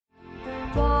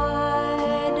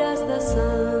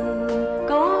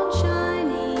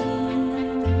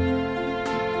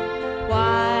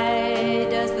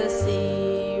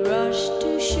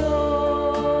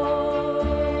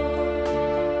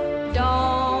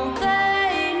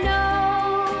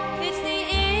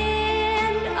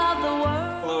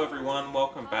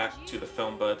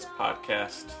Buds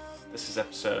podcast. This is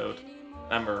episode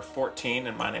number 14,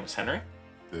 and my name is Henry.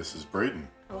 This is Braden.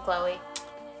 I'm Chloe.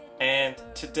 And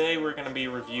today we're going to be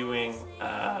reviewing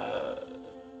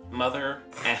Mother,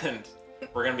 and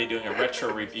we're going to be doing a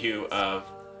retro review of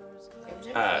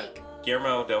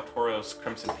Guillermo del Toro's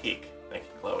Crimson Peak. Thank you,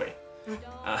 Chloe.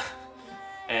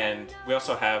 And we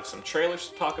also have some trailers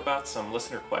to talk about, some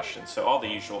listener questions, so all the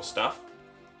usual stuff.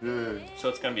 Yay. So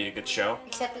it's going to be a good show.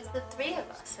 Except it's the three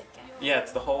of us again. Yeah,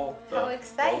 it's the whole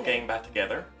gang back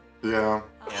together. Yeah.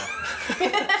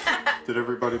 Yeah. Did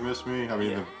everybody miss me? I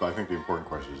mean, I think the important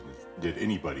question is, did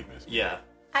anybody miss me? Yeah.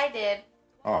 I did.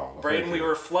 Oh, well, Braden, we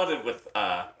were flooded with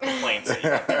complaints.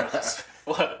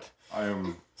 Flooded. I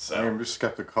am just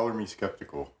skeptical. Color me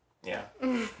skeptical. Yeah.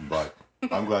 But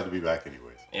I'm glad to be back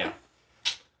anyways. Yeah.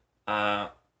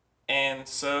 And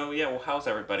so, yeah, well, how's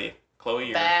everybody? Chloe,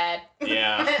 you're... Bad.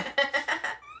 Yeah.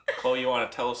 Chloe, you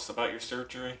want to tell us about your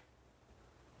surgery?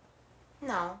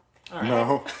 No. All right.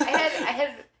 No. I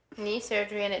had knee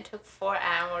surgery and it took 4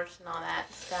 hours and all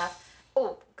that stuff.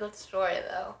 Oh, good story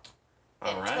though.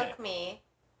 All It took me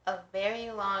a very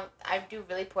long... I do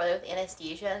really poorly with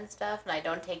anesthesia and stuff, and I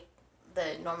don't take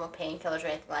the normal painkillers or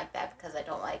anything like that because I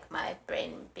don't like my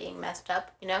brain being messed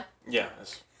up, you know? Yeah.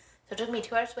 So it took me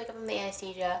 2 hours to wake up from the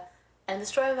anesthesia, and the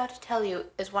story I'm about to tell you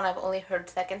is one I've only heard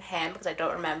secondhand because I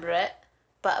don't remember it,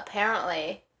 but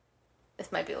apparently,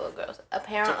 this might be a little gross,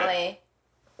 apparently,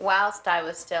 whilst I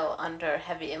was still under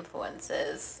heavy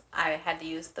influences, I had to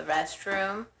use the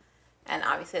restroom, and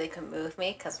obviously they couldn't move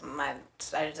me because I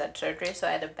just had surgery, so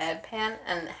I had a bedpan,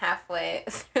 and halfway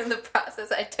through the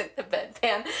process, I took the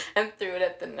bedpan and threw it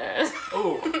at the nurse.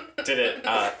 Ooh. Did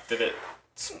it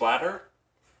splatter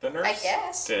the nurse? I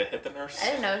guess. Did it hit the nurse?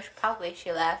 I don't know,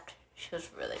 she left. She was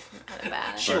really mad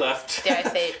about it. She left. Dare I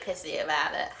say pissy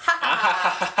about it. Ha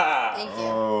ha ha. Thank you.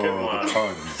 Oh, Good one.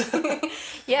 the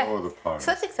puns. Yeah. Oh, the puns.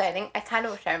 So that's exciting. I kind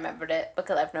of wish I remembered it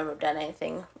because I've never done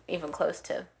anything even close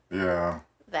to Yeah.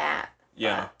 that.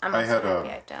 Yeah. But I'm I also had happy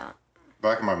I don't.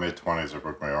 Back in my mid-20s, I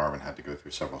broke my arm and had to go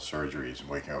through several surgeries and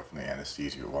waking up from the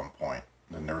anesthesia at one point.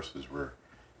 The nurses were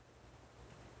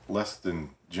less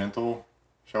than gentle,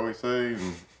 shall we say,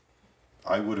 and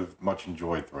I would have much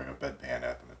enjoyed throwing a bedpan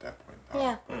at them at that point in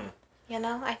time. Yeah. You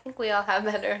know, I think we all have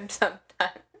that urge sometime.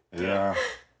 Yeah.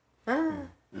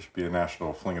 There should be a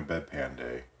National Fling a Bedpan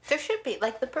Day. There should be,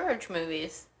 like the Purge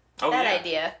movies. Oh, that yeah.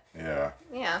 idea. Yeah.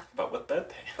 Yeah. But with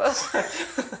bedpans. I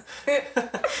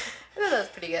thought that was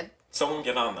pretty good. Someone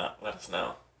get on that. Let us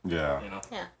know. Yeah. You know.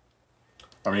 Yeah.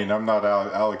 I mean, I'm not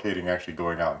allocating actually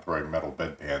going out and throwing metal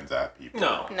bedpans at people.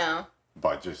 No.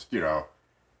 But just,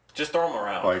 Just throw them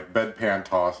around. like bedpan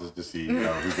tosses to see,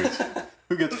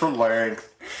 who gets for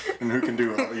length and who can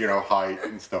do, height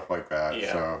and stuff like that.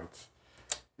 Yeah. So it's,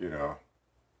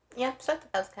 Yeah, so I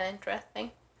thought that was kind of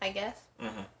interesting, I guess.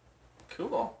 Mm-hmm.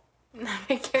 Cool. Not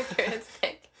very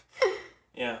characteristic.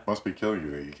 Yeah. must be killing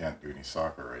you that you can't do any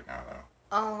soccer right now, though.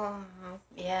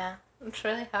 Yeah, it's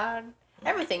really hard.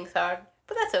 Everything's hard,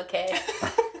 but that's okay.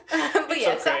 But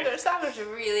yeah, okay. soccer's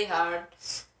really hard.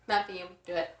 Not being able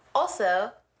to do it.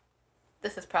 Also,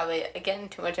 this is probably, again,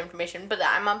 too much information, but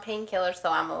I'm on painkillers,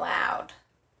 so I'm allowed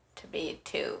to be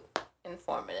too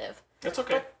informative. It's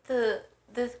okay. But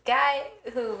this guy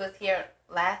who was here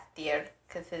last year,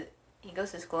 because he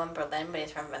goes to school in Berlin, but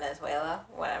he's from Venezuela,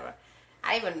 whatever.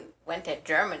 I even went to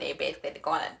Germany, basically, to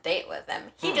go on a date with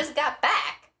him. He just got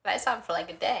back. But I saw him for like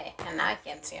a day, and now I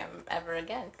can't see him ever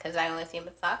again, because I only see him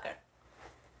at soccer.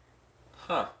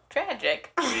 Huh.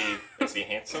 Tragic. Is he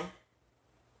handsome?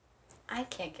 I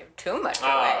can't give too much Oh,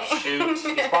 away. shoot.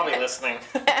 He's probably listening.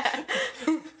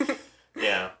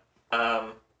 Yeah.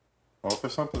 Well, if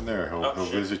there's something there, he'll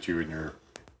shit. visit you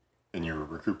in your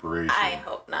recuperation. I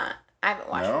hope not. I haven't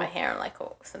washed No? my hair in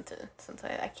since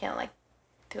I can't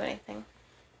do anything.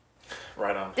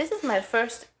 Right on. This is my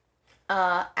first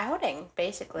outing,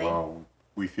 basically. Well,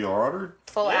 we feel honored.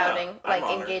 Full Yeah, outing, I'm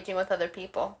honored. engaging with other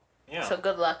people. Yeah. So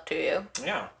good luck to you.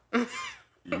 Yeah.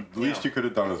 The least you could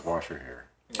have done is wash your hair.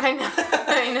 I know.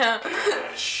 I know.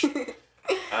 Shh.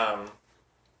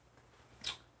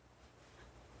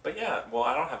 But yeah, well,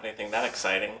 I don't have anything that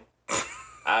exciting.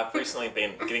 I've recently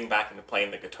been getting back into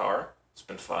playing the guitar. It's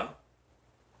been fun.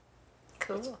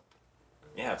 Cool.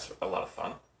 Yeah, it's a lot of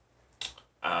fun.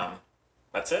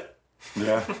 That's it.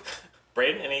 Yeah.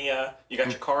 Braden, you got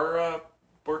your car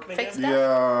working again? Fixed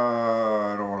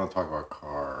Yeah, I don't want to talk about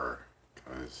car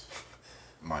because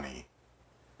money.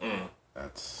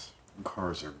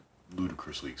 Cars are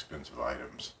ludicrously expensive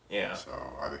items. Yeah. So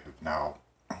I have now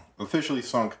officially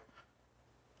sunk.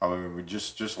 I mean,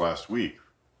 just last week,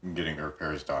 getting the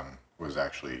repairs done was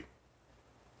actually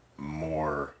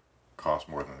more cost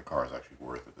more than the car is actually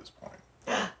worth at this point.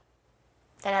 That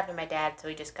happened to my dad, so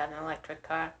he just got an electric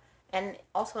car. And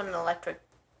also an electric,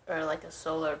 or like a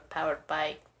solar-powered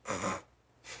bike.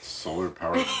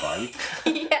 Solar-powered bike?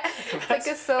 Yeah, like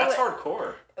a solar... That's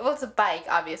hardcore. Well, it's a bike,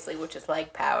 obviously, which is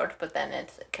leg-powered, but then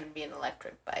it can be an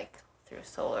electric bike through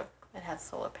solar. It has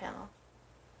solar panels.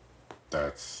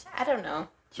 That's I don't know.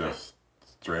 just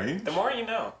strange. The more you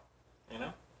know, you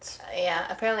know? Yeah,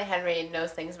 apparently Henry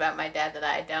knows things about my dad that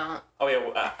I don't. Oh, yeah,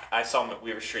 well, I saw him at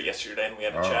Weaver Street yesterday, and we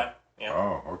had a chat. Yeah.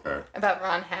 Oh, okay. About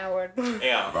Ron Howard.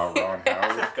 Yeah. About Ron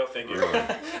Howard? Go figure. Really?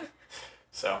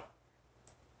 So,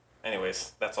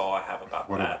 anyways, that's all I have about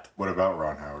that. What about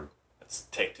Ron Howard? It's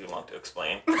take too long to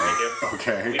explain. Thank you.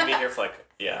 Okay. We'd be here for like,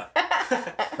 yeah.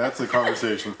 That's a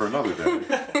conversation for another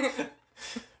day.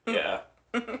 Yeah.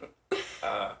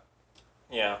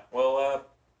 Yeah. Well,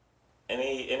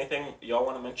 anything y'all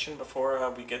want to mention before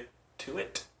we get to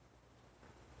it?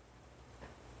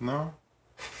 No?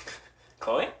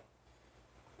 Chloe?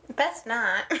 Best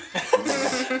not.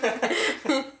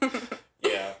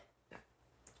 Yeah.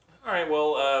 All right.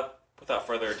 Well, without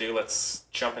further ado, let's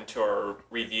jump into our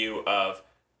review of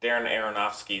Darren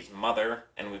Aronofsky's Mother,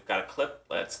 and we've got a clip.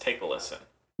 Let's take a listen.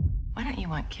 Why don't you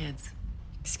want kids?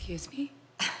 Excuse me?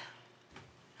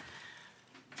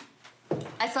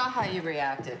 I saw how you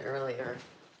reacted earlier.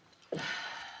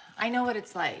 I know what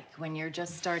it's like when you're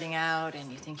just starting out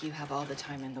and you think you have all the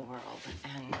time in the world.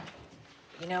 And,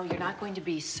 you know, you're not going to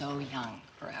be so young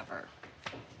forever.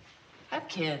 Have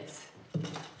kids.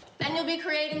 Then you'll be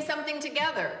creating something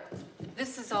together.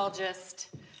 This is all just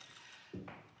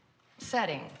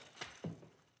setting.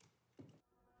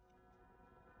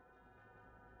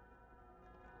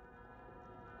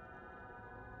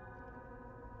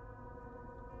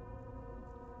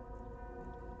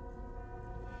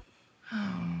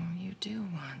 Oh, you do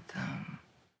want them.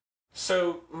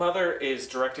 So, Mother is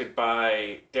directed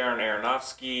by Darren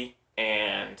Aronofsky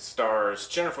and stars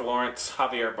Jennifer Lawrence,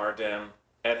 Javier Bardem,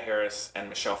 Ed Harris, and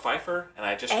Michelle Pfeiffer. And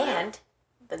I just And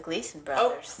the Gleason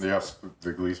brothers. Yes,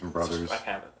 the Gleason brothers. I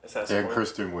have it. Is that And spoiler?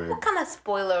 Kristen Wiig. What kind of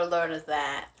spoiler alert is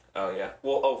that? Oh yeah.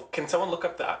 Well, can someone look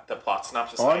up the plot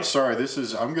synopsis? Oh, I'm sorry.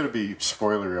 I'm going to be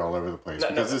spoilery all over the place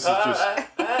because this is just.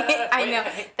 I know.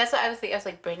 Hey, That's what I was thinking. I was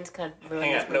like, Brayden's gonna ruin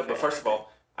hang this on. No, movie but for first of everybody.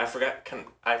 all,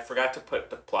 I forgot to put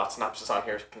the plot synopsis on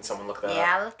here. Can someone look that up?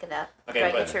 Yeah, I'll look it up. Okay, Do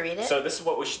I but get to read it? so this is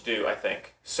what we should do, I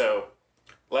think. So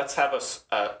let's have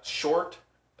a short,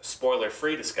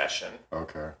 spoiler-free discussion.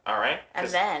 Okay. All right. and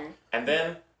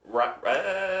then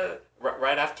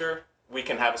Right after we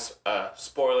can have a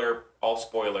spoiler, all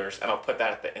spoilers, and I'll put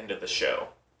that at the end of the show.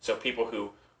 So people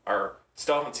who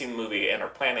still haven't seen the movie and are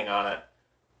planning on it,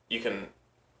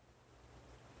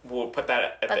 we'll put that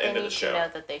at but the they end of the need to show. know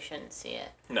that they shouldn't see it.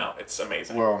 No, it's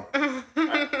amazing. Well,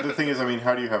 the thing is, I mean,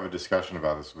 how do you have a discussion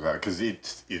about this without? Because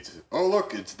it's oh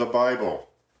look, it's the Bible,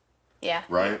 Yeah.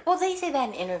 right? Well, they say that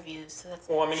in interviews. So that's,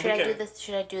 Well, I mean, should we I do can- this?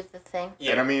 Should I do the thing?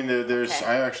 Yeah. And I mean, there's Okay.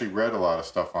 I actually read a lot of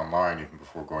stuff online even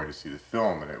before going to see the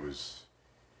film, and it was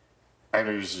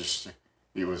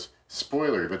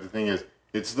spoilery. But the thing is,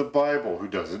 it's the Bible. Who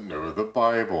doesn't know the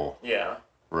Bible, Yeah.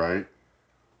 right?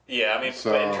 Yeah, I mean,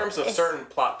 So- but in terms of It's- certain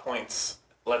plot points,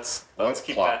 let's Let's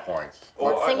keep plot that. points.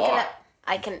 Well, What Thinking plot? that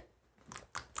I can.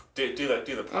 Do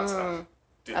the plot stuff.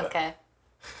 Do that. Okay.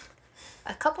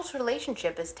 A couple's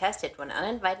relationship is tested when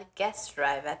uninvited guests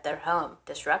arrive at their home,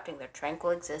 disrupting their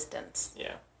tranquil existence.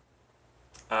 Yeah.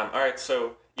 All right.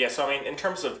 So yeah. So I mean, in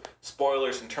terms of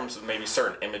spoilers, in terms of maybe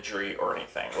certain imagery or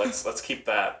anything, let's keep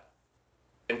that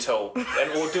until,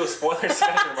 and we'll do a spoiler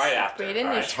section right after. Brayden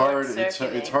all is right? It's hard.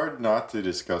 Short-circuiting. It's hard not to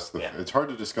discuss the. Yeah. It's hard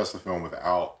to discuss the film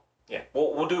without. Yeah.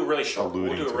 We'll do a really short. We'll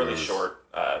Alluding do a to really those. short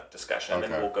discussion, and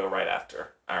then Okay. we'll go right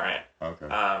after. All right.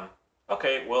 Okay.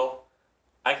 Okay. Well,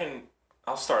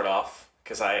 I'll start off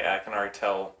because I can already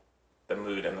tell the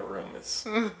mood in the room is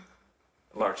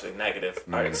largely negative.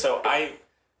 All right. So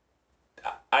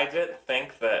I didn't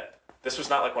think that this was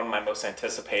not like one of my most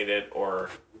anticipated or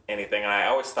anything. And I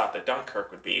always thought that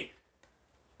Dunkirk would be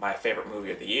my favorite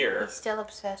movie of the year. He's still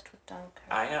obsessed with Dunkirk.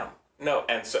 I am. No,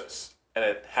 and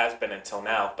it has been until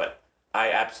now, but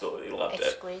I absolutely loved it.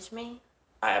 Excuse me?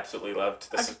 I absolutely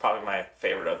loved. This is probably my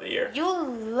favorite of the year. You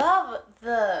love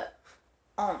the...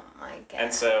 Oh my god.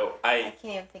 And so I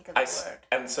can't even think of the word.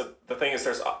 and so the thing is,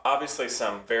 there's obviously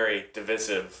some very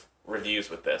divisive reviews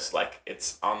with this. Like,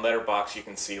 it's on Letterboxd, you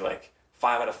can see like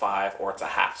 5 out of 5, or it's a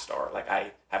half star. Like,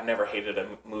 I have never hated a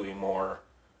movie more,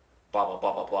 blah blah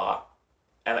blah blah blah,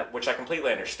 and which I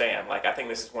completely understand. Like, I think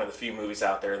this is one of the few movies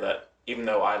out there that, even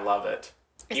though I love it,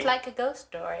 It's even- like a ghost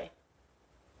story.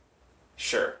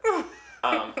 Sure.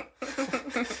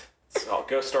 It's all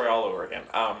ghost story all over again.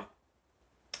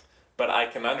 but I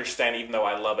can understand, even though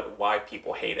I love it, why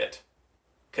people hate it.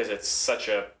 Because it's such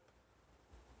a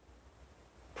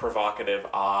provocative,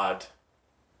 odd,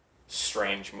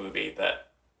 strange movie that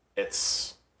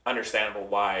it's understandable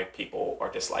why people are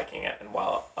disliking it and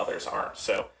while others aren't.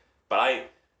 So, but I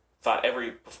thought every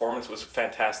performance was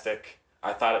fantastic.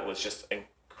 I thought it was just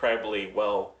incredibly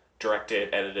well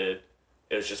directed, edited.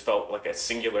 It was just felt like a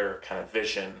singular kind of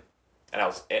vision, and I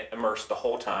was immersed the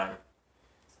whole time.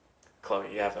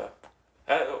 Chloe, you have a...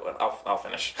 I'll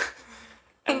finish.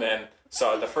 And then,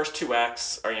 so the first 2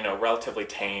 acts are, relatively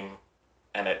tame,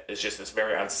 and it is just this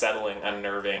very unsettling,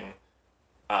 unnerving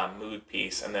mood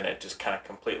piece, and then it just kind of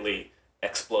completely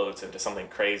explodes into something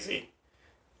crazy.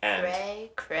 And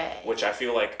Cray. which I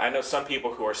feel like, I know some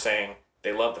people who are saying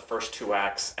they love the first 2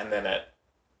 acts, and then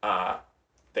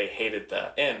they hated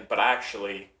the end, but I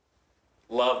actually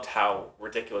loved how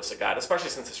ridiculous it got, especially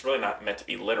since it's really not meant to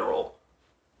be literal,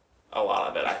 a lot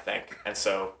of it, I think. And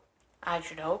so... I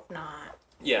should hope not.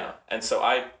 Yeah, and so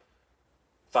I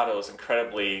thought it was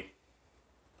incredibly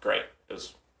great. It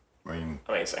was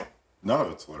amazing. None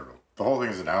of it's literal. The whole thing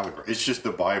is an allegory. It's just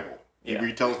the Bible. He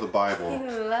retells the Bible,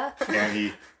 and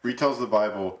he retells the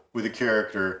Bible with a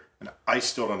character, and I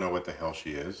still don't know what the hell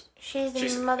she is.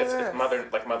 She's Mother Earth.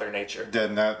 It's Mother Nature.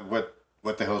 Then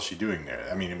what the hell is she doing there?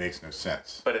 I mean, it makes no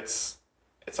sense. But it's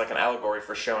like an allegory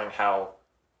for showing how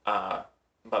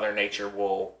Mother Nature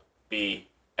will be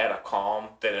at a calm,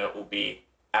 then it will be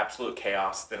absolute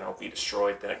chaos, then it will be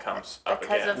destroyed, then it comes up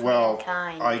Because again. of Well,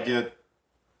 mankind.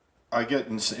 I get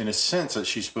in a sense that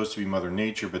she's supposed to be Mother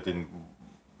Nature, but then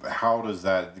how does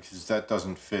that, because that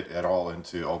doesn't fit at all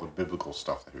into all the biblical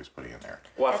stuff that he was putting in there.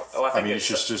 Well, I think it's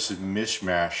just a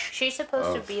mishmash. She's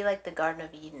supposed to be like the Garden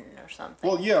of Eden or something.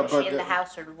 Well, yeah, Is but she in the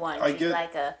house or one? I She's get-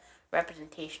 like a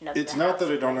representation of It's the not house that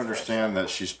I or don't vice understand versa. that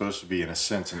she's supposed to be, in a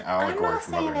sense, an I'm allegory not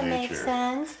for saying Mother it Nature. makes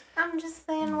sense. I'm just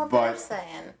saying what But- they're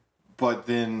saying. But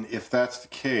then, if that's the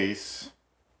case,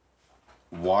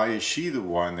 why is she the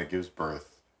one that gives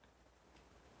birth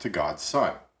to God's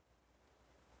son?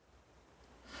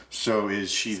 So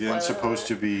is she then Spoiler supposed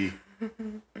to be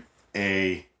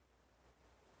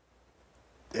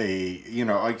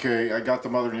okay, I got the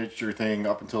Mother Nature thing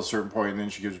up until a certain point, and then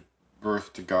she gives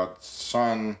birth to God's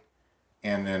son,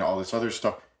 and then all this other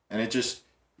stuff, and it just,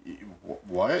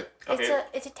 what? Okay.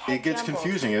 It's a tag It gets jumble.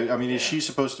 confusing. I mean, is she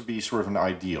supposed to be sort of an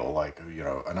ideal, like,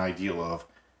 an ideal of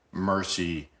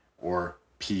mercy or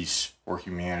peace or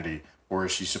humanity? Or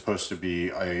is she supposed to be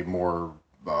a more,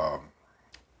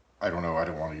 I don't know, I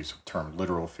don't want to use the term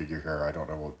literal figure here. I don't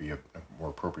know what would be a more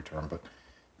appropriate term, but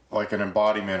like an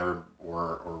embodiment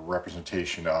or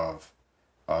representation of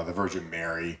the Virgin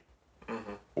Mary?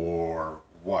 Mm-hmm. Or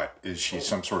what? Is she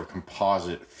some sort of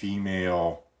composite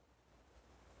female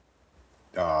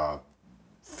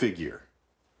figure?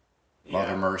 Yeah.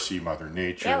 Mother Mercy, Mother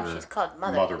Nature, Yeah, well, she's called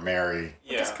Mother. Mary.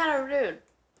 Yeah. It's kind of rude,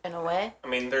 in a way. I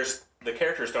mean, the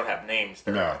characters don't have names.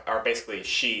 They No. are basically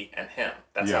she and him.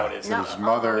 That's Yeah, how it is. No. there's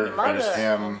Mother, Mother there's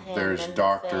him, and him there's and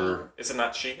Doctor. Is it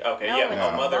not she? Okay, No, yeah. it's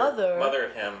No, Mother. mother,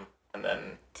 him, and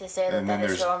then To say that And then that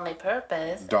is there's her only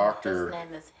purpose. and Doctor. His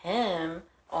name is him,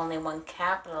 only one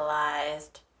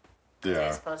capitalized. It's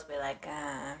Yeah. supposed to be like,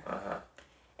 Uh-huh.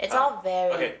 It's all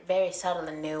very, okay. very subtle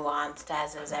and nuanced,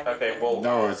 as is everything. Okay, well,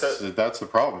 No, So- that's the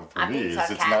problem for I'm me. being Is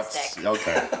it's not sarcastic.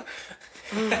 okay.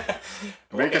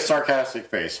 Make a sarcastic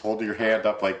face. Hold your hand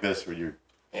up like this when you.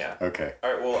 yeah. Okay.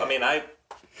 All right. Well, I mean, I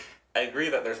agree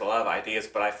that there's a lot of ideas,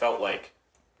 but I felt like,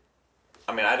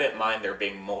 I mean, I didn't mind there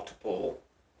being multiple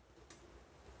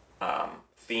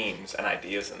themes and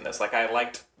ideas in this. Like, I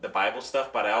liked the Bible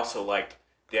stuff, but I also liked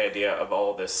the idea of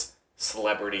all this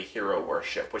celebrity hero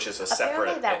worship, which is a separate.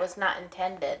 Apparently, that was not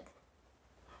intended.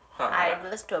 Huh, I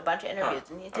listened to a bunch of interviews,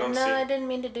 and he I don't said, "No, see- I didn't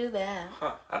mean to do that."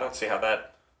 I don't see how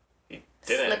that he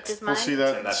didn't. Slipped his Well, mind. see, And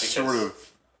that that's sort because- of.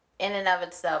 In and of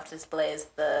itself, displays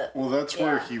the. Well, that's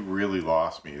where Yeah. he really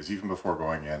lost me. Is even before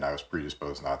going in, I was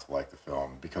predisposed not to like the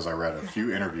film because I read a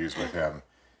few interviews with him,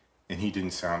 and he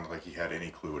didn't sound like he had any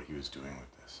clue what he was doing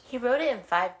with this. He wrote it in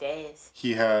 5 days.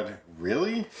 He had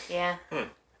really, Yeah.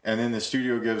 and then the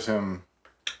studio gives him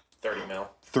 30 mil.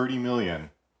 $30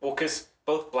 million. Well, because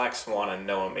both Black Swan and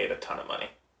Noah made a ton of money,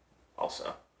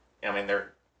 also. I mean,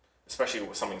 they're, especially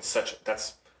with something such,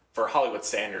 that's, for Hollywood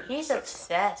standards. He's that's,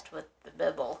 obsessed with the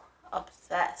Bible.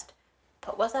 Obsessed.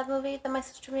 But what's that movie that my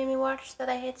sister made me watch that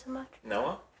I hate so much?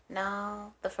 Noah?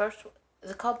 No, the first.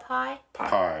 Is it called Pie?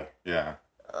 Pie, yeah.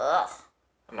 Ugh.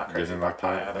 I'm not crazy Didn't about like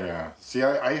Pie that. either. Yeah. See,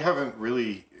 I haven't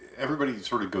really. Everybody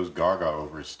sort of goes gaga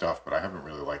over his stuff, but I haven't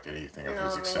really liked anything of No,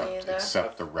 his me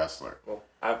except neither. The Wrestler. Well,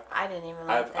 I didn't even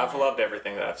like I've that. loved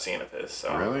everything that I've seen of his.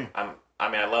 So Really? I'm I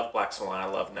mean, I love Black Swan, I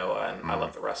love Noah, and I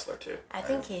love The Wrestler too. I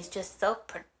think he's just so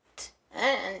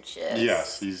pretentious.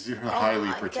 Yes, he's highly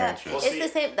my God. pretentious. Well, It's see- the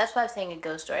same. That's why I'm saying a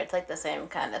ghost story. It's like the same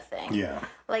kind of thing. Yeah.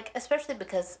 Like, especially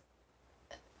because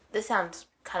this sounds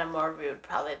kind of more rude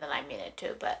probably than I mean it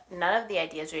to, but none of the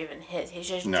ideas are even his. He's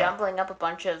just No. jumbling up a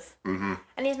bunch of, and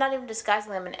he's not even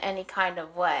disguising them in any kind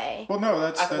of way. Well, no,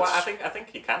 that's I think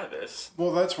he kind of is.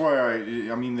 well, that's why I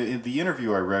mean, the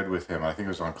interview I read with him, I think it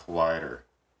was on Collider.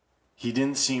 He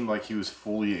didn't seem like he was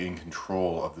fully in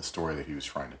control of the story that he was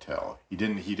trying to tell. He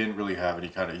didn't really have any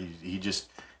kind of. He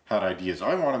just had ideas.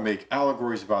 I want to make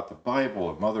allegories about the Bible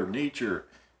and Mother Nature.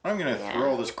 I'm gonna Yeah. throw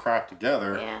all this crap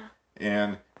together, Yeah.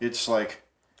 and it's like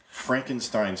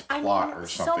Frankenstein's plot or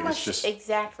something. So much, It's just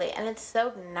exactly, and it's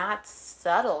so not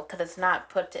subtle because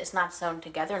it's not sewn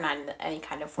together in any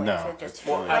kind of way. No, So just, it's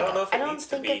Well, really I not. don't know if I it don't needs to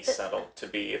think be it's a- subtle to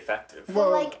be effective.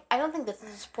 well, Well- like I don't think this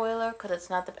is a spoiler because it's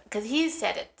not because he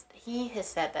said it. He has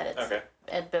said that it's Okay.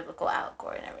 a biblical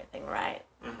allegory and everything, right?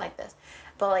 Like this,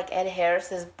 but like Ed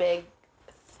Harris's big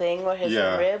thing where his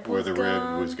rib where was the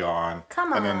gone. rib was gone.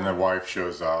 Come And then the on. wife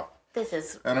shows up. This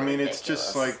is And I mean, it's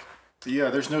just ridiculous. like,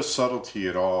 yeah, there's no subtlety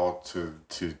at all to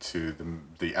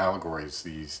the allegories,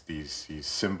 these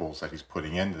symbols that he's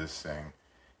putting into this thing,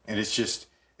 and it's just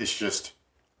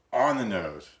on the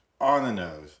nose,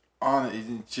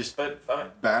 it just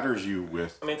But batters you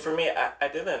with. I mean, for me, I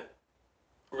didn't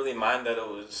really mind that it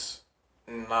was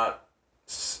not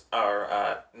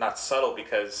not subtle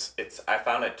because I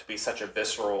found it to be such a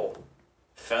visceral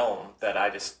film that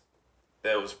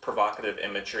there was provocative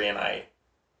imagery and I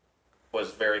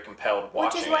was very compelled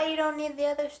watching which is why it. you don't need the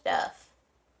other stuff.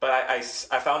 But I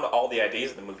found all the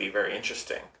ideas of the movie very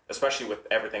interesting, especially with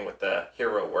everything with the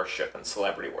hero worship and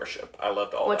celebrity worship. I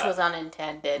loved all Which that. was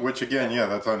unintended. Which again, yeah,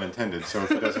 that's unintended. So if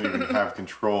he doesn't even have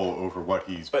control over what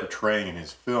he's portraying in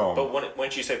his film, But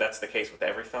wouldn't you say that's the case with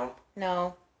every film?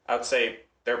 No. I would say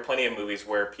there are plenty of movies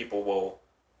where people will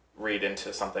read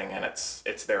into something and it's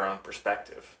their own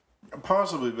perspective.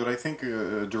 possibly, but I think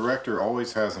a director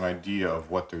always has an idea of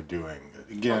what they're doing.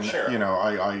 Again, Oh, sure. you know,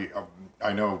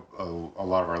 I know a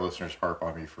lot of our listeners harp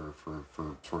on me for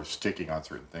sort of sticking on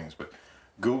certain things, but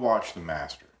go watch The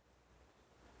Master.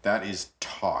 That is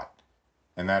taught,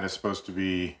 and that is supposed to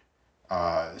be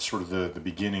sort of the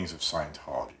beginnings of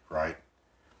Scientology, right?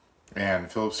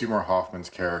 And Philip Seymour Hoffman's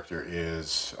character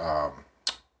is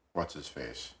what's his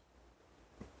face?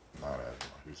 Not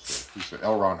who's the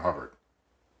L. Ron Hubbard.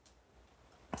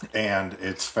 And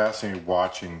it's fascinating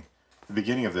watching the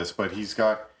beginning of this, but he's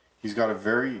got a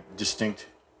very distinct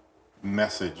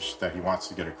message that he wants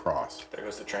to get across. There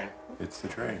goes the train. It's the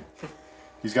train.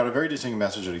 He's got a very distinct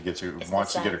message that It's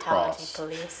wants the to get Scientology across.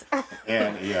 police.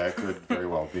 And yeah, it could very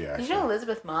well be Did actually. you know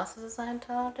Elizabeth Moss is a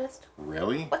Scientologist?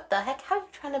 Really? What the heck? How are you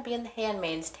trying to be in The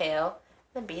Handmaid's Tale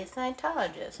and be a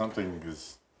Scientologist? Something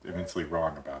is immensely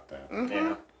wrong about that.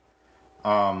 Yeah.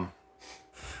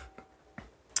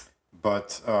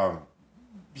 But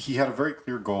he had a very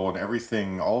clear goal, and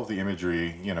everything, all of the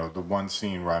imagery, you know, the one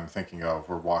scene where I'm thinking of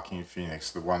where Joaquin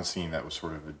Phoenix, the one scene that was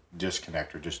sort of a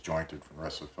disconnect or disjointed from the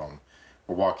rest of the film,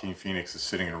 where Joaquin Phoenix is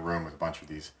sitting in a room with a bunch of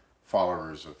these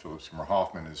followers of Philip Seymour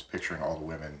Hoffman, is picturing all the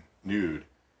women nude.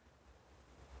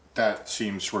 That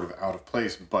seems sort of out of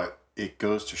place, but it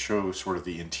goes to show sort of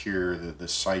the interior, the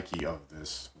psyche of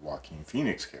this Joaquin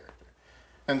Phoenix character.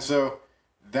 And so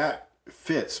that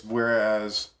fits,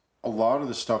 whereas a lot of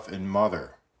the stuff in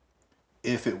Mother,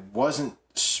 if it wasn't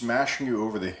smashing you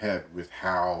over the head with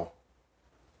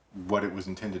what it was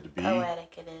intended to be,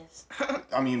 Poetic it is.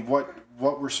 I mean, what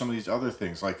were some of these other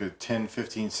things, like a 10,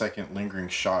 15 second lingering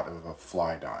shot of a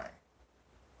fly dying?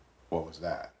 What was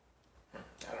that? I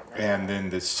don't remember. And then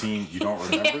the scene, you don't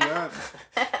remember that?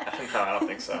 No, I don't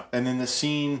think so. And then the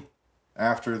scene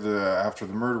after the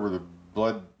murder where the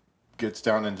blood gets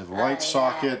down into the light yeah.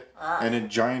 socket and a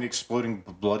giant exploding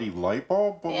bloody light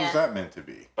bulb? What Yeah. was that meant to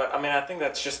be? But I mean, I think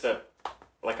that's just a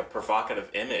provocative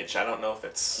image. I don't know if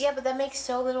it's. Yeah, but that makes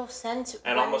so little sense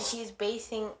And when almost- he's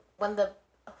basing when the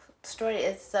story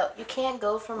is so you can't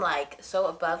go from like so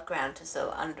above ground to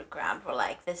so underground. Where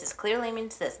like this is clearly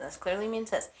means this and this clearly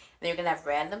means this, and you're gonna have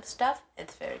random stuff.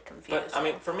 It's very confusing. But I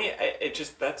mean, for me, it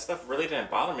just that stuff really didn't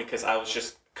bother me because I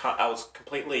was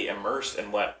completely immersed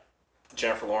in what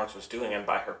Jennifer Lawrence was doing and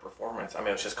by her performance. I mean,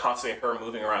 it was just constantly her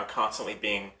moving around, constantly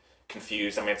being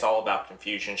confused. I mean, it's all about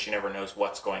confusion. She never knows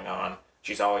what's going on.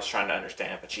 She's always trying to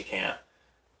understand, but she can't.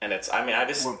 And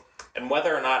and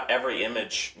whether or not every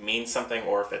image means something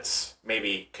or if it's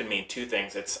maybe could mean two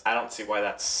things, I don't see why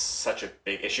that's such a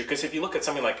big issue. Because if you look at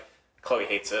something like Chloe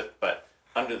hates it, but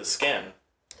Under the Skin,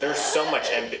 there's so much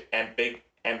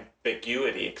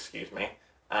ambiguity,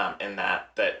 in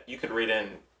that you could read in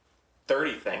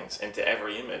 30 things into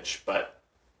every image, but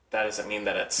that doesn't mean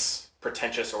that it's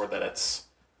pretentious or that it's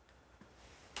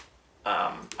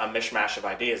a mishmash of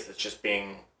ideas that's just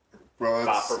being Well,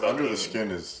 thought-provoking. Under the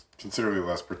Skin is considerably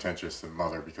less pretentious than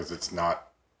Mother because it's not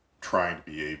trying to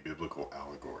be a biblical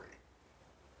allegory.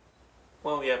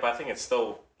 Well, yeah, but I think it's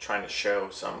still trying to show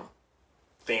some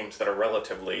themes that are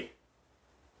relatively,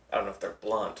 I don't know if they're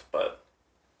blunt, but...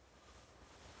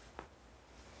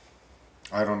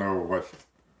 I don't know what...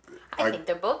 I think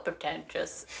they're both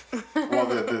pretentious. Well,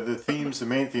 the themes, the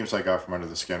main themes I got from Under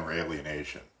the Skin were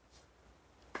alienation.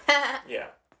 Yeah.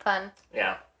 Fun.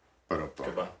 Yeah. But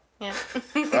Good one. Yeah.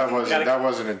 that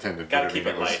wasn't intended. Gotta but I keep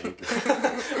mean, it light.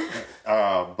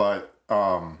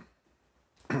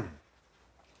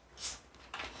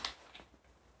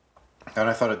 And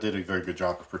I thought it did a very good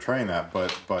job of portraying that.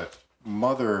 But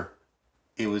Mother,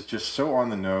 it was just so on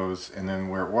the nose, and then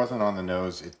where it wasn't on the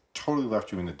nose, it totally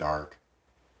left you in the dark.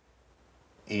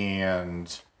 And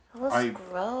That was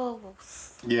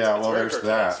gross. yeah, It's well, very there's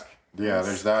grotesque. that. Yeah,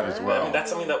 there's that as I well. mean, that's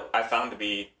something that I found to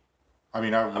be... I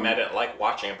mean, I didn't like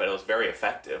watching it, but it was very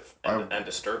effective and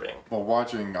disturbing. Well,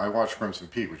 I watched Crimson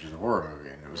Peak, which is a horror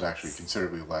movie, and it was actually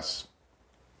considerably less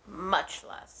Much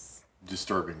less.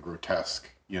 disturbing, grotesque,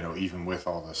 even with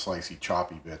all the slicey,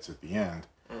 choppy bits at the end.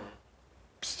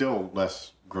 Still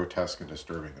less grotesque and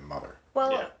disturbing than Mother.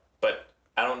 Well, Yeah, but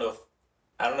I don't know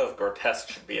if grotesque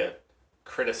should be a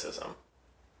criticism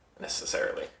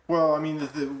necessarily. Well, I mean,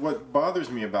 what bothers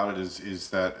me about it is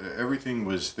that everything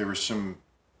was there were some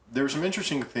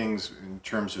interesting things in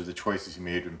terms of the choices he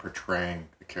made in portraying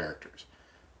the characters,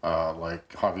 like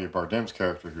Javier Bardem's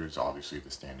character, who is obviously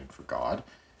the stand-in for God,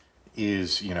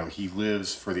 is he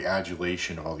lives for the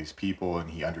adulation of all these people, and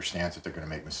he understands that they're going to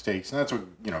make mistakes, and that's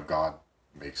what God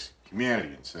makes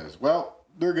humanity and says, well,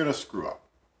 they're going to screw up,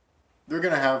 they're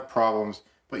going to have problems,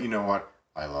 but you know what?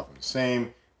 I love them the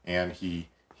same, and he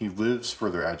lives for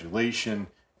their adulation,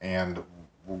 and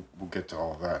we'll get to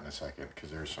all of that in a second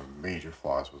because there's some major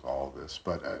flaws with all of this.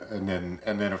 But and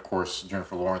then of course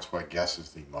Jennifer Lawrence, who I guess is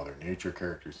the Mother Nature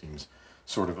character, seems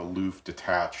sort of aloof,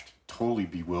 detached, totally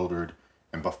bewildered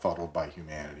and befuddled by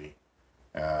humanity,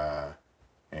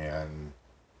 and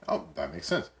that makes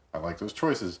sense. I like those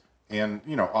choices. And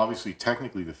obviously,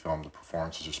 technically, the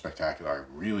performances are spectacular. I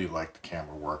really liked the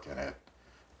camera work in it.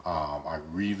 I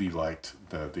really liked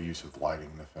the use of lighting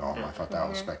in the film. I thought that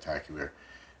was spectacular.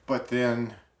 But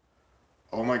then,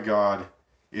 oh my God,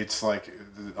 it's like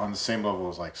on the same level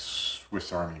as like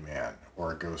Swiss Army Man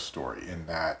or A Ghost Story in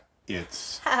that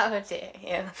it's... How dare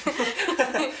you?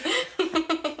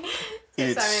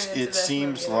 it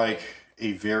seems like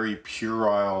a very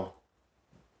puerile,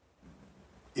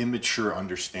 immature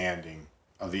understanding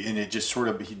of and it just sort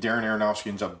of, Darren Aronofsky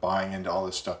ends up buying into all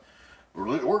this stuff.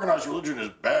 Organized religion is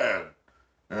bad.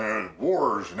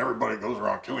 Wars and everybody goes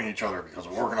around killing each other because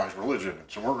of organized religion.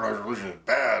 So organized religion is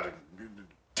bad and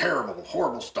terrible,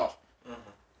 horrible stuff. Mm-hmm.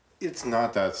 It's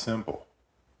not that simple.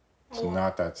 It's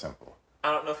not that simple.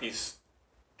 I don't know if he's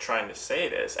trying to say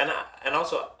it is, and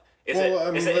also is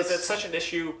it such an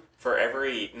issue for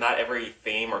not every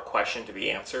theme or question to be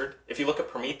answered? If you look at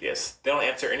Prometheus, they don't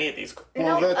answer any of these.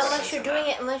 No,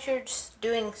 unless you're just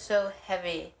doing so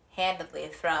heavy-handedly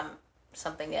from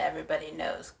something that everybody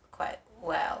knows quite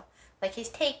well. Like he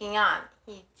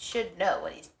should know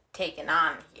what he's taking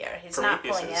on here. He's not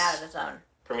pulling it out of his own.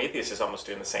 Prometheus is almost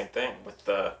doing the same thing with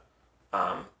the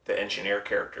engineer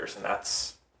characters,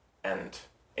 and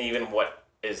even what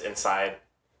is inside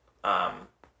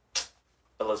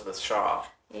Elizabeth Shaw.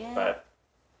 Yeah. But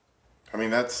I mean,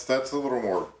 that's a little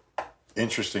more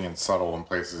interesting and subtle in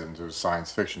places into a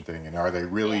science fiction thing. And are they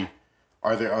really,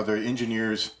 are the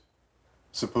engineers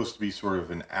supposed to be sort of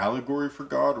an allegory for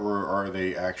God, or are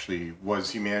they actually,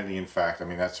 was humanity in fact, I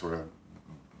mean, that sort of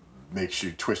makes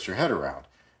you twist your head around.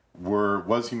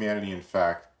 Was humanity in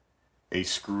fact a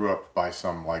screw up by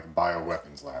some like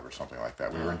bioweapons lab or something like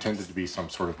that? We were intended to be some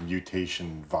sort of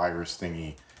mutation virus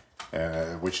thingy,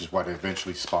 which is what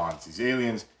eventually spawns these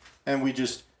aliens, and we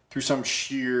just, through some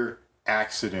sheer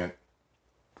accident,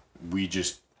 we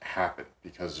just happen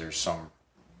because there's some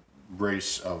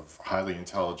race of highly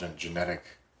intelligent genetic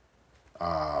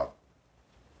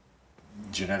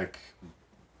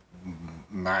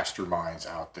masterminds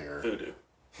out there.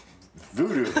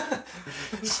 Voodoo.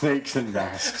 Snakes and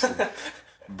masks.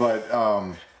 But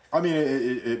I mean,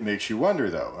 it makes you wonder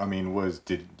though. I mean,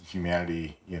 did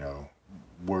humanity,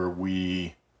 were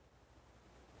we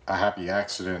a happy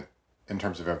accident in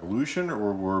terms of evolution,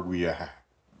 or were we a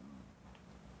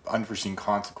unforeseen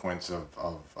consequence of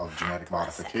genetic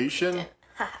modification?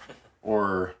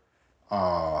 Or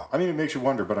I mean, it makes you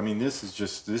wonder, but I mean, this is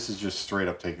just straight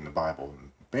up taking the Bible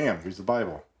and bam, here's the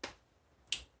Bible.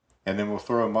 And then we'll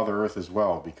throw in Mother Earth as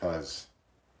well because,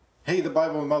 hey, the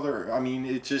Bible and Mother. I mean,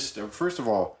 it just first of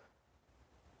all,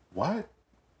 what?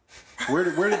 Where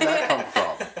did that come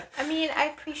from? I mean, I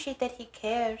appreciate that he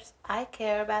cares. I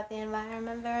care about the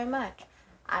environment very much.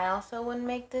 I also wouldn't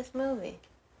make this movie.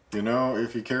 You know,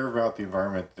 if you care about the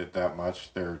environment that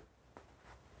much, there's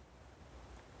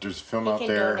a film You out can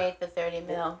there. donate the 30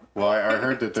 mil Well, I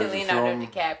heard that to there's a Leonardo film.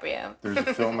 DiCaprio. There's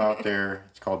a film out there.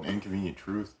 It's called Inconvenient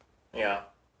Truth. Yeah.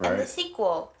 And the Right.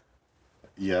 sequel.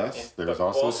 Yes, there's But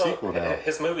also a sequel now.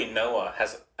 His movie Noah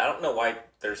has. I don't know why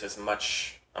there's as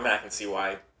much. I mean, I can see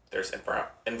why there's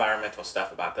environmental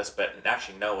stuff about this, but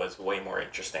actually Noah is way more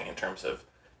interesting in terms of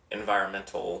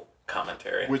environmental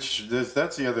commentary.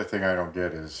 That's the other thing I don't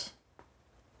get is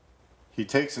he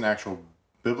takes an actual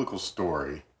biblical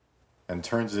story and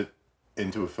turns it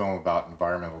into a film about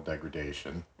environmental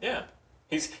degradation. Yeah,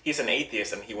 he's an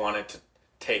atheist and he wanted to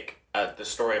take the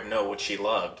story of Noah, which he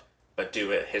loved, but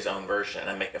do it his own version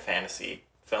and make a fantasy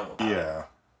film about it. Yeah,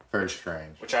 very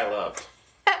strange. Which I loved.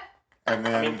 And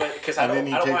then, I mean, but because I and don't then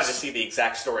he want to takes- see the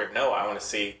exact story of Noah. I want to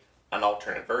see an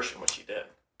alternate version, which he did.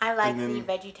 I like And then- the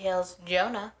VeggieTales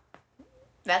Jonah.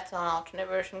 That's an alternate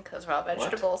version because raw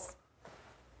vegetables.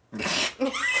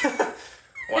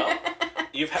 Well,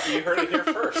 you heard it here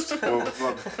first.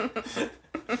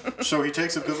 So he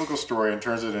takes a biblical story and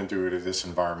turns it into this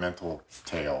environmental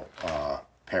tale,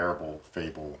 parable,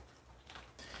 fable.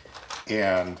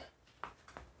 And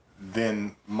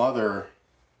then Mother,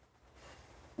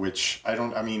 which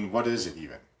I mean, what is it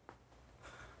even?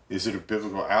 Is it a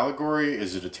biblical allegory?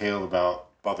 Is it a tale about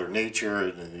Mother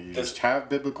Nature? You just have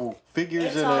biblical figures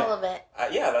It's in all it? of it.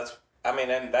 Yeah,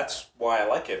 and that's why I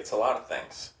like it. It's a lot of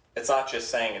things. It's not just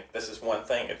saying this is one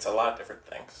thing. It's a lot of different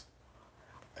things.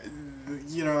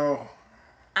 You know,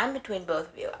 I'm between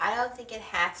both of you. I don't think it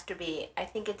has to be. I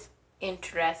think it's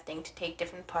interesting to take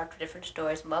different parts of different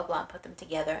stories, blah, blah, and put them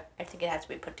together. I think it has to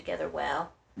be put together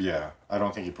well. yeah, I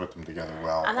don't think he put them together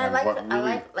well. And I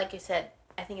what like you said,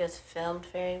 I think it was filmed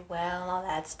very well and all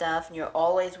that stuff, and you're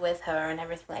always with her and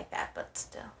everything like that, but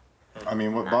still. I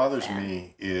mean, what Not a bothers fan.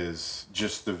 me is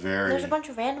just the very... There's a bunch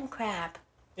of random crap.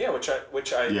 Yeah, which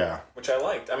I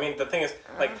liked. I mean, the thing is,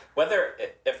 like, whether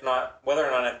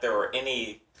or not if there were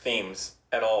any themes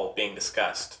at all being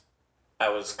discussed, I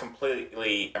was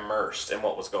completely immersed in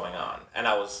what was going on, and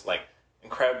I was like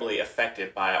incredibly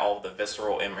affected by all the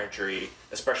visceral imagery,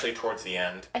 especially towards the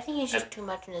end. I think he's just too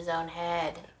much in his own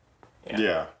head.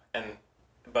 Yeah.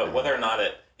 But whether or not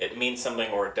it means something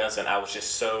or it doesn't, I was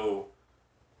just so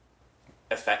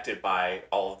affected by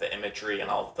all of the imagery and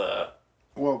all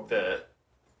of the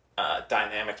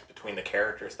dynamics between the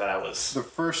characters that I was. the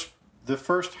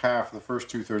first half, the first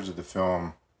 2/3 of the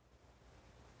film,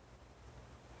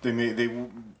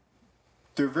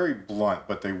 they're very blunt,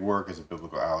 but they work as a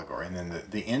biblical allegory. And then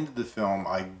the end of the film,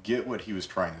 I get what he was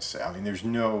trying to say. I mean, there's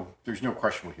no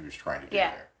question what he was trying to do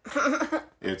Yeah. there.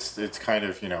 It's kind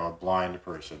of, a blind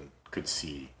person could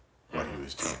see what he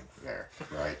was doing there,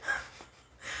 right?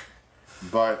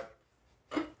 But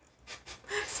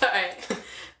Sorry.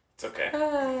 It's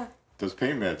okay. those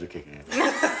pain meds are kicking in.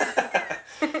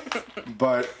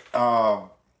 But I've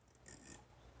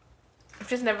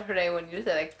just never heard anyone use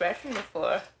that expression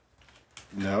before.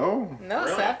 no. No,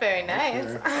 it's Really? not very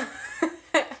nice.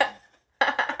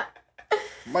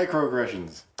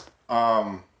 Microaggressions.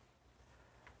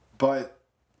 But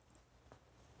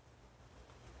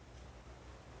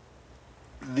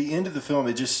the end of the film,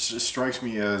 it just strikes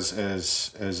me as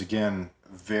again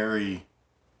very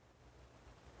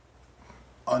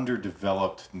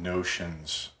underdeveloped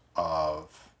notions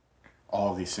of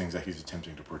all of these things that he's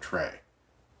attempting to portray.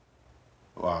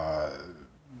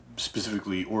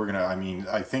 Specifically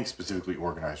I think specifically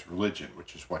organized religion,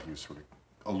 which is what he was sort of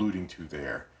alluding to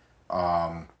there.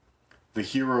 The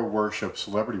hero worship,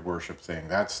 celebrity worship thing,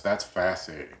 that's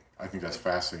fascinating. I think that's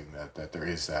fascinating that there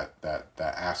is that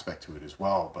aspect to it as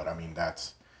well. But I mean,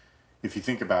 if you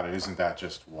think about it, isn't that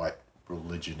just what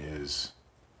religion is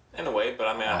In a way, but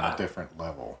I mean, on a different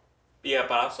level? yeah,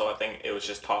 but also I think it was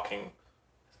just talking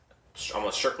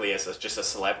almost strictly as just a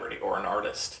celebrity or an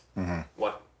artist. Mm-hmm.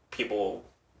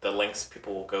 The lengths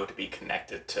people will go to be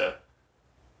connected to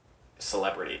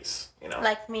celebrities,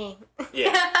 Like me. Yeah,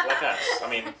 like us. I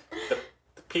mean, the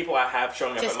people I have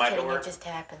showing up Just at my kidding, door, it just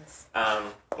happens.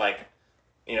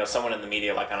 someone in the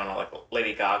media, like, I don't know, like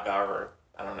Lady Gaga or,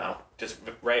 I don't know, just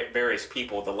various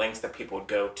people, the lengths that people would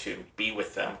go to be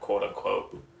with them, quote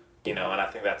unquote, and I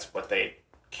think that's what they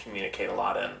communicate a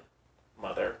lot in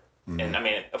Mother. Mm-hmm. And I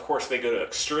mean, of course, they go to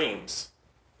extremes,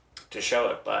 to show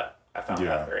it, but I found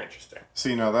Yeah. that very interesting.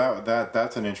 See, now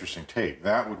that's an interesting take.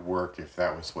 That would work if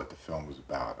that was what the film was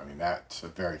about. I mean, that's a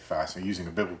very fascinating, using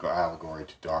a biblical allegory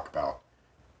to talk about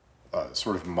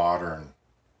sort of modern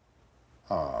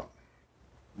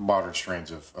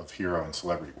strains of hero and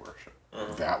celebrity worship.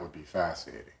 That would be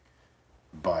fascinating.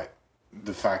 But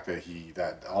the fact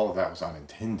that all of that was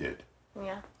unintended,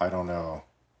 Yeah. I don't know.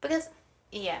 Because,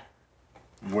 yeah.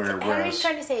 Whereas Henry's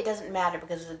trying to say it doesn't matter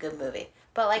because it's a good movie.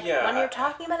 But, like, Yeah, when you're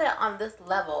talking about it on this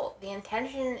level, the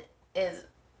intention is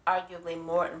arguably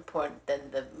more important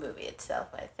than the movie itself,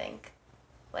 I think.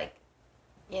 Like,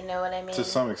 you know what I mean? to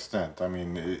some extent, I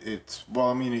mean, it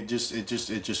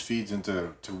just feeds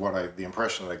into the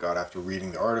impression that I got after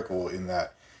reading the article, in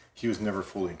that he was never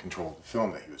fully in control of the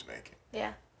film that he was making.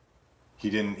 Yeah. He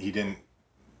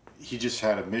just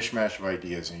had a mishmash of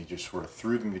ideas, and he just sort of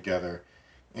threw them together.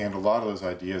 And a lot of those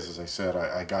ideas, as I said,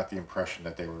 I got the impression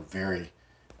that they were very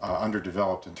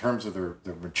underdeveloped in terms of their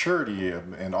maturity,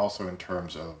 and also in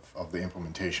terms of the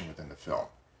implementation within the film.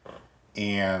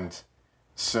 And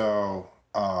so,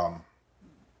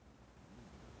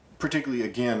 particularly,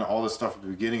 again, all the stuff at the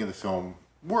beginning of the film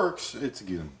works. It's,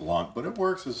 again, blunt, but it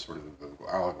works as sort of a biblical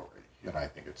allegory. And I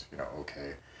think it's,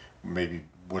 okay. Maybe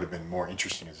would have been more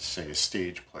interesting as, say, a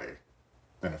stage play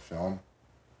than a film.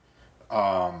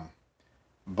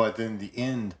 But then the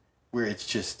end, where it's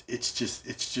just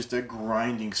a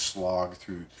grinding slog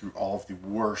through all of the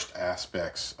worst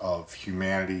aspects of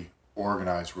humanity,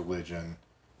 organized religion.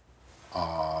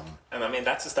 And I mean,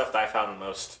 that's the stuff that I found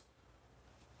most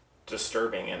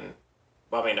disturbing and,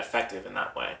 effective in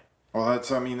that way. Well, that's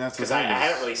the Because thing. I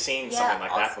hadn't really seen something like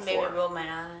that also before. maybe roll my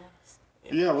eyes.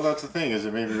 Yeah, well, that's the thing. Is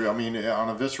it maybe? I mean, on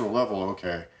a visceral level,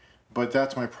 okay, but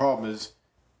that's my problem. Is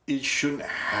it shouldn't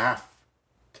have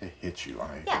to hit you on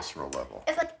a visceral level.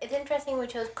 It's interesting we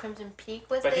chose Crimson Peak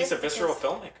with But this. he's a visceral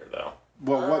because- filmmaker, though.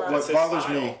 Well, what That's his bothers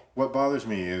me, style. what bothers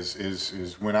me is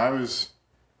when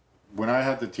I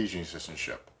had the teaching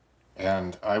assistantship,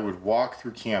 and I would walk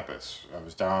through campus. I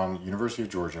was down University of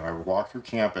Georgia, and I would walk through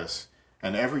campus,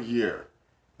 and every year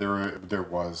there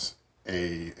was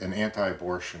an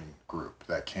anti-abortion group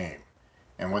that came,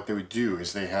 and what they would do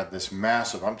is they had this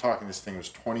massive. I'm talking, this thing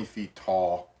was 20 feet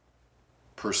tall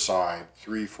per side,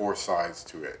 3-4 sides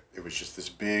to it. It was just this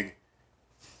big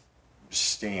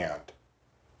stand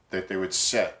that they would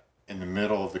set in the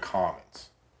middle of the commons,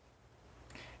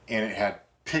 and it had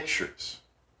pictures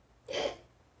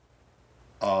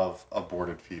of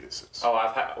aborted fetuses. Oh,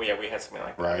 we had something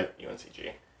like that Right. at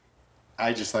UNCG.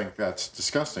 I just think that's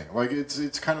disgusting. Like,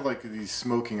 it's kind of like these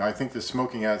smoking. I think the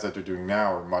smoking ads that they're doing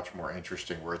now are much more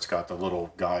interesting, where it's got the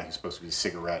little guy who's supposed to be a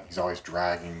cigarette. He's always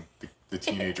dragging the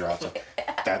teenager outside.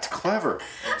 That's clever.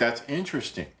 That's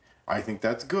interesting. I think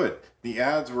that's good. The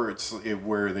ads where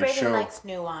where they Brayden show likes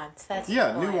nuance. That's the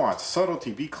yeah, point. nuance,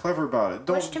 subtlety. Be clever about it.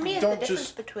 Don't Which to me is the don't difference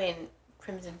just between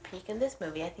Crimson Peak and this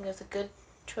movie. I think it was a good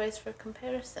choice for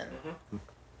comparison.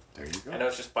 there you go. I know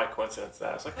it's just by coincidence that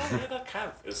I was like, oh, yeah, that kind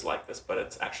of is like this, but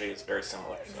it's very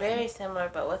similar. So. Very similar,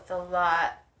 but with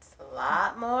it's a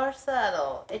lot more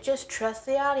subtle. It just trusts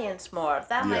the audience more.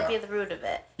 That might Yeah. be the root of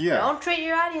it. Yeah. Don't treat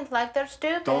your audience like they're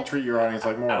stupid. Don't treat your audience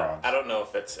like morons. I don't know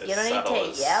if it's as You don't need subtle to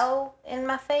as... yell in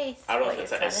my face. I don't know what if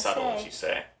it's you're as trying to subtle say. as you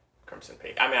say, Crimson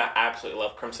Peak. I mean, I absolutely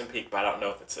love Crimson Peak, but I don't know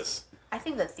if it's as... I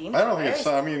think the themes. I don't are think it's.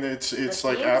 very- I mean, it's the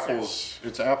like themes are- apples.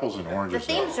 It's apples and The oranges.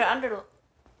 themes are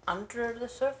under the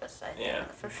surface. I think Yeah.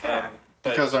 for sure.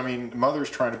 But- Because I mean, Mother's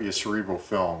trying to be a cerebral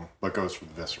film, but goes for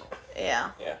the visceral,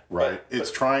 Yeah. Yeah. right? But-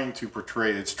 It's trying to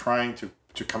portray. It's trying to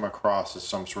come across as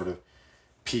some sort of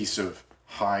piece of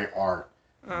high art,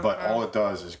 but all it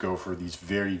does is go for these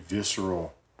very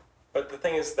visceral. But the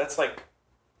thing is, that's like,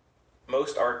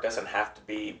 most art doesn't have to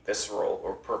be visceral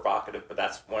or provocative, but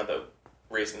that's one of the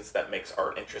reasons that makes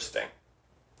art interesting.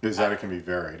 Is that it can be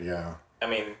varied? Yeah. I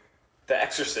mean, The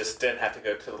Exorcist didn't have to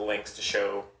go to the lengths to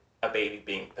show a baby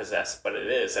being possessed, but it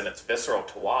is, and it's visceral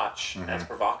to watch, and it's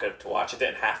provocative to watch. It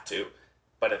didn't have to,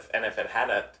 but if it had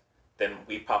it, then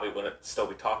we probably wouldn't still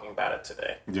be talking about it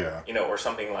today. Yeah. You know, or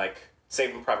something like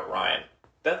Saving Private Ryan.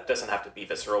 That doesn't have to be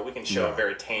visceral. We can show No. a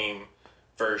very tame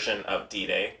version of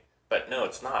D-Day, but no,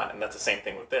 it's not. And that's the same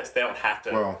thing with this. They don't have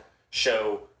to Well-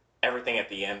 show everything at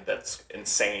the end that's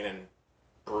insane and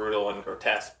brutal and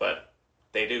grotesque, but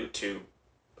they do to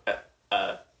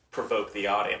provoke the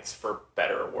audience for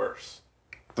better or worse.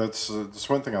 That's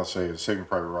one thing I'll say is Saving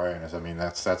Private Ryan is, I mean,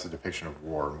 that's a depiction of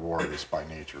war, and war is by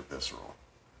nature visceral.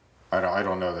 I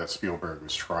don't know that Spielberg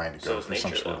was trying to So go is for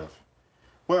some nature, sort though. of.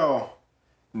 Well,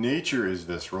 nature is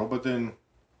visceral, but then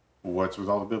what's with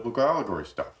all the biblical allegory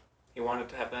stuff? He wanted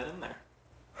to have that in there.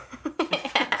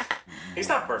 He's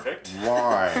not perfect.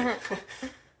 Why?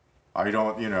 I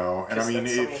don't, and I mean,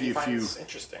 That's something he finds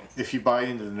interesting. if you buy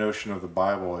into the notion of the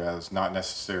Bible as not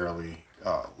necessarily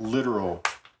a literal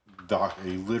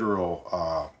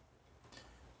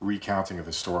recounting of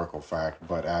historical fact,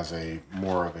 but as a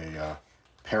more of a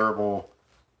parable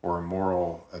or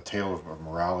a tale of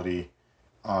morality,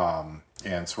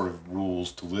 and sort of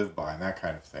rules to live by and that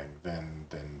kind of thing, then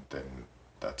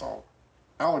that's all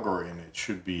allegory, and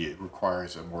it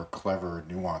requires a more clever,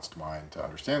 nuanced mind to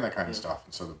understand that kind of stuff.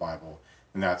 And so the Bible,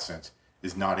 in that sense,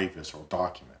 is not a visceral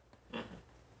document.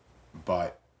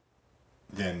 But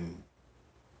then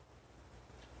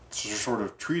to sort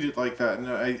of treat it like that, and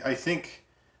I think,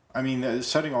 I mean,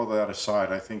 setting all that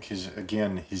aside, I think his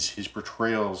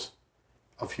portrayals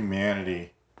of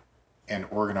humanity and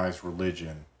organized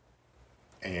religion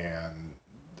and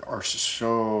are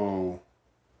so,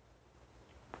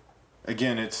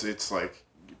 again, it's like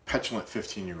petulant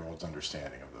 15-year-olds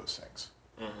understanding of those things.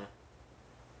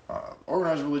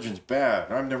 Organized religion's bad,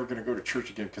 and I'm never going to go to church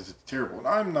again because it's terrible. And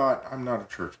I'm not a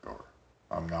churchgoer.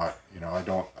 I'm not,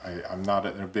 I'm not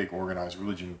a big organized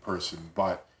religion person.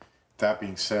 But that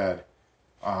being said,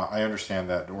 I understand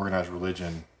that organized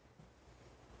religion,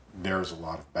 there's a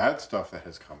lot of bad stuff that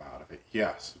has come out of it,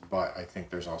 yes. But I think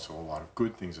there's also a lot of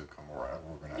good things that come out of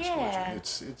organized religion.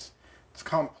 It's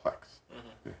complex.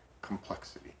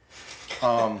 Complexity.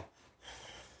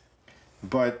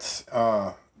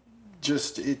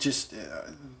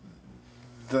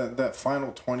 That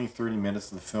final 20-30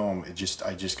 minutes of the film, I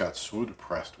just got so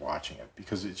depressed watching it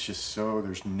because it's just so,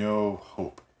 there's no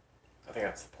hope. I think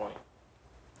that's the point.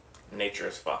 Nature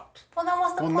is fucked. Well, then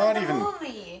what's the point of the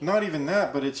movie? Not even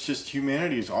that, but it's just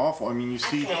humanity is awful. I mean, you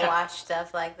see... I can't watch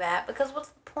stuff like that because what's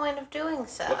the point of doing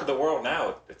so? Look at the world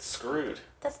now. It's screwed.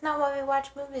 That's not why we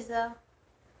watch movies, though.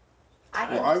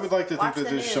 I would like to think that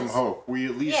there's some hope. We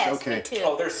at least, me too.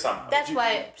 Oh, there's some hope. That's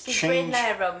why, Brady and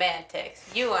I are romantics.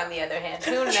 You, on the other hand,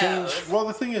 who knows? Well,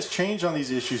 the thing is, change on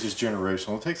these issues is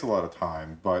generational. It takes a lot of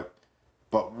time, but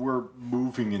we're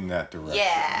moving in that direction.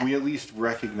 Yeah. We at least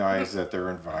recognize that there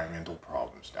are environmental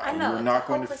problems now. I know, We're not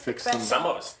going to fix them. Some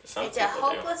of us. It's a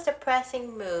hopeless,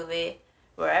 depressing movie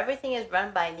where everything is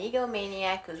run by an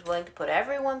egomaniac who's willing to put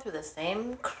everyone through the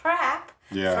same crap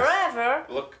forever.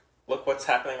 Look what's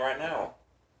happening right now.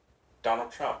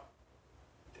 Donald Trump.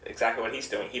 Exactly what he's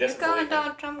doing. He doesn't believe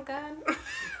Donald Trump gun?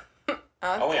 Okay.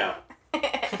 Oh, yeah.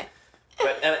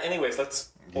 But anyways,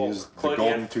 Use the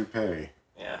golden toupee.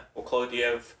 Yeah. Well, Claude, do you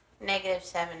have...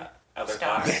 -7 other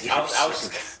stars.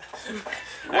 thoughts?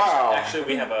 Wow. Actually,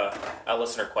 we have a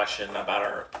listener question about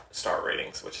our star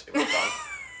ratings, which was fun.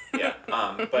 Yeah.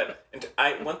 But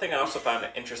one thing I also found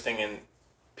interesting, and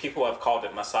people have called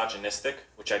it misogynistic,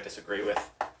 which I disagree with,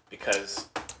 because...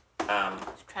 I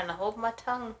was trying to hold my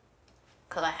tongue,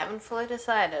 because I haven't fully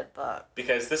decided, but...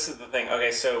 Because this is the thing.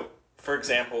 Okay, so, for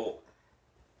example,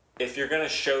 if you're going to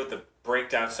show the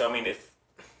breakdown, so, I mean,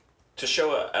 to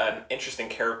show an interesting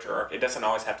character arc, it doesn't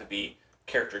always have to be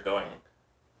character going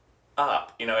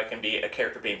up. It can be a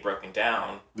character being broken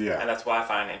down. Yeah. And that's what I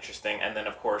find interesting. And then,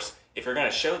 of course, if you're going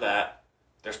to show that,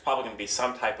 there's probably going to be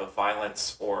some type of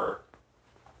violence or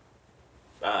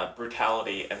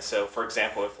brutality. And so, for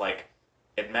example, if, like,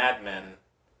 in Mad Men,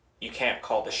 you can't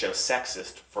call the show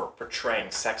sexist for portraying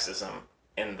sexism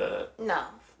in the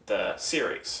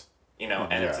series,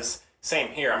 and it's the same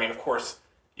here. I mean, of course,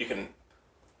 you can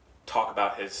talk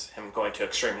about him going to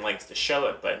extreme lengths to show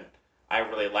it, but I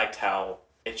really liked how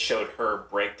it showed her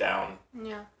breakdown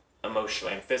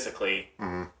emotionally and physically,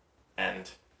 and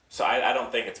so I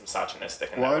don't think it's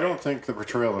misogynistic. Well, I don't think the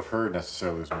portrayal of her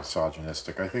necessarily is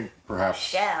misogynistic. I think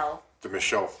perhaps the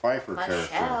Michelle Pfeiffer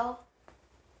character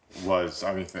was,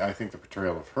 I mean, I think the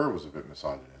portrayal of her was a bit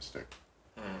misogynistic.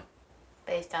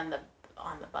 Based on the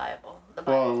Bible.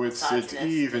 Well, it's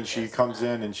Eve, and she comes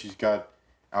in and she's got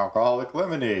alcoholic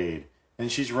lemonade,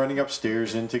 and she's running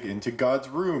upstairs into God's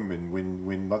room, and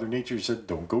when Mother Nature said,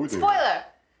 "Don't go there." Spoiler.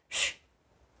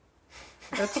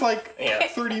 That's like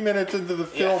 30 minutes into the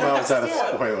film. How's that a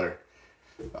spoiler?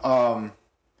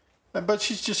 But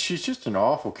she's just an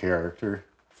awful character.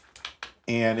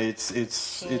 And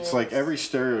it's like every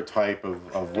stereotype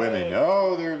of women.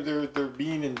 Oh, they're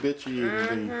mean and bitchy,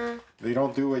 and they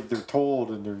don't do what they're told,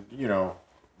 and they're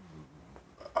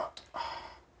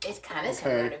It's kind of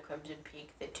similar to Crimson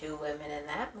Peak. The two women in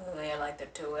that movie are like the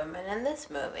two women in this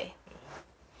movie.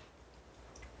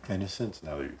 In a sense,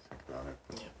 now that you think about it.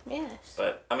 But, Yes.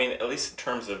 But I mean, at least in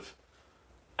terms of,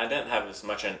 I didn't have as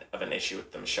much of an issue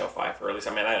with the Michelle Pfeiffer. At least,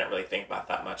 I mean, I didn't really think about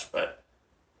that much, but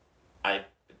I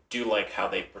do like how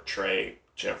they portray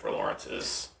Jennifer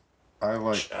Lawrence's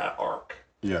arc.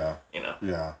 Yeah. You know.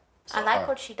 Yeah. I like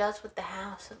what she does with the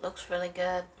house. It looks really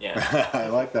good. Yeah. I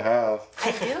like the house.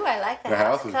 I do. I like the, The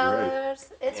house house is colors.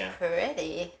 It's Yeah.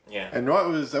 pretty. Yeah. And what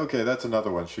was okay? That's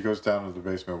another one. She goes down to the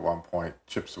basement at one point,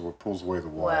 pulls away the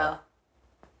wall. Well,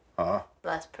 Huh?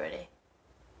 that's pretty.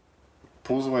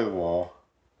 Pulls away the wall.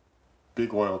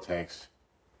 Big oil tanks.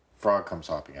 Frog comes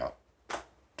hopping out.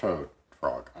 Toad.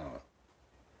 Frog. I don't know.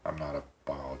 I'm not a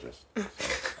biologist, so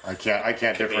I can't Could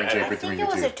be. differentiate I I between think it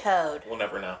the was two. a toad. We'll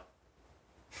never know.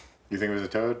 You think it was a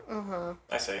toad?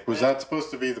 I say. Was that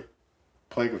supposed to be the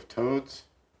plague of toads?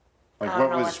 Like I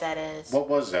don't know what that is. What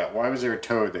was that? Why was there a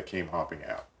toad that came hopping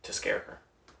out? To scare her?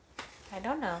 I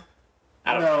don't know.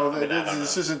 I don't know. No, I mean, I don't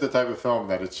this know. isn't the type of film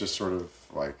that it's just sort of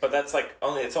like. But that's like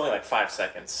it's only like 5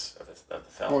 seconds of the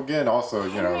film. Well, again, also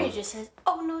you Henry know. just says,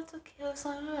 "Oh no, it's okay." It was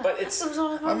on But it's- It was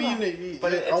on I mean,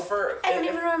 but it's for. I don't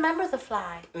even remember the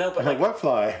fly. No, but like, what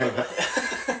fly?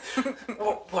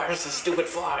 well, where's the stupid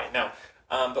fly? No,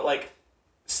 but like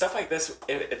stuff like this,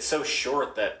 it's so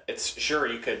short that it's sure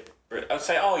you could. I would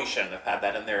say, oh, you shouldn't have had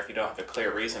that in there if you don't have a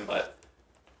clear reason, but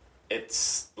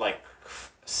it's like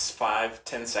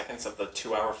 5-10 seconds of the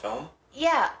 2-hour film.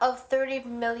 Yeah, of $30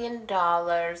 million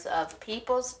of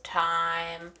people's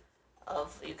time,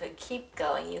 of you could keep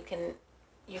going. You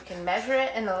can measure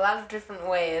it in a lot of different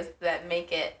ways that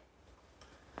make it.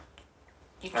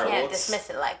 You All right, can't well, let's- dismiss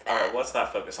it like All that. right, let's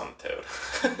not focus on the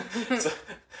toad.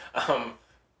 So,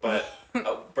 but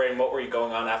Braden, what were you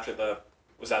going on after the?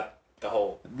 Was that the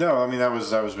whole? No, I mean that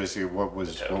was basically what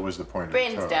was toad. the point of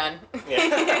Brain's the toad. done.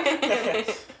 Yeah.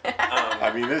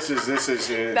 I mean this is That's this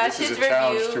is his a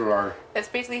challenge review. to our That's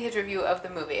basically his review of the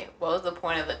movie. What was the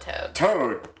point of the toad?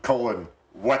 toad :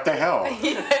 what the hell?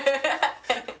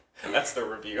 That's the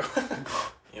review.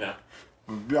 You know.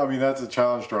 I mean that's a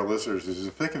challenge to our listeners is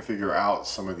if they can figure out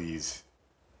some of these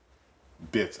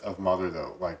bits of Mother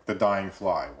though, like the dying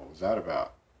fly. What was that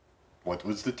about? What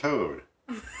was the toad?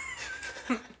 What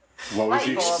was the Light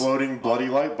bulb. exploding bloody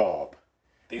light bulb?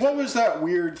 These- What was that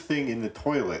weird thing in the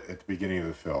toilet at the beginning of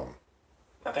the film?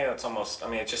 I think that's almost. I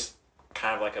mean, it's just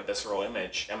kind of like a visceral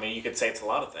image. I mean, you could say it's a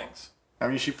lot of things. I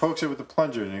mean, she pokes it with the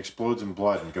plunger and it explodes in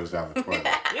blood and goes down the toilet.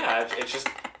 Yeah, it's just.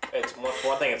 It's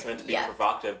one thing. It's meant to be Yeah.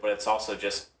 provocative, but it's also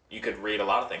just you could read a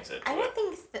lot of things into I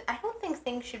it. don't think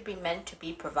things should be meant to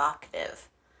be provocative.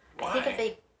 Why? I think if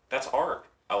they That's art.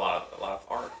 A lot of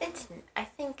art. I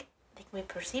think they can be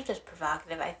perceived as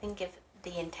provocative. I think if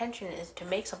the intention is to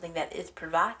make something that is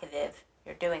provocative,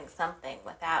 you're doing something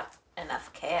without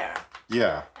enough care.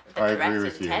 Yeah, The I agree direct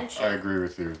with you. intention. I agree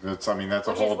with you. That's a Which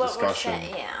whole is what discussion we're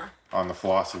saying. Yeah. on the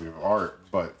philosophy of art.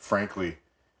 But frankly,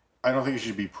 I don't think it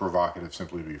should be provocative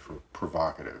simply to be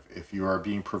provocative. If you are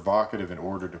being provocative in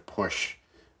order to push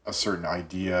a certain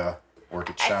idea or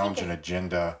to challenge an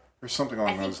agenda or something I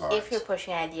along think those lines. if you're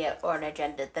pushing an idea or an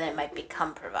agenda, then it might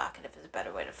become provocative. Is a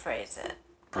better way to phrase it.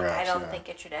 Like, I Perhaps, don't yeah. think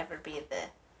it should ever be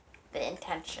the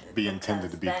intention. Be intended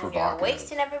because to be then provocative. You're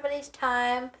wasting everybody's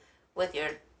time with your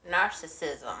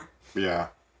narcissism. Yeah.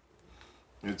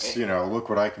 It's, you know, look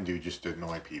what I can do just to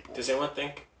annoy people. Does anyone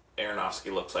think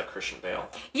Aronofsky looks like Christian Bale?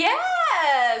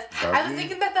 Yes! Does I was he?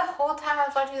 thinking that the whole time I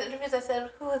was watching the interviews. I said,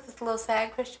 who is this little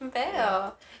sad Christian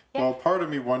Bale? Yeah. Well, part of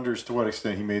me wonders to what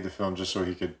extent he made the film just so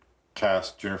he could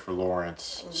cast Jennifer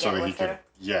Lawrence And so get that he with could, her.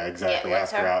 yeah, exactly, Get with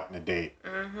ask her her. out on a date.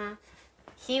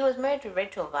 He was married to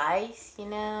Rachel Weisz, you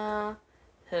know,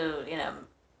 who, you know,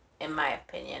 in my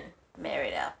opinion,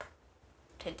 married up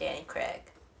to Danny Craig.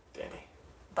 Danny.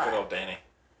 But, Good old Danny.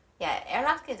 yeah,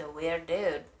 Aronofsky's a weird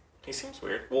dude. He seems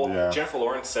weird. Well, Yeah. Jennifer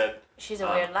Lawrence said She's a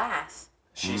weird lass.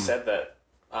 she said that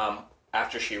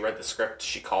after she read the script,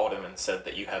 she called him and said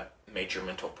that you have major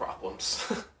mental problems.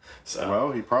 So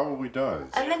Well, he probably does.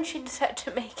 And then she decided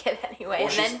to make it anyway Well,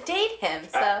 and then date him,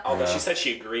 so... although Yeah. she said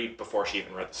she agreed before she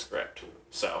even read the script.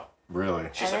 So Really?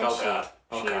 she's and like, then oh god.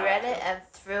 Oh she god. read it and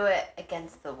threw it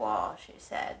against the wall, she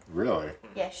said. Really?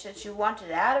 Yeah, she said she wanted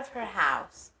it out of her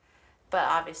house, but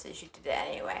obviously she did it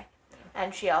anyway.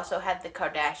 And she also had the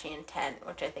Kardashian tent,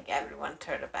 which I think everyone's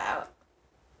heard about.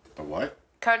 The what?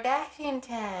 Kardashian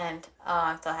tent. Oh,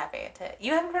 I'm so happy to.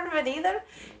 You haven't heard of it either?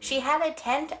 She had a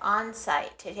tent on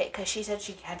site because she said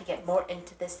she had to get more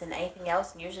into this than anything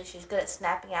else. And usually she's good at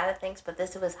snapping out of things, but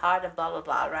this was hard and blah blah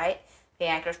blah, right? The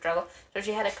actor struggle. So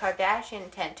she had a Kardashian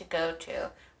tent to go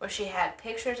to, where she had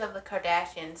pictures of the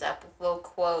Kardashians up with little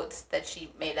quotes that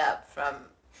she made up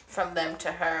from them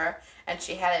to her, and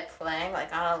she had it playing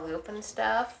like on a loop and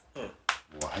stuff.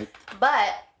 What?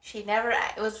 But she never.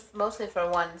 It was mostly for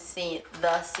one scene.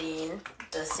 The scene.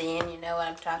 You know what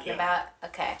I'm talking Yeah. about?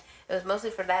 Okay. It was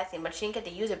mostly for that scene, but she didn't get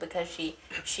to use it because she.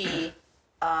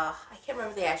 I can't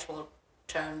remember the actual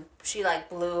turn. She like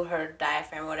blew her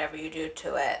diaphragm, whatever you do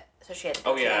to it, so she had to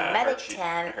Oh go to yeah, the I medic heard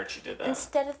tent I heard she did that.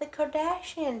 instead of the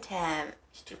Kardashian tent.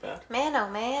 It's too bad. Man, oh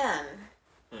man.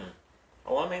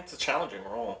 Well, I mean, it's a challenging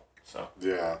role, so.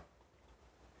 Yeah.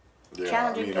 Yeah.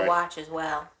 Challenging I mean, to watch as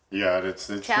well. Yeah, it's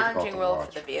Challenging difficult to role watch.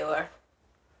 for the viewer.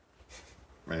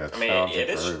 I mean, it's I mean, challenging it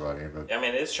for is. everybody, but I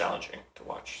mean, it is challenging to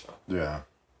watch, so. yeah.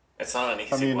 It's not an I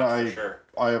easy mean, one for sure.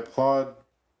 I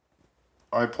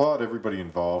applaud everybody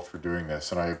involved for doing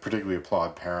this, and I particularly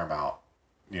applaud Paramount,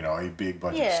 you know, a big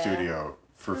budget Yeah. studio,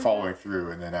 for following through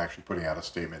and then actually putting out a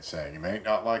statement saying, you may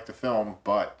not like the film,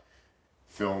 but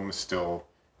film is still,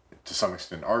 to some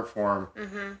extent, art form.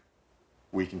 Mm-hmm.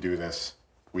 We can do this.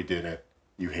 We did it.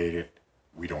 You hate it.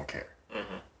 We don't care.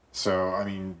 Mm-hmm. So, I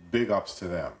mean, big ups to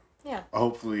them. Yeah.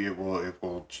 Hopefully it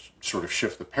will sort of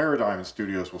shift the paradigm, and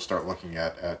studios will start looking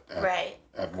at Right.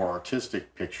 at more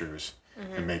artistic pictures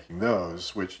and making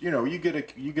those, which, you know, you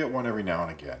get one every now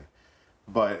and again,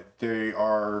 but they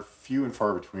are few and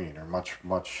far between, or much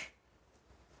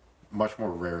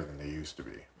more rare than they used to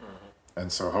be.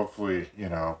 And so hopefully, you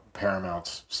know,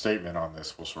 Paramount's statement on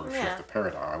this will sort of Yeah. shift the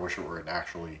paradigm. I wish it were an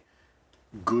actually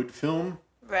good film,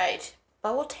 Right.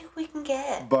 But we'll take what we can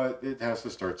get. but it has to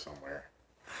start somewhere.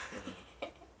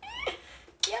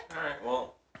 Yep. All right.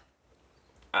 Well,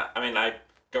 I mean, I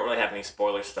don't really have any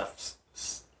spoiler stuff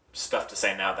to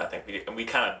say now that I think we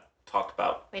kind of talked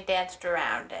about. We danced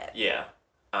around it. Yeah.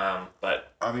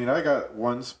 But I mean, I got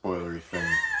one spoilery thing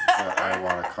that I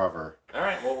want to cover. all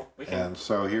right. Well, we can. And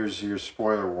so here's your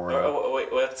spoiler warning.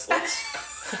 Wait. Let's.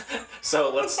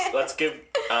 So let's give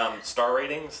star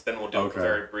ratings. Then we'll do Okay. a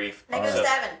very brief. Negative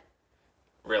 7.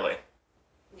 Really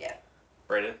Yeah.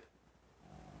 rated.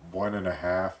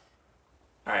 1.5.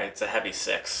 All right. It's a heavy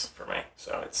 6 for me.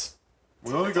 So it's.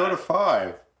 We only go to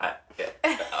 5.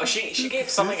 Oh, she gave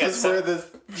something This is at where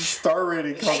the star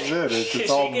rating comes in. She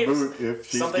It's all gave moot if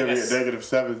she's something giving as- it negative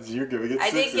 7s, you're giving it 6s.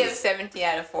 I did give 17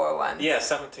 out of 4 once. Yeah,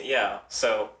 17. Yeah.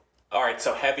 So, all right.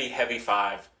 So heavy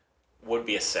 5 would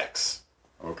be a 6.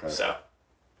 Okay. So,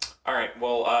 all right.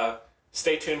 Well,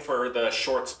 stay tuned for the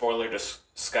short spoiler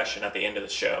discussion at the end of the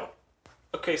show.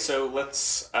 Okay, so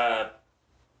let's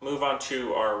move on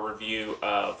to our review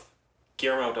of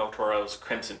Guillermo del Toro's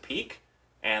Crimson Peak,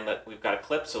 and we've got a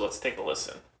clip. So let's take a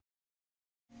listen.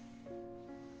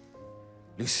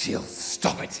 Lucille,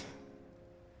 stop it!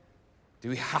 Do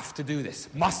we have to do this?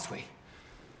 Must we?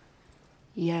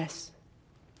 Yes.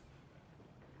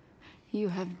 You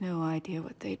have no idea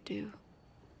what they'd do.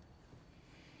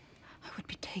 I would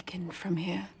be taken from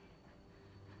here.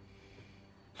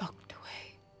 Locked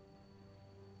away.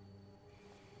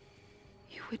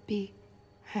 You would be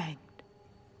hanged.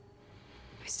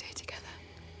 We stay together.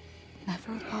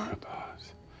 Never apart.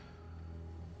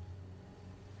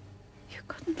 You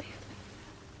couldn't leave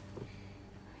me.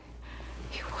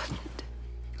 You wouldn't.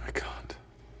 I can't.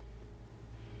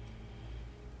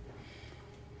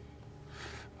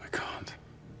 I can't.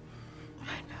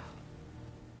 I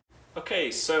know.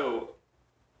 Okay, so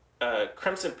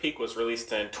Crimson Peak was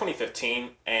released in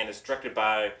 2015 and is directed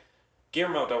by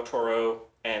Guillermo del Toro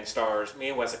and stars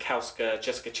Mia Wasikowska,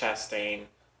 Jessica Chastain,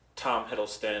 Tom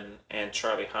Hiddleston, and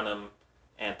Charlie Hunnam,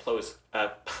 and Chloe's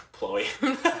Chloe.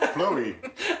 Chloe.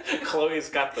 Chloe's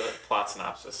got the plot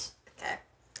synopsis. Okay.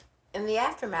 In the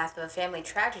aftermath of a family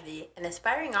tragedy, an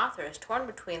aspiring author is torn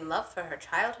between love for her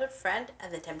childhood friend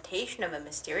and the temptation of a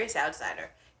mysterious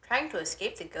outsider. Trying to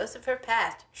escape the ghosts of her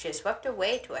past, she is swept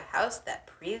away to a house that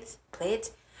breathes,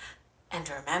 bleeds, and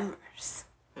remembers.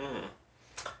 All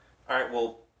right,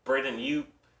 well, Braden, you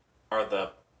are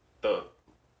the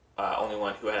only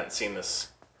one who hadn't seen this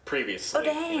previously. Oh,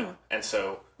 dang. You know, and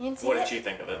so, You didn't see what it? did you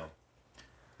think of it?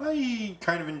 I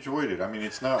kind of enjoyed it. I mean,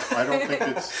 it's not. I don't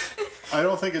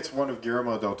think it's one of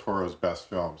Guillermo del Toro's best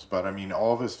films. But I mean,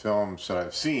 all of his films that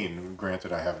I've seen.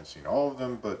 Granted, I haven't seen all of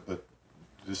them, but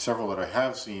there's several that I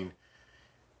have seen.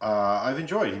 I've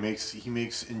enjoyed. He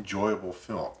makes enjoyable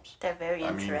films. They're very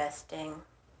I mean, interesting.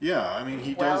 Yeah, I mean,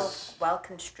 he Well, does well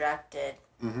constructed.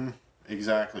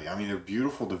 exactly. I mean, they're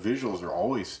beautiful. The visuals are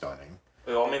always stunning.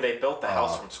 Well, I mean, they built the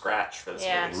house from scratch for this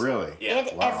Yeah. movie. Really. Yeah.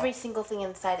 And Wow. every single thing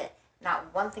inside it.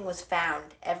 Not one thing was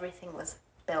found. Everything was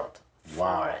built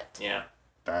Wow. for it. Yeah.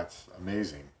 That's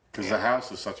amazing. Because the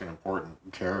house is such an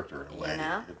important character in a way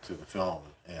know? to the film,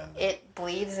 and It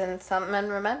bleeds and something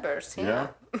remembers. You yeah,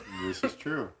 know? this is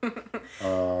true.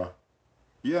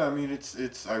 Yeah, I mean,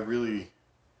 it's I really,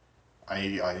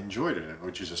 I enjoyed it,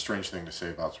 which is a strange thing to say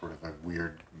about sort of a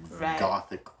weird Right.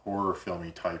 gothic horror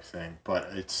filmy type thing, but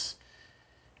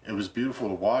it was beautiful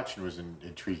to watch, and it was an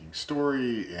intriguing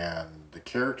story, and the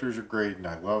characters are great, and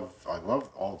I love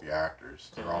all the actors.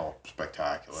 They're all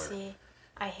spectacular. See,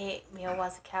 I hate Mia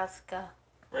Wasikowska.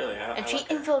 Really? And I she like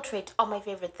her. infiltrates all my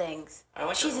favorite things. I like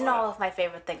her She's a in lot. all of my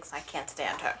favorite things. I can't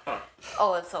stand her. Huh.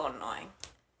 Oh, it's so annoying.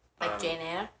 Like Jane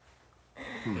Eyre.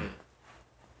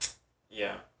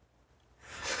 Yeah.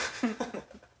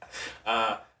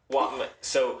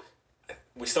 So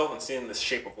we still haven't seen The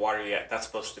Shape of Water yet. That's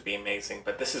supposed to be amazing,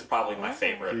 but this is probably my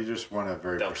favorite. He just won a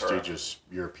very Del Toro. prestigious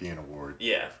European award.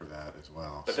 Yeah. For that as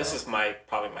well. But this is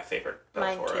probably my favorite Del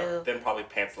Mine Toro. too. Then probably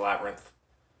Pan's Labyrinth,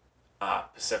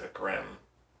 Pacific Rim.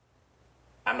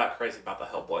 I'm not crazy about the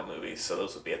Hellboy movies, so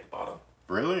those would be at the bottom.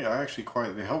 Really, I actually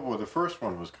quite the Hellboy. The first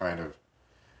one was kind of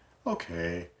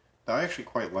okay. I actually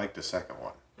quite liked the second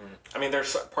one. I mean,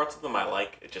 there's parts of them I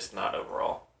like, it's just not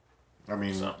overall. I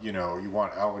mean, So. you know, you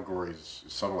want allegories,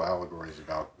 subtle allegories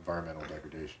about environmental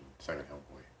degradation. Second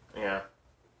Hellboy. Yeah.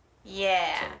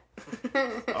 Yeah.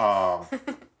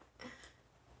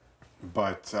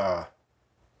 But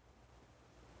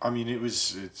I mean,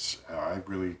 it's. I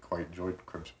really quite enjoyed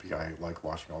Crimson Peak. I like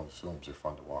watching all those films. They're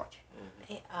fun to watch.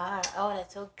 They are. Oh,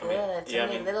 that's so good. yeah, I So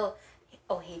many mean- little.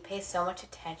 Oh, he pays so much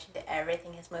attention to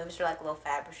everything. His movies are like little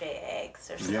Fabergé eggs.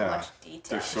 There's so Yeah, much detail.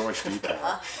 there's so much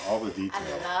detail. All the detail.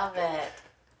 I love it.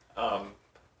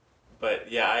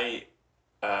 But yeah, I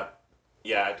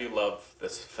do love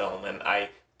this film, and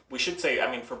we should say, I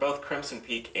mean, for both Crimson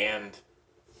Peak and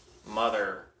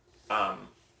Mother,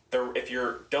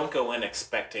 don't go in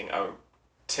expecting a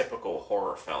typical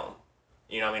horror film.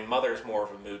 You know, I mean, Mother's more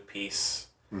of a mood piece,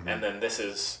 and then this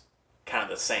is kind of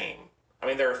the same. I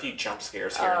mean, there are a few jump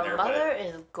scares here and there, Mother but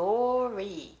is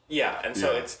gory. yeah, and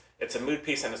so Yeah. it's a mood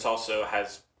piece, and it's also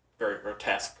has very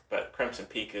grotesque. But Crimson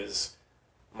Peak is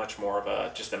much more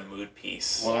of just a mood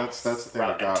piece. Well, that's the thing that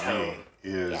Rather got than me tone.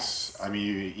 is, Yes. I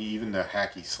mean, even the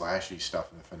hacky slashy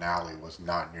stuff in the finale was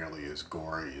not nearly as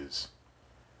gory as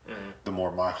the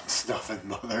more mild stuff in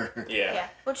Mother. Yeah. Yeah,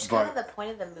 which is But- kind of the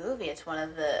point of the movie. It's one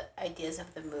of the ideas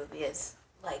of the movie is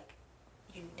like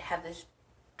you have this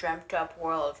dreamt up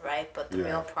world, right? But the Yeah.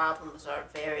 real problems are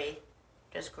very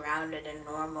just grounded and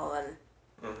normal and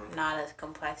not as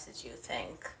complex as you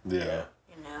think. Yeah.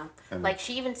 You know, And- like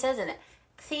she even says in it.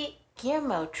 See,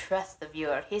 Guillermo trusts the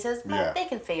viewer. He says, "Man, Yeah. they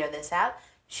can figure this out."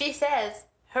 She says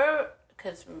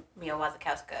because Mia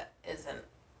Wasikowska she's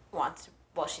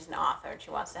an author and she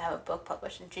wants to have a book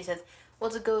published, and she says, "Well,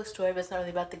 it's a ghost story, but it's not really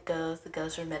about the ghosts. The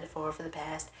ghosts are a metaphor for the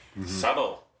past."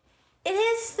 Subtle. It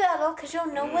is subtle because you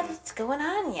don't know what's going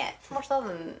on yet. It's more subtle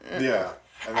than Yeah.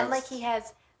 and that's- like he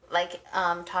has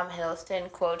Tom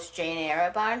Hiddleston quotes Jane Eyre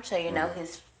a bunch, so you know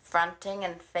he's fronting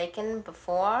and faking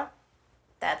before.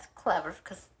 That's clever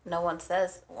because no one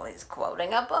says, "Well, he's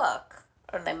quoting a book,"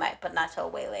 or they might, but not till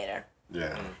way later.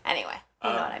 Yeah. Anyway, you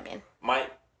know what I mean.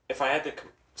 If I had to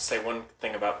say one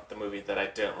thing about the movie that I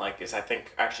didn't like is I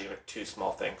think actually two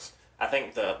small things. I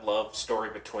think the love story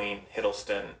between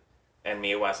Hiddleston and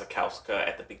Mia Wasikowska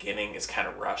at the beginning is kind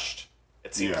of rushed.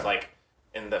 It seems Yeah. like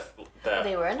in the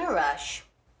They were in a rush.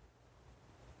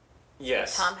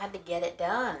 yes, Tom had to get it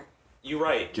done. you're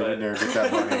right. Get but in there, get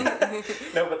that money.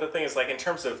 no, but the thing is, like, in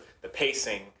terms of the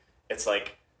pacing, it's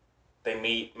like they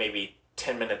meet maybe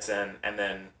 10 minutes in, and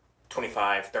then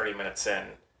 25, 30 minutes in,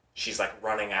 she's like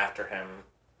running after him.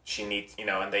 She needs,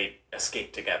 and they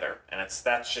escape together, and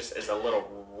that just is a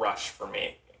little rush for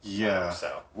me. Yeah.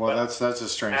 So, Well, but that's a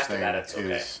strange after thing. that, it's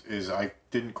okay. Is I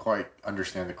didn't quite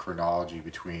understand the chronology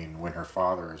between when her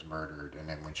father is murdered and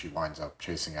then when she winds up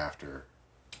chasing after.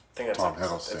 I think it's Tom like,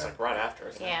 it's Hiddleston. like right after,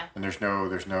 isn't Yeah. And there's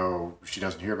no. She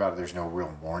doesn't hear about it. There's no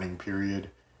real mourning period.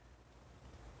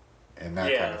 And that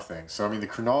kind Yeah. of thing. So I mean, the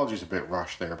chronology is a bit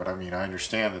rushed there, but I mean, I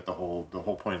understand that the whole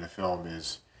point of the film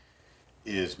is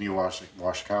Mia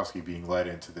Wasikowski being led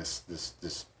into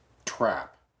this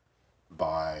trap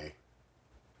by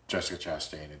Jessica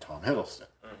Chastain and Tom Hiddleston,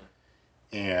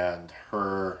 and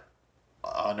her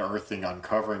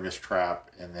uncovering this trap,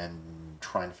 and then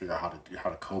trying to figure out how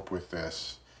to cope with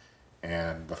this,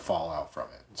 and the fallout from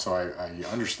it. So I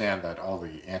understand that all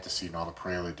the antecedent, all the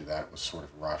prelude to that was sort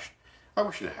of rushed. I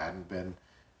wish it hadn't been,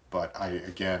 but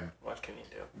what can you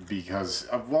do? because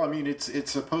well, I mean,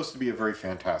 it's supposed to be a very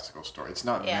fantastical story. It's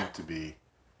not Yeah. meant to be.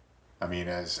 I mean,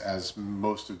 as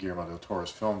most of Guillermo del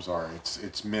Toro's films are,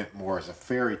 it's meant more as a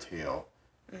fairy tale,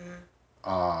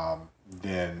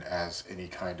 than as any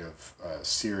kind of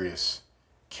serious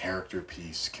character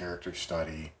piece, character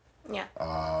study,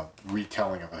 Yeah.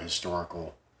 retelling of a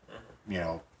historical,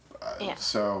 Yeah.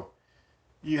 So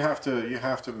you have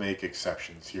to make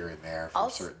exceptions here and there for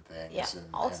Also- certain things. Yeah. And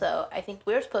Also, I think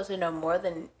we're supposed to know more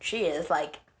than she is.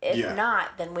 Like, if Yeah.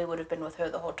 not, then we would have been with her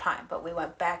the whole time. But we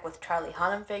went back with Charlie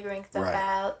Hunnam figuring stuff Right.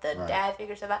 out. The Right. dad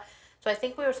figured stuff out. So I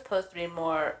think we were supposed to be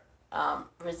more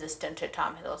resistant to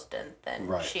Tom Hiddleston than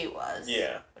Right. she was.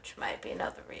 Yeah. Which might be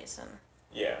another reason.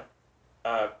 Yeah.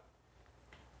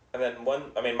 And then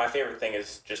my favorite thing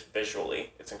is just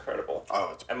visually, it's incredible.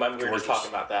 Oh, it's And we were just gorgeous. talking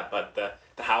about that, but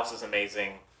the house is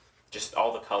amazing. Just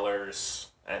all the colors,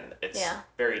 and it's Yeah.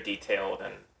 very detailed,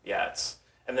 and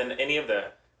and then any of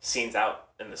the scenes out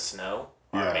in the snow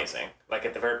are Yeah. amazing. Like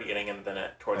at the very beginning, and then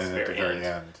towards And the at very, the very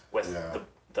end, with yeah.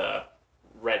 the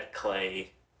red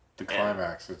clay. The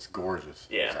climax, it's gorgeous.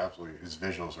 Yeah. It's absolutely, his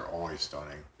visuals are always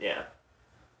stunning. Yeah.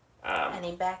 And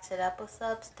he backs it up with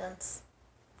substance.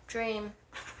 Dream.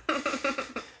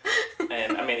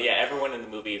 And everyone in the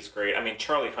movie is great. I mean,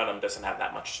 Charlie Hunnam doesn't have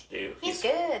that much to do. He's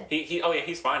good.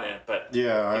 He's fine in it, but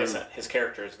Yeah, his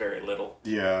character is very little.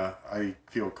 Yeah, I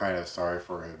feel kind of sorry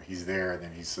for him. He's there, and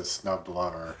then he's a snubbed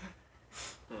lover.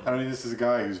 I mean, this is a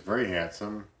guy who's very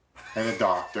handsome and a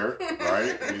doctor,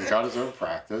 right? He's got his own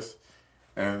practice,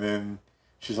 and then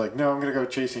she's like, "No, I'm gonna go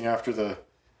chasing after the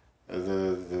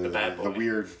bad boy.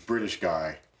 weird British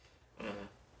guy."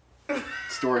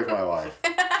 Story of my life.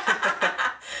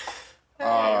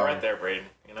 Yeah, you're right there, Braden.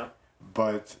 You know.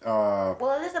 But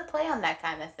Well, it is a play on that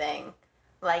kind of thing.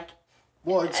 Like,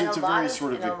 well, it's in a lot very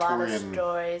sort of in a lot of Victorian.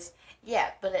 stories.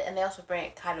 Yeah, but and they also bring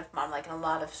it kind of modern. Like in a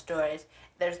lot of stories,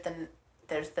 there's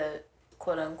the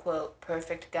quote unquote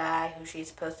perfect guy who she's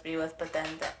supposed to be with, but then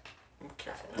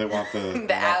They want the The they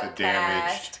want the damaged.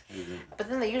 outcast. But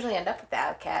then they usually end up with the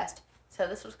outcast. So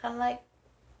this was kind of like,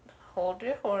 hold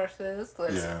your horses.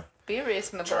 Let's Yeah. be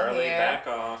reasonable Charlie, here. back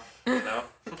off. You know.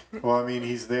 Well, I mean,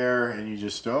 he's there, and you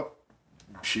just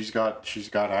she's got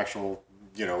actual,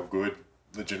 good,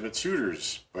 legitimate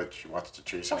suitors, but she wants to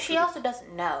chase. Well, after she the- also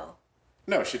doesn't know.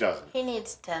 No, she doesn't. He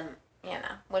needs to,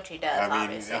 which he does. I mean,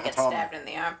 Obviously, yeah, gets Tom- stabbed in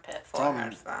the armpit for Tom-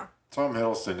 her. So. Tom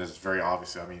Hiddleston is very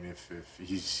obvious. I mean, if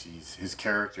he's his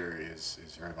character is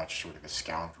very much sort of a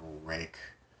scoundrel rake,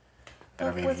 and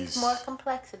I But mean with he's more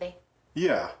complexity.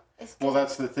 yeah. It's Well, good.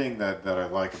 that's the thing that I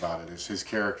like about it is his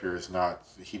character is not.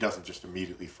 He doesn't just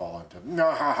immediately fall into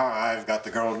no, ha, ha, I've got the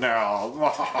girl now.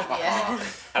 Yeah.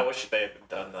 I wish they had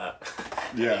done that.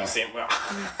 Yeah. You see him.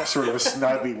 Sort of a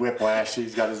snobby whiplash.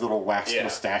 He's got his little wax Yeah.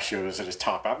 mustachios and his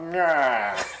top out.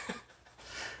 Nah.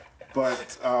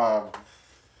 But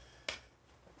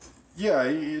yeah,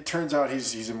 it turns out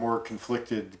he's a more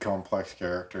conflicted, complex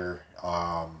character.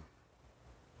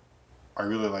 I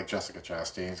really like Jessica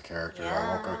Chastain's character. I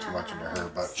won't go too much into her,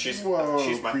 but She's whoa,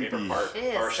 my creepy. favorite part, She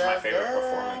is or she's so my favorite good.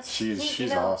 performance.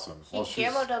 She's awesome. Well,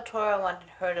 Guillermo del Toro wanted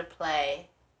her to play,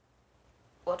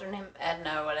 what's her name?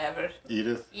 Edna or whatever.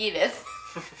 Edith. Edith.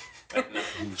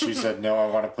 And she said, "No, I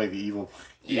want to play the evil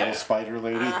Yeah. spider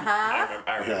lady." Uh-huh.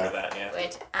 I remember Yeah. that. Yeah.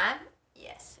 Which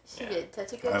yes, she Yeah. did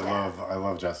such a good I job.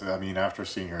 love Jessica. I mean, after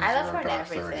seeing her in I love Zero her in Dark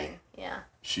 30, everything. Yeah.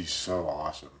 she's so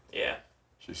awesome. Yeah.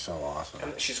 She's so awesome.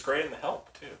 And she's great in The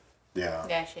Help too. Yeah.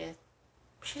 Yeah, she is.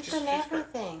 She's She's in great.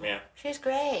 everything. Yeah. She's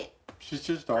great. She's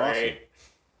just awesome. Great.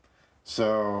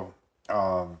 So,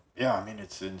 yeah, I mean,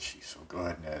 she's so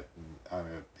good in it. And, I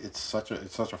mean, it's such a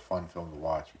fun film to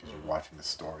watch because you're watching the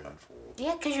story unfold.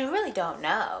 Yeah, because you really don't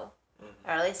know.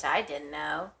 Or at least I didn't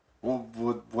know. Well,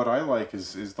 what I like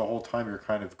is the whole time you're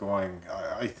kind of going.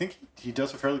 I think he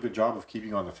does a fairly good job of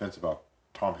keeping on the fence about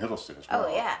Tom Hiddleston as well.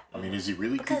 Oh, yeah. I mean, is he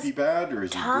really Because creepy bad or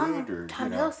is Tom he good or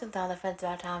Hiddleston's on the fence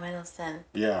about Tom Hiddleston.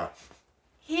 Yeah.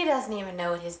 He doesn't even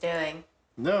know what he's doing.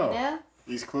 No. You know?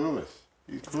 He's clueless.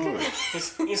 He's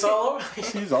clueless. He's all over.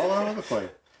 He's all over the place.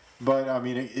 But I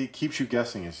mean, it keeps you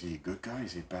guessing. Is he a good guy?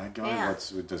 Is he a bad guy? Yeah.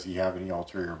 Does he have any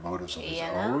ulterior motives of his You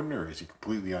know? own, or is he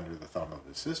completely under the thumb of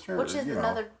his sister? Which is You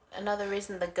know. another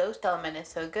reason the ghost element is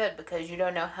so good, because you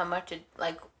don't know how much it,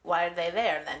 like, why are they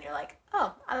there? And then you're like,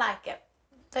 oh, I like it.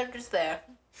 They're just there.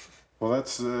 Well,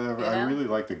 that's I know? really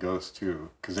like the ghosts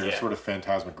too because they're Yeah. sort of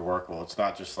phantasmagorical. It's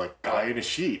not just like guy in a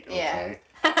sheet. Okay.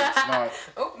 Yeah. It's not.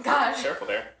 Oh, gosh. Careful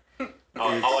there.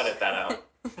 I'll edit that out.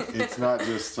 It's not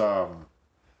just.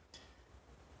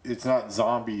 It's not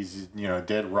zombies.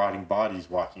 Dead rotting bodies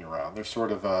walking around. They're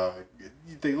sort of.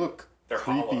 They look They're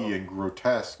creepy hollow. and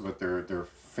grotesque, but they're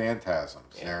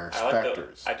phantasms. Yeah. They're I like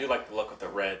specters. I do like the look of the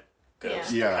red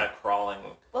ghost. Yeah. Kind of crawling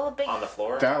Well, a big on the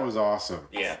floor. That was awesome.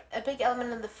 Yeah. a big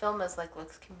element of the film is like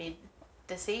looks can be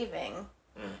deceiving.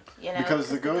 You know, Because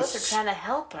the are ghosts- trying to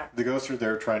help her. The ghosts are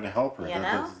there trying to help her. You The-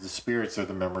 know? the spirits are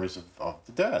the memories of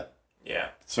the dead. Yeah.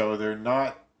 So they're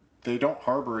not. They don't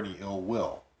harbor any ill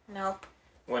will, Nope.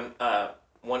 When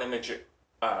one image or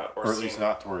or at scene least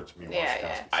not towards me. Yeah,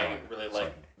 yeah. I really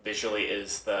like visually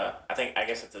is I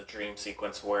guess it's a dream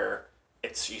sequence where you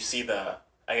see I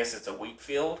guess it's a wheat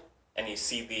field and you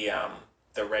see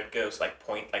the red ghost like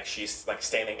point, like she's like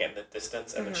standing in the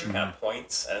distance and then she kind of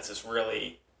points and it's this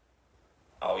really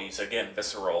I'll use again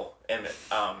visceral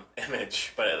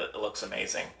image, but it looks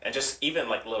amazing, and just even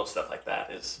like little stuff like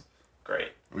that is great.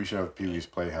 We should have Pee Wee's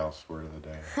Playhouse word of the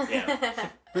day. Yeah.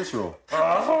 Visceral.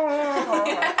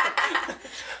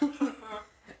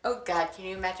 Oh God, can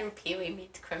you imagine Pee Wee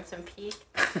meets Crimson Peak?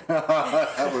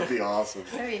 That would be awesome.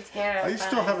 That'd be terrifying. I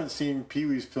still haven't seen Pee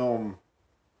Wee's film.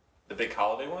 The big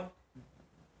holiday one?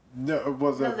 No,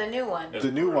 was No, it the new one.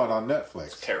 the new one on Netflix?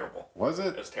 It's terrible. Was It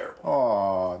it? was terrible.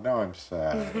 Oh, now I'm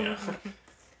sad. Yeah.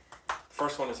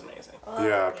 First one is amazing.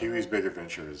 Yeah, Pee Wee's Big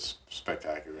Adventure is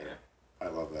spectacular. Yeah. I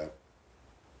love that.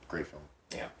 Great film.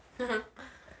 Yeah.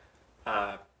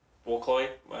 Well, Chloe,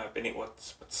 Benny,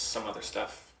 what's some other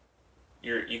stuff?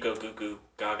 You go goo goo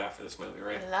gaga for this movie,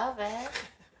 right? I love it.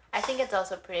 I think it's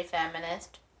also pretty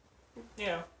feminist.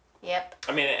 Yeah. Yep.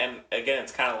 I mean, and again,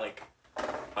 it's kind of like.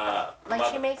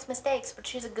 Like she makes mistakes, but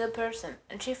she's a good person,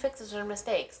 and she fixes her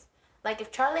mistakes. Like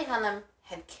if Charlie Hunnam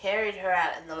had carried her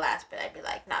out in the last bit, I'd be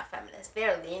like, not feminist.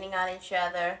 They're leaning on each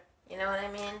other. You know what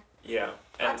I mean? Yeah.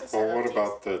 And Lots of Well, what subtleties.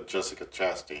 about the Jessica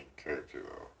Chastain character,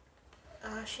 though?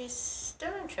 She's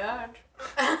still in charge.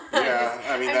 Yeah,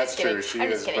 I mean, I'm that's just kidding. true. She I'm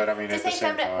is, just kidding. but I mean, To at the say same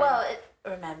feminine- time. well,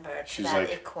 remember She's that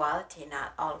like- equality,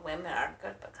 not all women are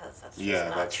good, because that's just Yeah,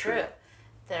 not that's true. true.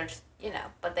 There's,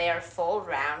 but they are full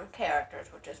round characters,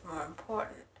 which is more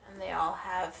important, and they all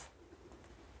have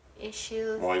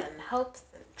issues Well, and hopes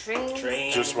and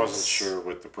dreams. Just wasn't sure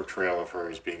with the portrayal of her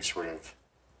as being sort of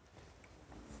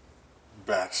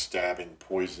backstabbing,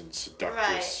 poison,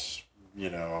 seductress,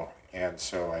 and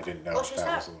so I didn't know Well, if she's that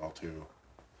not- was a little too.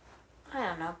 I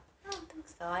don't know. I don't think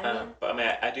so. I mean, but I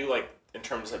mean, I do like in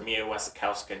terms of Mia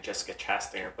Wasikowska and Jessica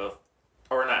Chastain are both,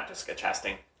 or not Jessica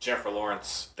Chastain, Jennifer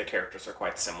Lawrence. The characters are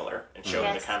quite similar in showing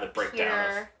yes, the kind of breakdown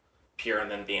of pure. pure and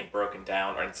then being broken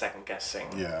down or in second guessing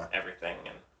Yeah. everything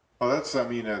and. Well, that's, I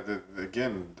mean,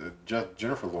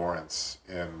 Jennifer Lawrence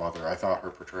in Mother, I thought her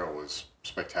portrayal was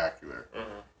spectacular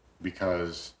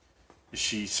because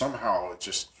she somehow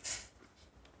just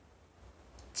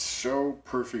so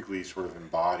perfectly sort of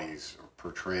embodies or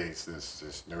portrays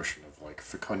this notion of like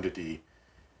fecundity,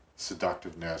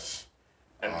 seductiveness,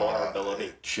 And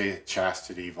vulnerability.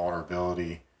 chastity,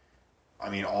 vulnerability. I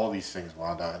mean, all these things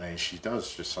wound up, and she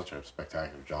does just such a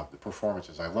spectacular job. The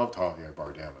performances, I loved Javier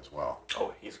Bardem as well.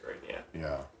 Oh, he's great, yeah.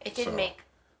 Yeah. It did so- make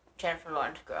Jennifer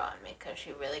Lawrence grow on me because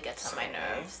she really gets on my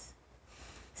nerves.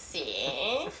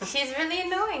 See? She's really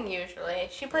annoying usually.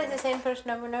 She plays the same person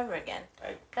over and over again.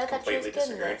 I I thought she was completely good in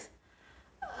disagree. this.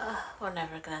 We're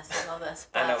never gonna settle this.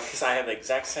 I know, but- because I had the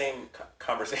exact same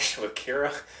conversation with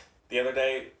Kira the other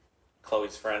day,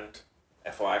 Chloe's friend,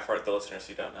 FYI for the listeners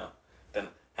who don't know, then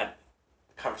had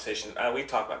a conversation. We've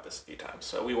talked about this a few times,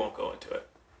 so we won't go into it.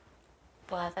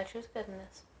 Well, I thought she was good in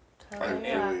this. So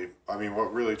I mean,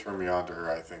 what really turned me on to her,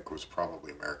 I think, was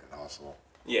probably American Hustle.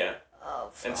 Yeah.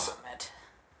 Oh, And so- vomit.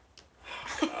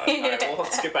 All right, well,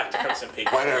 let's get back to Crimson Peak.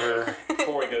 Whatever.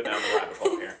 Before we go down the rabbit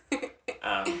hole here.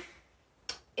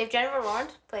 If Jennifer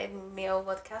Lawrence played Mia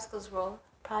Wasikowska's role,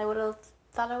 probably would have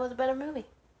thought it was a better movie.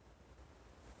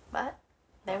 But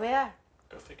there we are.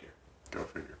 Go figure. Go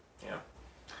figure. Yeah.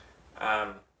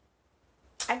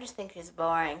 I just think she's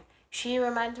boring. She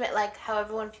reminds me like how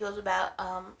everyone feels about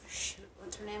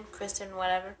what's her name? Kristen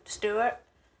whatever Stewart.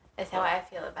 Is how I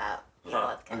feel about Mia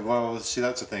Wasikowska. Well, see,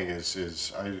 that's the thing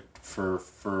is for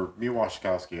Mia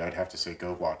Wasikowska, I'd have to say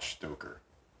go watch Stoker.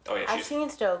 Oh, yeah, I've she's... seen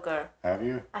Stoker. Have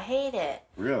you? I hate it.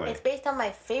 Really? It's based on my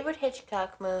favorite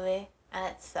Hitchcock movie, and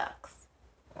it sucks.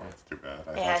 Oh, that's too bad.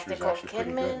 I It thought has she was Nicole actually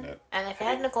pretty good in Kidman, it. and if it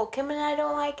has Nicole Kidman and I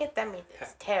don't like it, that means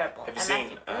it's terrible. Have you and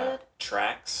seen that's good.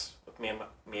 Tracks with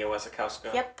Mia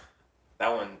Wasikowska? Yep.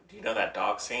 That one, do you know that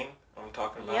dog scene I'm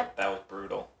talking about? Yep. That was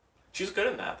brutal. She was good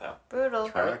in that, though. Brutal.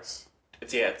 Tracks?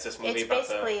 It's this movie It's about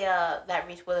basically that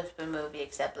Reese Witherspoon movie,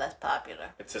 except less popular.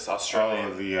 it's this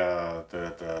Australian Oh,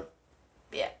 the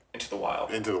Yeah. Into the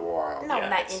Wild. Into the Wild. No, Yeah,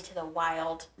 not it's- Into the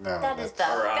Wild. No, that is the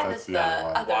that's- or, that that's is the the other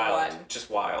one. other Wild. one. Just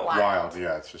Wild. Wild. Wild,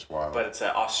 yeah, it's just wild. But it's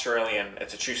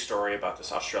it's a true story about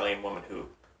this Australian woman who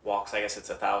walks, I guess it's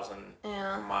 1,000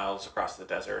 Yeah. miles across the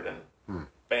desert. And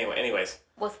But anyways,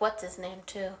 With what's his name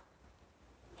too?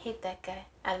 Hate that guy,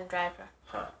 Adam Driver.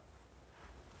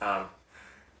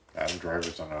 Adam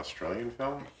Driver's on an Australian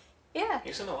film? Yeah.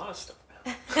 he's in a lot of stuff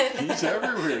now. He's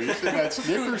everywhere. He's in that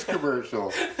Snickers commercial.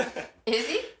 Is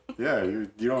he? Yeah, you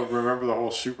don't remember the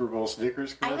whole Super Bowl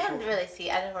Snickers I commercial? didn't really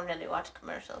see. I didn't really watch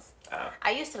commercials. Oh.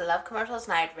 I used to love commercials,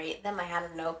 and I'd rate them. I had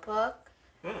a notebook,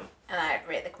 Hmm. and I'd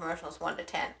rate the commercials 1 to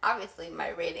 10. Obviously, my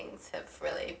ratings have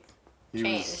really He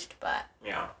was, changed, but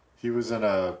Yeah. he was in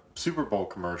a Super Bowl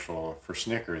commercial for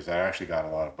Snickers that actually got a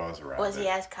lot of buzz around was it. he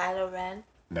as Kylo Ren?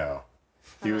 No.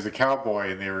 He was a cowboy,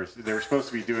 and they were supposed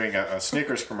to be doing a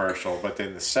Snickers commercial, but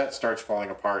then the set starts falling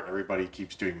apart, and everybody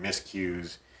keeps doing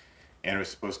miscues, and it was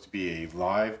supposed to be a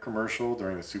live commercial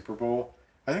during the Super Bowl.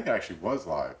 I think it actually was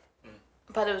live.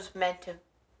 But it was meant to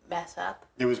mess up.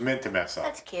 It was meant to mess up.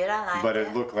 That's cute. I like But it.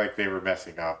 it looked like they were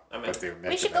messing up. I mean, but they were meant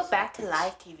We to should go mess back up. to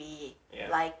live TV. Yeah.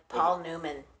 Like Paul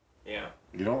Newman. Yeah.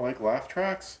 You don't like laugh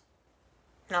tracks?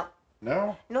 No.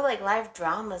 No? You know, like live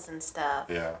dramas and stuff.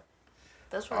 Yeah.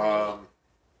 Those were neat.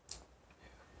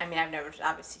 I mean, I've never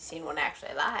obviously seen one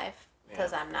actually live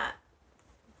because I'm not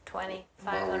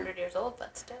 2,500 years old,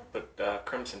 but still. But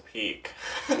Crimson Peak.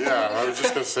 Yeah, I was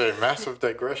just going to say, massive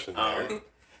digression there.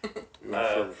 We went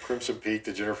uh, from Crimson Peak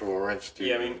to Jennifer Lawrence to,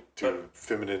 Yeah, I mean, to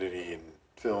femininity in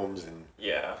films and...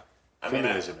 Yeah. I mean,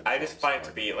 Feminism in I just films, find it to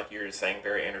right? be, like you were saying,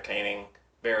 very entertaining,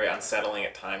 very unsettling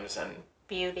at times, and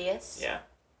Beauteous. yeah.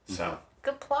 So,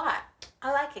 Good plot.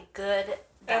 I like a good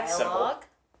And simple. dialogue.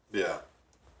 Yeah,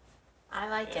 I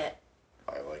like Yeah. it.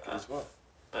 I like it as well.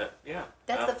 but yeah.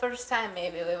 That's the first time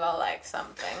maybe we've all liked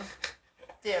something.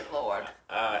 Dear Lord.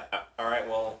 All right,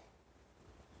 well,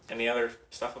 any other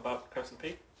stuff about Crimson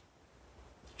Peak?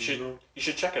 You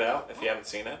should check it out if you haven't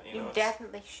seen it. You It's,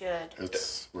 definitely should.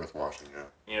 It's worth watching,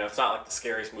 yeah. it's not like the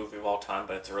scariest movie of all time,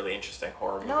 but it's a really interesting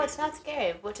horror movie. No, it's not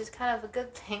scary, which is kind of a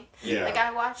good thing. Yeah. Like,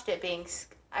 I watched it being...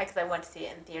 Because I went to see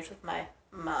it in theaters with my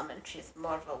mom, and she's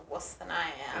more of a wuss than I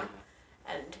am.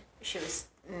 And she was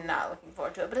not looking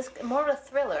forward to it. But it's more of a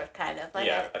thriller, kind of. Like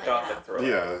a like, gothic you know. thriller.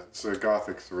 Yeah, it's a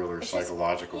gothic thriller, It's just-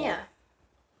 psychological. Yeah.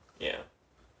 Yeah.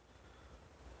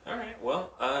 All right,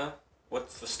 well,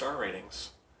 what's the star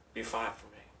ratings? Be 5 for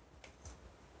me.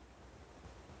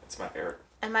 It's my favorite.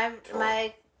 Am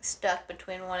I stuck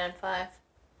between 1 and 5?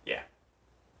 Yeah.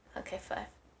 Okay, 5.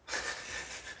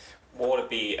 What would it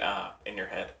be in your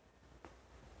head?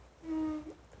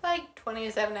 Like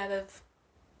 27 out of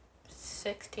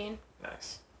 16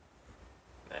 Nice.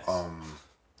 Nice.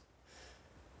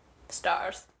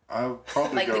 stars. I'll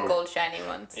probably Like go... the gold shiny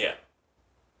ones. yeah.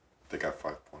 They got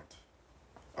 5 points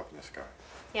up in the sky.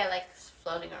 Yeah, like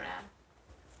floating around.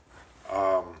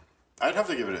 I'd have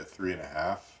to give it a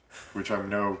 3.5, which I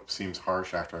know seems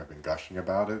harsh after I've been gushing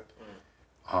about it.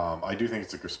 I do think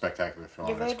it's a spectacular film.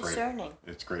 You're very It's great. discerning.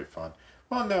 It's great fun.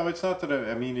 Well, no, it's not that.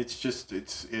 I mean, it's just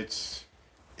it's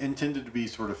intended to be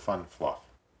sort of fun fluff.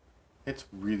 It's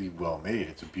really well made.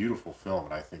 It's a beautiful film,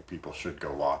 and I think people should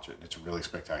go watch it. It's really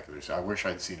spectacular. So I wish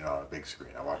I'd seen it on a big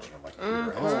screen. I watched it on my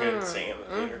computer. It was good seeing it in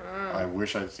the theater. I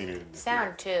wish I'd seen it in the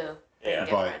Sound, too. Yeah.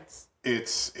 Big But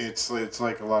difference. it's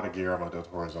like a lot of Guillermo del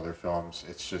Toro's other films.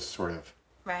 It's just sort of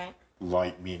Right.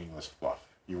 light, meaningless fluff.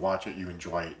 You watch it, you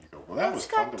enjoy it, and you go, "Well, that was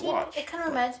It's got fun to deep- watch." It kind of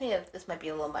reminds me of, this might be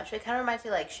a little much, but it kind of reminds me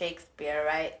of like Shakespeare,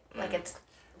 right? Like it's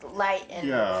light and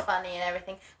Yeah. funny and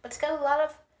everything, but it's got a lot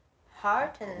of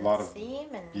heart and lot of- theme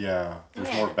and Yeah, there's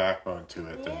Yeah. more backbone to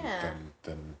it Yeah.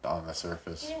 than on the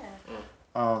surface. yeah.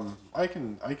 I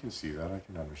can see that. I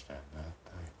can understand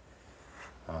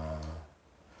that.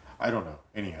 I don't know.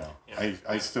 Anyhow, Yeah.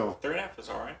 I still 3.5 is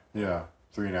alright.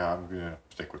 3.5. I'm gonna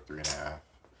stick with 3.5.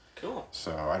 Cool.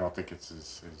 So I don't think it's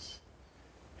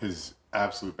his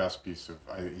absolute best piece of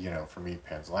for me,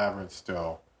 Pan's Labyrinth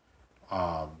still.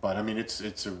 But I mean,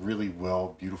 it's a really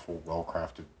beautiful, well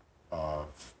crafted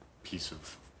piece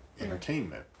of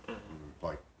entertainment,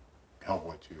 like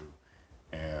Hellboy 2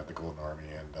 and The Golden Army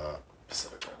and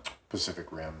Pacific Rim.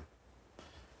 Pacific Rim.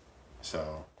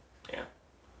 So Yeah.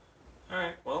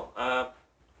 Alright, well,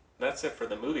 that's it for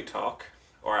the movie talk,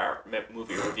 or our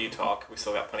movie review talk. We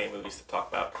still got plenty of movies to talk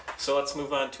about. So let's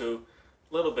move on to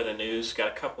a little bit of news. Got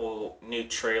a couple new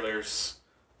trailers.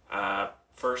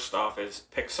 First off is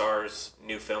Pixar's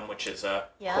new film, which is a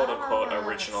quote-unquote Yes.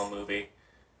 original movie.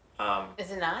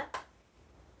 Is it not?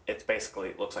 It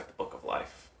basically looks like the Book of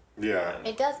Life. yeah,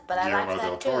 It does, but I like Guillermo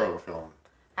del that too. Toro film.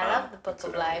 I love the Book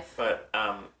of Life. But,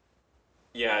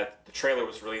 yeah, the trailer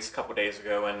was released a couple days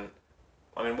ago, and,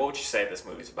 I mean, what would you say this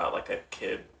movie's about? Like a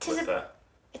kid with a...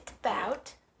 It's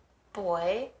about a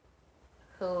boy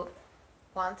who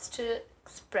wants to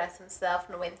express himself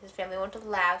in a way that his family won't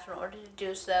allow. So in order to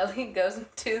do so, he goes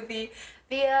into the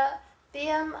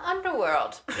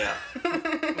underworld. Yeah.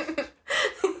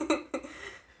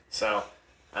 So,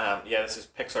 yeah, this is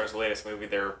Pixar's latest movie.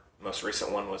 Their most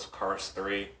recent one was Cars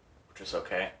 3, which was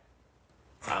okay.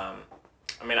 I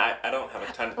mean, I don't have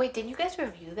a ton... Wait, did you guys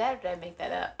review that, or did I make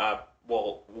that up?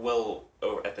 Well, Will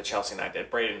over at the Chelsea and I did.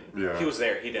 Braden, Yeah. he was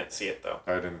there. He didn't see it, though.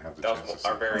 I didn't have the That chance was to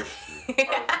our see very,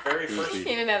 it. our very first... He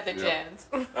didn't have the Yeah. chance.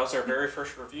 That was our very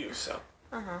first review, so...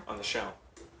 On the show.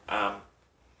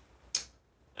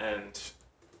 And...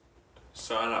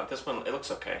 So, I don't know. This one, it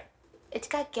looks okay. It's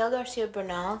got Gail Garcia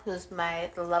Bernal, who's the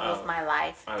love of my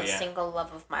life, Oh, the yeah. single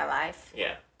love of my life.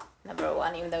 Yeah. Number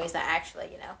one, even though he's not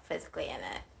actually, physically in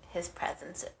it. His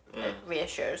presence it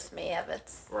reassures me of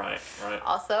its. Right. Right.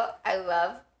 Also, I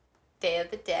love Day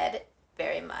of the Dead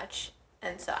very much,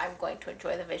 and so I'm going to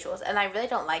enjoy the visuals. And I really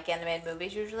don't like animated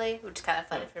movies usually, which is kind of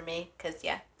funny for me because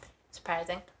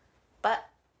surprising. But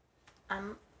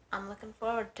I'm looking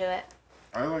forward to it.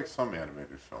 I like some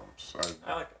animated films.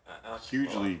 I like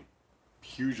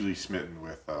Hugely smitten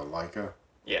with Laika.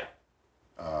 Yeah.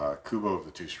 Kubo of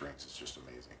the Two Strings is just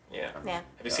amazing. Yeah. Yeah.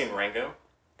 Have you seen Rango?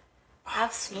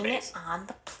 I've seen amazing. it on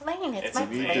the plane. It's It's my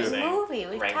amazing. favorite movie.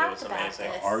 We've Rango's talked about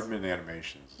amazing. this. Aardman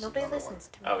Animations. Is Nobody another listens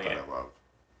to me. Oh, one yeah. that I love.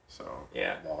 So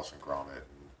Yeah. Wallace and Gromit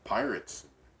and Pirates.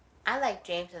 I like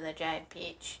James and the Giant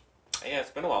Peach. Yeah, it's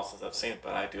been a while since I've seen it,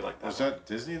 but I do like that. Was one. that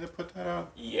Disney that put that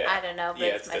out? Yeah. I don't know, but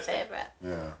Yeah, it's my Disney. favorite.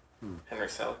 Yeah. Henry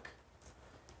Selick.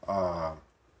 I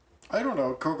don't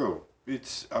know, Coco.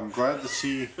 I'm glad to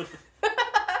see.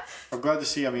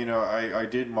 I mean, I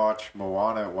did watch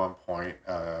Moana at one point.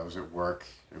 I was at work.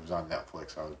 It was on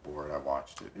Netflix. I was bored. I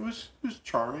watched it. It was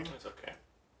charming. It was okay.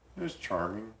 It was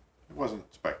charming. It wasn't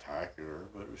spectacular,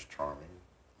 but it was charming.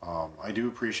 I do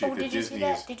appreciate Oh, that did you see Disney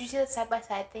that? is. Did you see that side by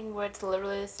side thing where it's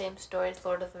literally the same story as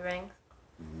Lord of the Rings?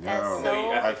 No, That's No, you,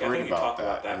 I I've think, I heard think you about talked that.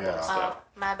 about that Yeah. once. Oh,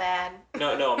 my bad.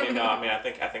 No. I mean, I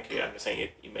think you. I'm just saying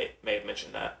you may have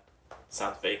mentioned that.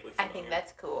 Sounds vaguely I familiar. think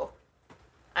that's cool.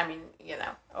 I mean,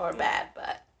 or bad,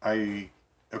 but I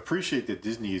appreciate that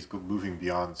Disney is moving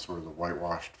beyond sort of the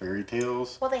whitewashed fairy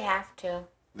tales. well, they have to.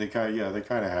 They kind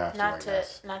of have Not to. I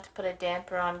guess. not to put a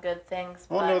damper on good things.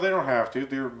 Well, but no, they don't have to.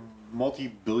 They're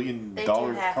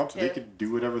multi-billion-dollar do have company. to. They can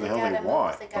do whatever the hell gotta they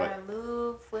want. They But gotta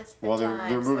move with the Well, they're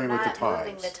times. moving with the not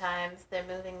moving times. the times. They're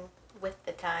moving with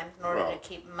the times in order Well. to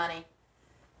keep money.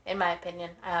 In my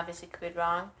opinion, I obviously could be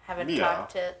wrong. Haven't Yeah.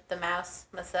 talked to the mouse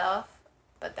myself,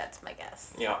 but that's my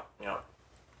guess. Yeah.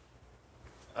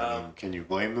 I mean, can you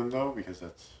blame them though? Because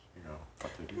that's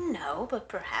what they do. No, but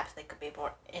perhaps they could be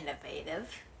more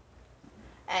innovative.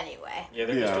 Anyway, Yeah,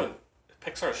 they're just Yeah. doing.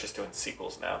 Pixar's just doing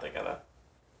sequels now. They gotta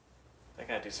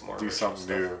do some more. Do original something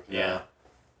stuff. new, Yeah. yeah.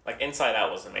 Like Inside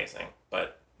Out was amazing,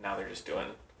 but now they're just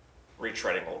doing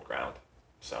retreading old ground.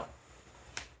 So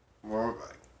Well,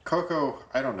 Coco,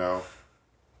 I don't know.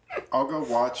 I'll go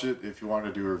watch it if you want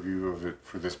to do a review of it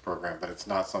for this program, but it's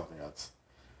not something that's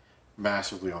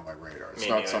massively on my radar. It's Me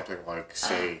not neither. something like,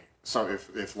 say, so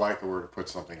if Leica were to put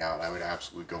something out, I would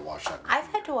absolutely go watch that. I've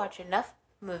had to watch enough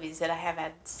movies that I have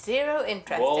had zero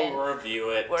interest we'll in. review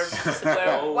it. We're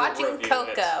We'll watching review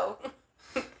Coco.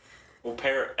 We'll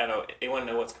pair. I know. Anyone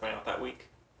know what's coming out that week?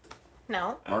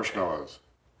 No. Marshmallows.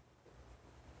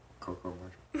 Coco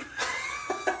marshmallows.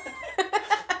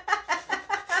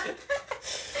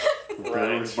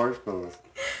 Right. Marshmallows.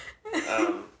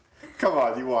 Um, Come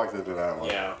on, you walked into that one.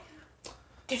 yeah.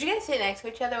 Did you guys sit next to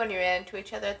each other when you ran into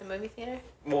each other at the movie theater?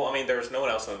 Well, I mean, there was no one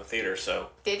else in the theater, so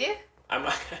Did you? I'm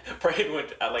not. Braden went.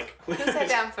 Who sat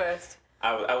down first?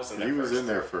 I was in there. He was first. in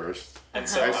there first. And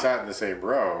so I sat in the same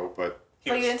row, but He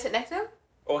Oh, was, you didn't sit next to him?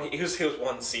 well, he was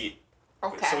one seat.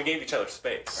 Okay. So we gave each other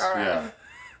space. All right. yeah.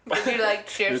 Did you like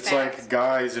share It's snacks? like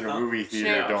guys in a movie theater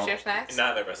share, don't share snacks?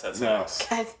 Neither of us had No. snacks.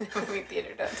 Guys in the movie theater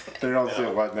don't sit they don't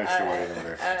sit right next to one Alright.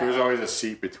 another. Alright. There's always a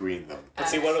seat between them. But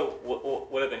see,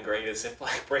 what would have been great is if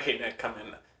like Braden had come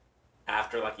in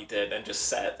after like he did and just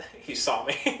sat. He saw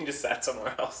me and just sat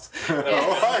somewhere else.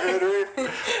 Oh, hi, Henry.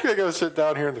 I'm gonna go sit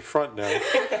down here in the front now.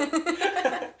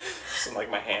 So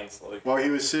like my hands like. Well, he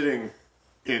was sitting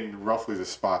in roughly the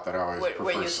spot that I always Where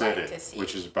prefer you'd like sitting, to sit.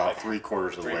 which is about Okay. 3/4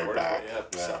 of the way 3/4 back. way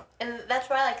up, Yeah. so. And that's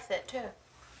where I like to sit too.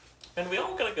 And we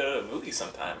all gotta go to a movie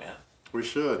sometime, yeah. We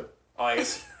should. Oh, I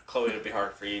guess Chloe, it'd be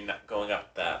hard for you not going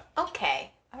up that.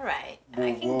 Okay. All right. I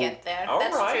Well, can well, get there. all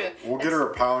That's right. true. We'll get her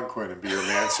a palanquin and be her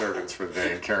manservants for the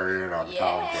day and carry her in on the Yeah,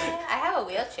 palanquin. I have a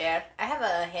wheelchair. I have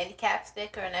a handicap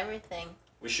sticker and everything.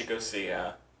 We should go see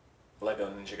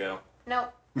Lego Ninjago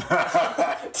Nope.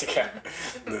 together.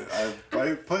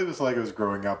 I played with Legos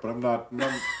growing up, but I'm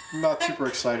not super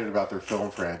excited about their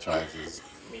film franchises.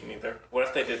 Me neither. What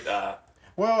if they did?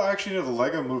 Well, actually, no, the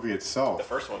Lego movie The itself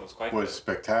first one was quite was good.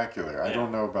 spectacular. I Yeah.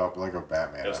 don't know about Lego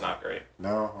Batman. It was not great.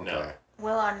 No? No. Okay.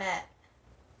 Will Arnett.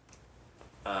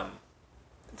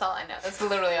 That's all I know. That's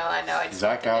literally all I know. I just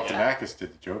Zach wanted to know. Galifianakis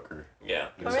did the Joker. Yeah.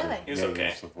 He Oh, was the- really? He was yeah, okay. He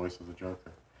was the voice of the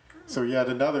Joker. So yet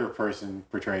another person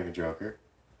portraying the Joker.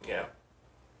 Yeah.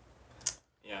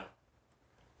 Yeah.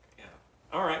 Yeah.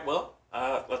 All right. Well,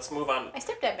 let's move on. My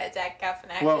stepdad met Zach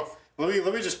Galifianakis. Well,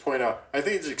 let me just point out. I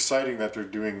think it's exciting that they're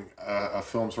doing a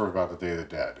film sort of about the Day of the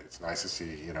Dead. It's nice to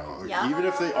see, even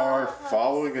if they are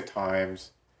following the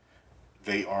times,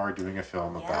 they are doing a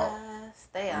film about Yes,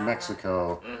 they are.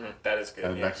 Mexico That is good.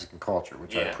 and yeah. Mexican culture,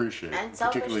 which I Yeah. appreciate. And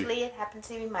particularly, selfishly, it happens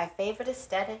to be my favorite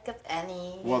aesthetic of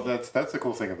any. well, that's the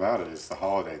cool thing about it is the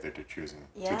holiday that they're choosing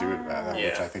to do it about, which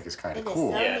Yeah. I think is kind It of is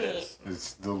cool. so Yeah, it neat. is.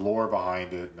 It's the lore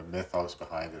behind it, and the mythos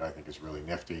behind it. I think is really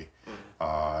nifty.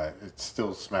 It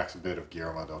still smacks a bit of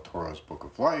Guillermo del Toro's Book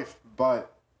of Life,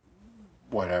 but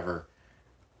whatever.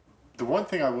 The one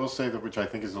thing I will say that, which I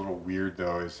think is a little weird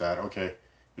though, is that okay,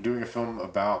 you're doing a film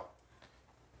about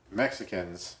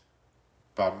Mexicans,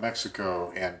 about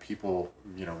Mexico and people,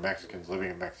 Mexicans living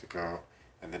in Mexico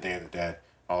and the Day of the Dead,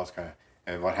 all this kind of,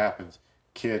 and what happens?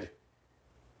 Kid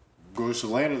goes to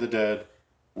the Land of the Dead,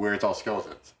 where it's all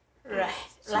skeletons. Right.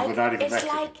 So they're not even it's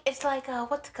Mexican. it's like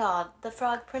what's it called? The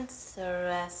Frog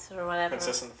Princess or whatever.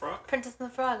 Princess and the Frog. Princess and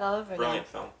the Frog all over again. Brilliant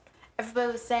film.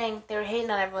 Everybody was saying they were hating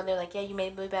on everyone. They're like, yeah, you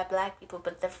made a movie about black people,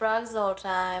 but the frogs the whole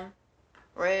time.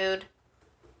 Rude.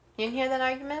 You didn't hear that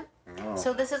argument? No.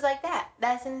 So this is like that.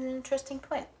 That's an interesting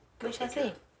point. We shall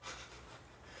see.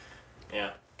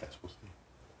 Yeah. Guess we'll see.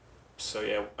 So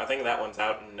yeah, I think that one's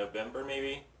out in November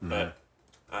maybe, but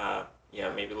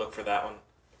yeah, maybe look for that one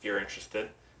if you're interested.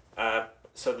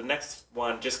 So the next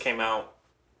one just came out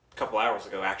a couple hours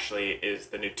ago actually, is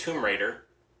the new Tomb Raider,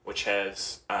 which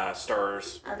has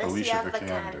stars Alicia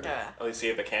Vikander. Vikander.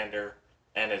 Alicia Vikander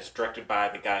and is directed by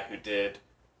the guy who did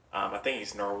I think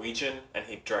he's Norwegian and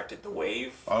he directed The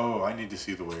Wave, Oh, I need to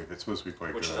see The Wave. It's supposed to be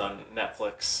quite which good. is on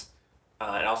Netflix.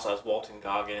 It also has Walton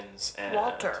Goggins and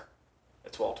Walter.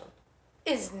 It's Walton.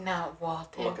 Is not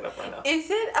Walter. Look it up right now. Is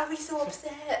it? I'll be so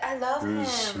upset. I love him.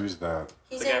 Who's that?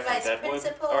 He's The guy in from Vice Deadwood?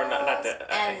 Principals Or not Dead-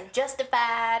 and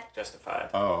Justified. Justified.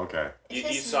 Oh, okay. You It's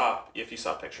just- saw if you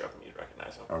saw a picture of him, you'd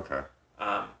recognize him. Okay.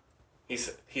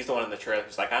 He's the one in the trailer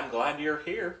who's like, "I'm glad you're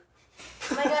here."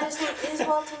 Oh my god, his name is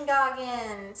Walton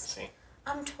Goggins. See,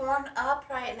 I'm torn up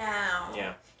right now.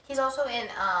 yeah, He's also in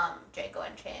Django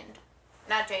Unchained.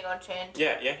 Not Django Unchained.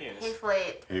 yeah, he is. Hateful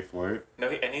Eight. Hateful Eight. No,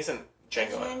 and he's in Is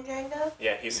Django. he in Django?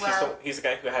 Yeah, he's Well- he's the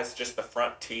guy who has just the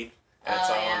front teeth, and it's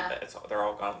Oh, all yeah. they're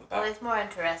all gone in the Well, back. he's more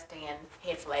interesting in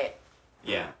Hateful Eight.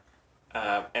 Yeah,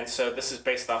 and so this is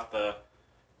based off the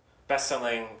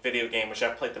best-selling video game, which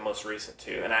I've played the most recent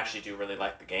to, and I actually do really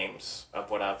like the games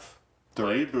of what I've. The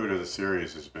played. reboot of the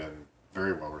series has been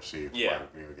very well received. Yeah, by the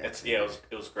video game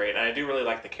it was great, and I do really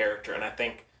like the character, and I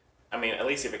think, I mean,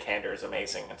 Alicia Vikander is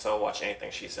amazing, and so I'll watch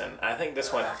anything she's in. And I think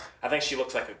this one, I think she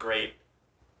looks like a great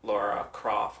Lara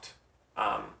Croft.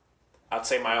 I'd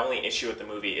say my only issue with the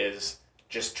movie is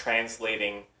just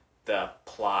translating the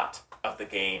plot of the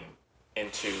game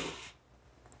into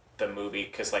the movie,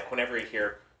 because like whenever you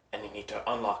hear, and you need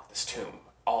to unlock this tomb,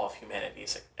 all of humanity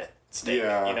is at stake.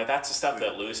 Yeah. You know, that's the stuff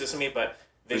that loses me, but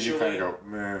Then you visually. kind of go,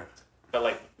 meh. But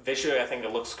like visually, I think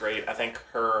it looks great. I think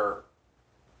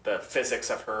the physics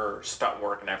of her stunt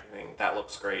work and everything, that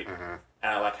looks great. Mm-hmm. And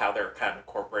I like how they're kind of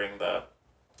incorporating the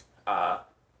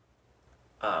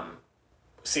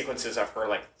sequences of her,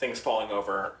 like things falling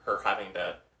over, her having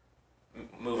to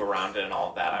move around it and all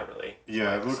of that. I really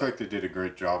Yeah, it looked like they did a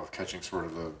great job of catching sort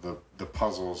of the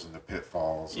puzzles and the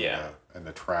pitfalls Yeah. and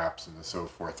the traps and the so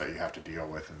forth that you have to deal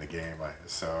with in the game.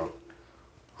 So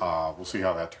we'll see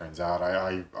how that turns out.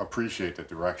 I appreciate the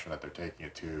direction that they're taking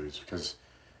it to, is because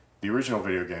the original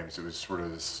video games, it was sort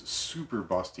of this super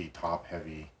busty,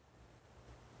 top-heavy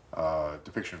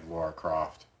depiction of Lara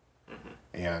Croft.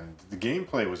 And the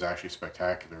gameplay was actually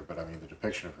spectacular, but I mean, the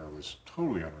depiction of her was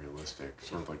totally unrealistic,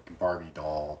 sort of like Barbie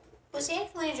doll. Was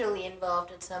Angelina Jolie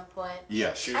involved at some point?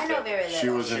 Yes, She was I know the- very little. she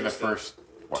was She in was the the first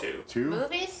what, two. two?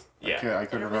 Movies? yeah. I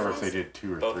couldn't remember if they did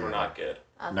two or Both three. were not good.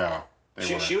 Okay. No, they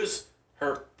She weren't. was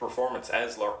her performance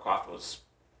as Lara Croft was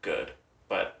good,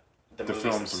 but the movies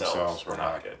films themselves themselves were were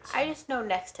not not. good. I just know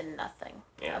next to nothing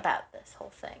Yeah. about this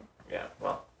whole thing. Yeah,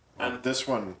 well, This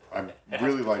one, I it has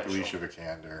really like potential. Alicia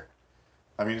Vikander.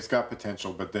 I mean, it's got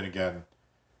potential, but then again,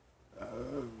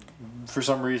 for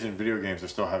some reason, video games are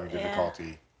still having Yeah.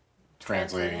 difficulty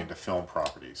translating Translating. into film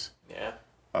properties. yeah.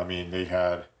 I mean, they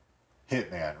had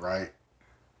Hitman, right,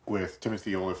 with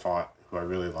Timothy Olyphant, who I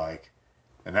really like,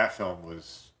 and that film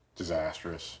was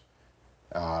disastrous.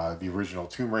 The original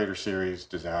Tomb Raider series,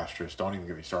 disastrous. Don't even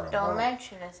get me started on Don't that.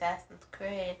 mention Assassin's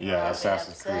Creed. Yeah, I'll be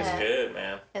Assassin's Creed. It's upset. good,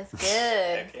 man. It's good.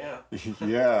 Heck yeah.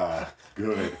 Yeah,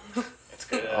 good. It's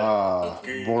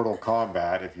good. Mortal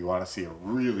Kombat, if you want to see a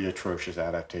really atrocious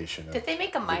adaptation of. Did they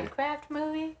make a Minecraft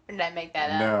movie? Or did I make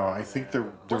that up? No, I think they're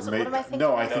What am I thinking?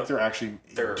 No, I No, think they're actually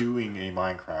they're- doing a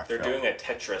Minecraft They're film. doing a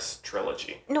Tetris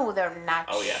trilogy. No, they're not.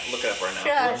 Oh yeah, look it up right now.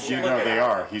 Shush. You Look know it they up.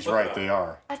 are. He's Look it right. up. They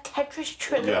are. A Tetris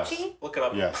trilogy? Look it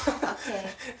up. Yes. Okay.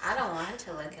 I don't want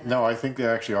to look at No, I think they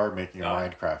actually are making a Oh,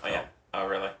 Minecraft Oh film. yeah. Oh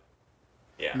really?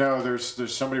 Yeah. No,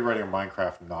 there's somebody writing a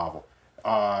Minecraft novel.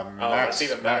 Max, that's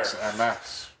even better.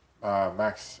 Max.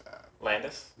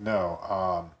 Landis?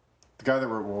 No, the guy that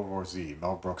wrote World War Z,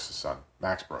 Mel Brooks' son,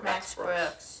 Max Brooks. Max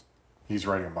Brooks. He's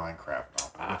writing a Minecraft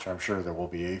novel, which I'm sure there will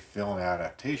be a film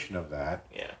adaptation of that.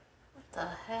 Yeah. What the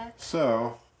heck?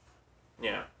 So,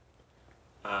 Yeah.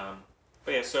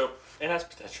 But yeah, so it has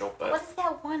potential, but What's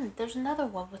that one? There's another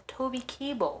one with Toby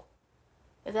Kebbell.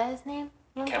 Is that his name?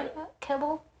 You know what I'm talking Kebbell. about? Kebbell? You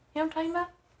know what I'm talking about?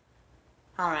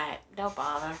 Alright, don't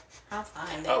bother. I'll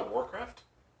find it. oh, Warcraft?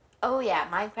 Oh yeah,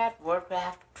 Minecraft,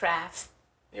 Warcraft, Crafts.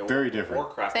 Yeah, Very different.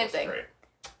 Warcraft Same was thing. great.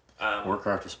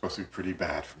 Warcraft was supposed to be pretty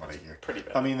bad from what I hear. Pretty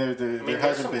bad. I mean, there there's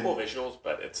hasn't some been. cool visuals,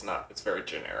 but it's not. It's very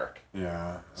generic.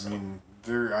 Yeah, I mean,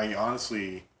 I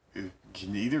honestly,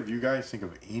 can either of you guys think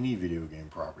of any video game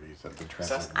properties that have been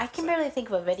translated? I can barely think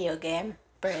of a video game,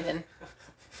 Brandon.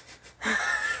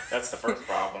 That's the first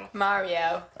problem.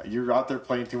 Mario. You're out there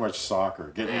playing too much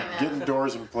soccer. Get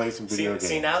indoors and play some video games.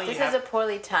 See, now you This have is a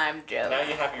poorly timed joke. now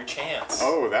you have your chance.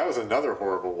 Oh, that was another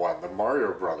horrible one. The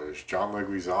Mario Brothers, John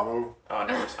Leguizamo. Oh, I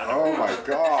never. Oh my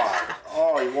God!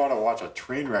 Oh, you want to watch a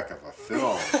train wreck of a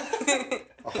film?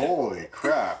 Holy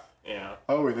crap! Yeah.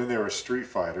 Oh, and then there was Street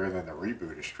Fighter, and then the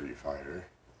reboot of Street Fighter.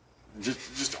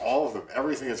 Just all of them.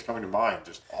 Everything that's coming to mind.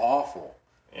 Just awful.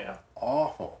 Yeah.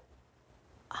 Awful.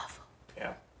 Awful.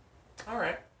 Yeah. All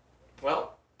right.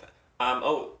 Well.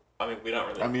 Oh, I mean, we don't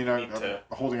really. I mean, need I'm to.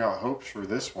 holding out hopes for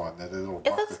this one that it'll It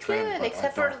buck looks the trend. good, but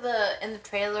except I for don't. in the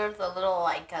trailer, the little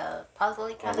like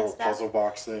puzzly A kind of little stuff. puzzle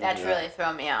box thing. That's yeah. really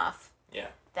thrown me off. Yeah.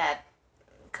 That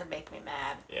could make me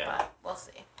mad. Yeah. But we'll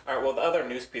see. All right. Well, the other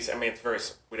news piece. I mean, it's very.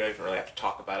 We don't even really have to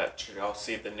talk about it. Should y'all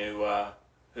see the new?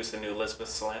 Who's the new Elizabeth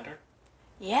Salander?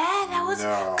 Yeah, that was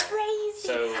No. crazy.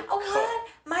 So, oh, what?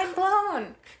 Mind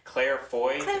blown. Claire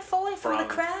Foy. Claire Foy from The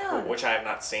Crown. Which I have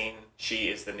not seen. She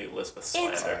is the new Elizabeth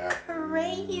It's Salander. I have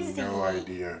crazy. No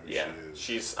idea who Yeah, she is.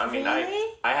 she's. I mean,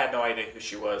 Really? I had no idea who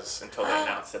she was until they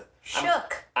announced it.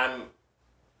 Shook.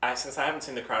 Since I haven't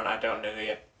seen The Crown, I don't know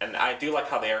yet, and I do like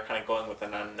how they are kind of going with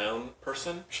an unknown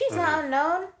person. She's not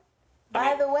unknown. By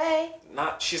mean- the way,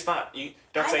 She's not. You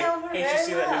don't I say, know her "Hey, did you very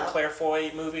see that well." new Claire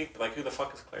Foy movie?" Like, who the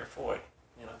fuck is Claire Foy?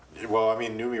 You know, Well, I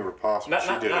mean, Numi Rapace, not she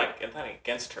not, did not, it. not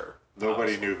against her.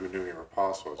 Nobody obviously. knew who Numi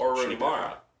Rapace was. Or but she Rooney did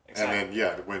Mara. it. Exactly. And then,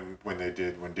 yeah,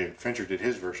 when David Fincher did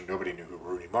his version, nobody knew who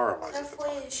Rooney Mara was at the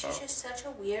time. she's just such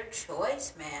a weird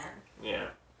choice, man. Yeah.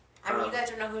 I mean, you guys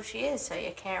don't know who she is, so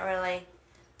you can't really.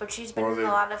 But she's been Well, in they-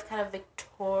 a lot of kind of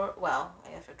Well, I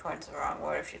guess Victorian's the wrong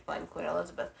word if she's playing Queen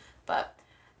Elizabeth, but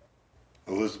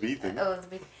Elizabethan.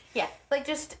 Elizabeth. Yeah, like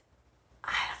just.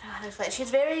 I don't know how to explain.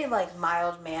 She's very like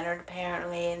mild mannered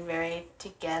apparently, and very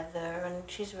together, and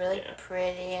she's really Yeah.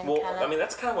 pretty and Well, kind of. I mean,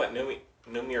 that's kind of what Numi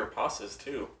Rapace is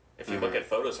too. If you look at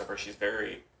photos of her, she's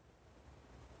very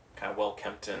kind of well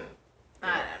kempt and.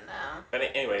 I don't know. But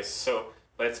anyways,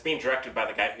 but it's being directed by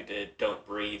the guy who did Don't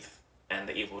Breathe and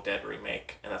the Evil Dead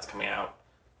remake, and that's coming out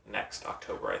next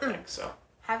October, I think. So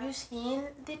Have you seen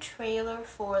the trailer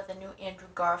for the new Andrew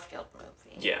Garfield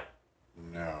movie? yeah,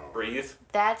 No. Breathe.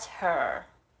 That's her.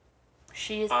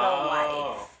 She's the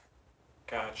Oh. wife.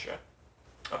 Gotcha.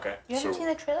 Okay. You haven't So- seen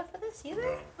the trailer for this either?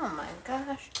 No. Oh my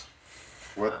gosh.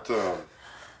 What,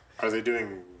 are they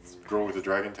doing Girl with the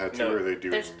Dragon Tattoo, No. or are they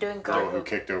doing, They're doing Girl Girl Who Who-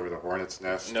 Kicked Over the Hornet's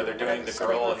Nest? No, they're or doing the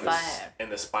Something girl with in fire.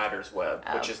 the spider's web,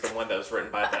 which Oh. is the one that was written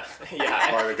by the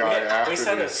yeah By the guy after we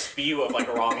said the- a spew of like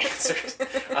wrong answers.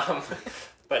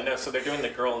 But no, so they're doing the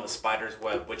girl in the spider's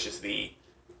web, which is the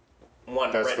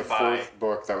one That's the written by fourth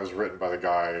book that was written by the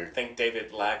guy, I think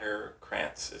David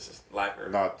Lagerkrantz is his Lager.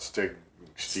 not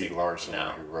Steve Larson, no.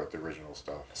 who wrote the original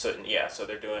stuff. So yeah, so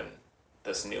they're doing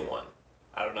this new one.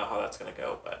 I don't know how that's gonna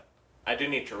go, but I do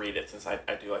need to read it since I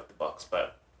do like the books,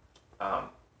 but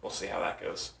we'll see how that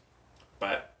goes.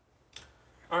 But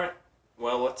all right,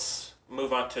 well, let's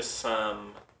move on to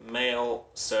some mail.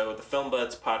 So the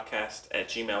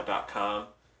filmbudspodcast@gmail.com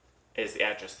is the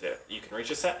address that you can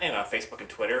reach us at, and on Facebook and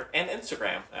Twitter and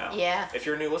Instagram now. Yeah. If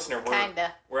you're a new listener,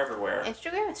 Kinda. we're everywhere.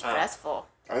 Instagram is stressful.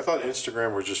 I thought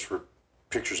Instagram was just for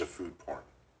pictures of food porn.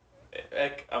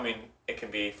 I mean, it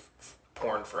can be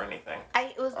porn for anything.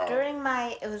 It was during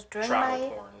my Travel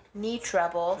porn. knee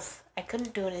troubles. I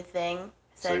couldn't do anything.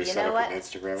 So So you you set know up what? an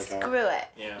Instagram account? Screw it.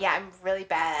 Yeah. I'm really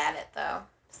bad at it though.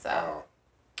 So Oh.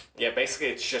 Yeah, basically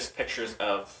it's just pictures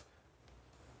of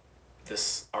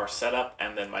our setup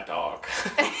and then my dog.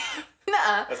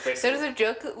 nuh-uh. That's basically- There's a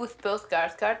joke with Bill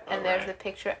Skarsgård, and there's right. a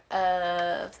picture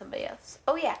of somebody else.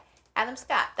 Oh yeah, Adam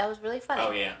Scott. That was really funny.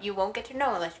 Oh, yeah. You won't get to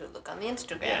know unless you look on the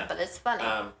Instagram, Yeah. but it's funny.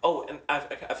 And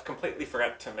I've completely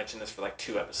forgot to mention this for like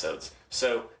 2 episodes.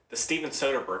 So the Steven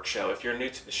Soderbergh show, if you're new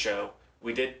to the show,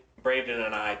 Braden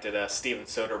and I did a Steven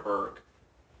Soderbergh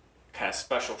kind of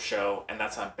special show, and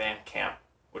that's on Bandcamp,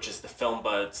 which is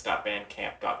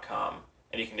thefilmbuds.bandcamp.com.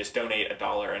 And you can just donate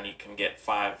 $1 and you can get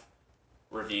 5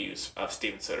 reviews of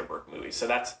Steven Soderbergh movies. So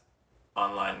that's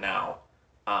online now.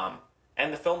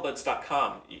 And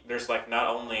thefilmbuds.com, there's like not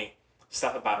only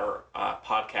stuff about our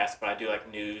podcast, but I do like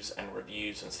news and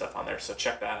reviews and stuff on there. So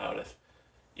check that out if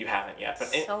you haven't yet.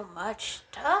 But So much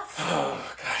stuff.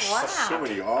 oh gosh, Wow. So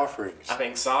many offerings. I'm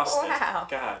exhausted. Wow.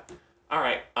 God. All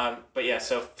right. But yeah,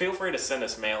 so feel free to send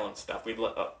us mail and stuff. We'd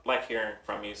like hearing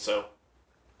from you. So,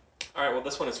 all right. Well,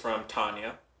 this one is from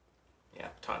Tanya. Yeah,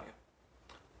 Tanya.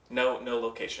 No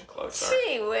location, Chloe. Sorry.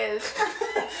 Gee whiz.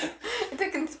 It's a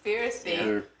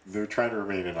conspiracy. They're trying to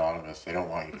remain anonymous. They don't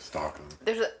want you to stalk them.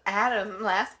 Adam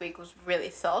last week was really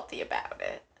salty about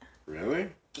it. Really?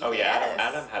 Oh yeah, Yes.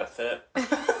 Adam had a fit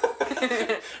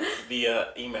via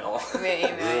email.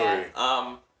 Really?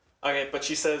 Okay, but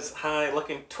she says, "Hi,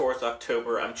 looking towards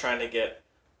October. I'm trying to get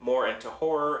more into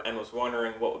horror and was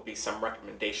wondering what would be some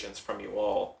recommendations from you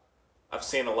all. I've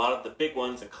seen a lot of the big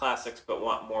ones and classics, but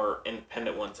want more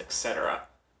independent ones, etc.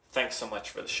 Thanks so much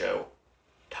for the show,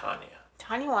 Tanya."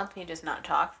 Tanya wants me to just not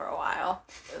talk for a while.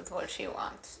 Is what she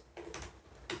wants.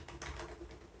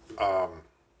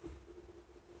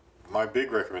 My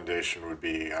big recommendation would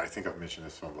be, I think I've mentioned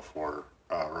this one before,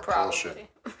 Repulsion.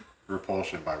 Probably.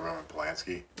 Repulsion by Roman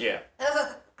Polanski. Yeah.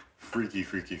 Freaky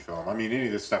film. I mean, any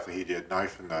of the stuff that he did,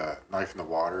 Knife in the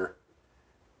Water,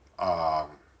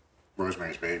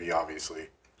 Rosemary's Baby, obviously.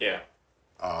 Yeah.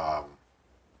 I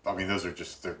mean,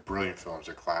 they're brilliant films.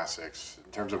 They're classics.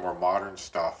 In terms of more modern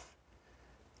stuff,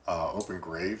 Open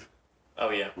Grave Oh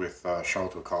yeah. with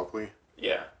Charlotte Copley.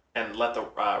 Yeah. And Let the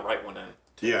Right One In.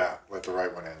 Yeah, Let the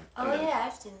Right One In. Oh yeah,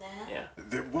 I've seen that. Yeah.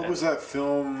 What was that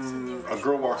film? A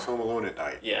Girl Walks Home Alone at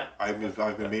Night. Yeah. I've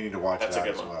been meaning to watch That's that a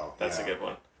good as one. well. That's yeah. a good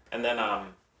one. And then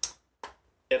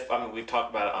we've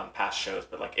talked about it on past shows,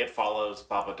 but like It Follows,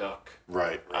 Babadook.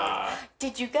 Right.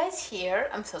 Did you guys hear?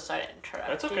 I'm so sorry to interrupt.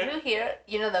 That's okay. Did you hear?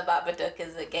 You know that Babadook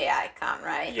is a gay icon,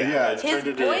 right? Yeah, it's His turned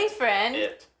into boyfriend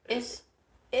It is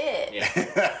it.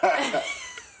 Yeah.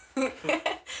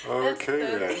 Okay,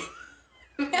 so then.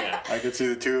 Yeah. I could see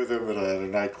the two of them at a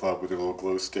nightclub with their little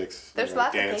glow sticks. There's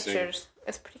lots dancing. of pictures.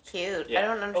 It's pretty cute. Yeah. I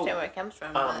don't understand Oh, where it comes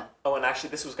from. But And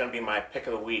actually, this was going to be my pick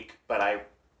of the week, but I'll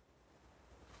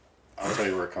tell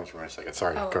you where it comes from in a second.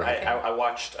 Sorry, Oh, go ahead. I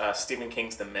watched Stephen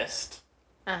King's The Mist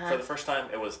for the first time.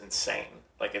 It was insane.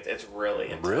 Like it's really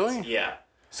intense. Really? Yeah.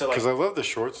 So like Because I love the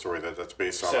short story that's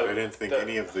based on So it. I didn't think the-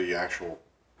 any of the actual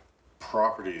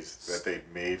properties that they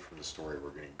made from the story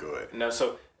were getting good. no,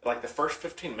 so like the first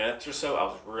 15 minutes or so, I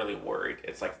was really worried.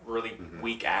 It's like really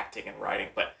weak acting and writing,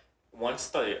 but once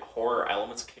the horror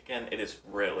elements kick in, it is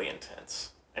really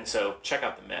intense. And so check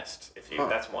out The Mist if you. Huh.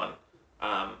 That's one.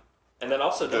 And then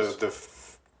also The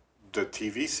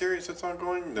TV series that's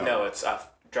ongoing? no, it's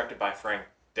directed by Frank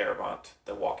Darabont,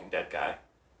 the Walking Dead guy,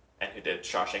 and who did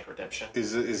Shawshank Redemption.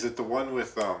 Is it the one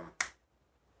with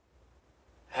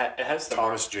It has the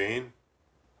Thomas Jane?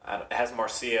 It has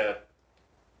Marcia.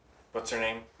 What's her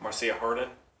name? Marcia Harden.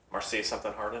 Marcia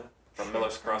something Harden from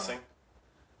Miller's Crossing.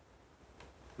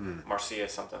 Marcia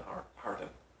something Harden.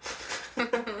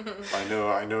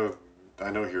 I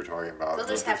know who you're talking about. we'll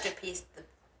just have to piece the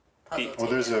puzzle Well,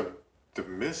 there's together. The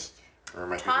Mist, or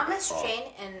am I thinking Thomas of the Jane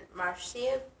and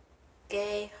Marcia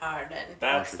Gay Harden.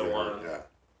 That's Marcia the Gay one. Harden,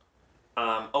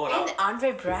 Yeah. Oh, and And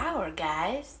Andre Brower,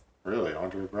 guys. Really,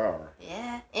 Andre Brower.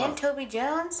 Yeah. And Toby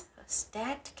Jones. A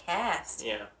stacked cast.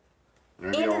 yeah.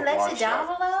 Maybe And I'll Alexi watch that.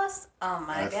 Davalos. Oh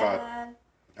my I thought- god.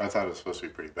 I thought it was supposed to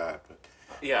be pretty bad, but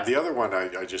Yeah. the other one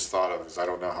I just thought of is, I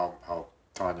don't know how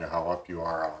Tanya, how up you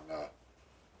are on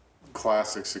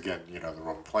classics. Again, the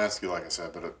Roman Polanski, like I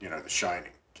said, but The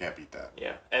Shining, can't beat that.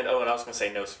 Yeah. And I was gonna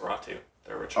say Nosferatu,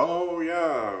 the original. Oh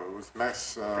yeah, with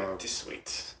Max. Pretty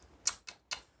sweet.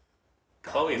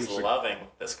 God, Chloe's who's the- loving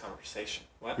this conversation.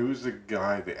 What? Who's the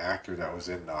guy, the actor that was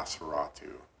in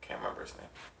Nosferatu? Can't remember his name.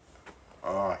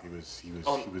 Oh, he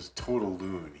was total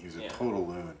loon. He was a total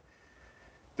loon.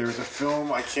 There was a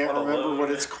film, I can't What a remember loon. what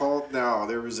it's called now.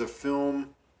 There was a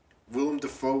film, Willem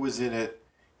Dafoe was in it.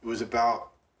 It was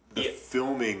about the Yeah.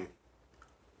 filming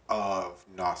of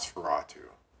Nosferatu.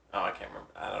 Oh, I can't remember.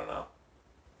 I don't know.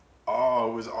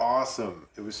 Oh, it was awesome.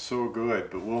 It was so good.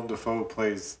 But Willem Dafoe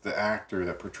plays the actor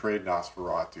that portrayed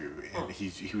Nosferatu, and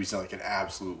he was like an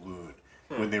absolute loon.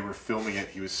 When they were filming it,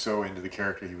 he was so into the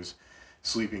character, he was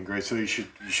sleeping great. So you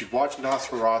should watch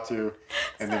Nosferatu,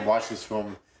 and then watch this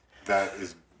film that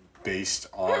is based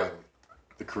on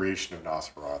the creation of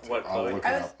Nosferatu. What, I'll Chloe? look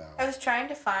I it was, up now. I was trying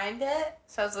to find it,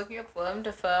 so I was looking up Willem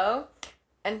Dafoe,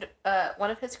 And one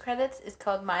of his credits is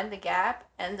called Mind the Gap,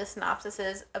 and the synopsis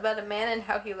is about a man and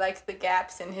how he likes the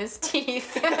gaps in his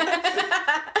teeth. That's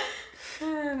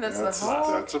the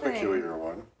whole That's a thing. peculiar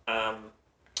one.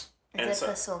 And Is it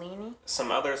Pasolini?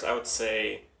 some others, I would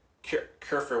say, Cure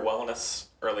for Wellness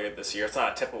earlier this year. It's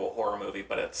not a typical horror movie,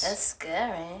 but it's... That's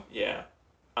scary. Yeah.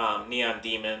 Neon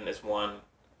Demon is one.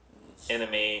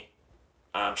 Enemy.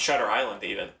 Shutter Island,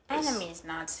 even. Enemy's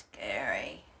not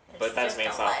scary. But that doesn't mean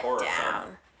it's not a horror film.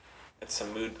 down. It's a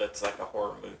mood that's like a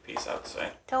horror mood piece, I would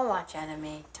say. Don't watch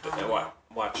Enemy, Tanya.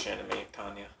 Watch Enemy,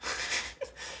 Tanya.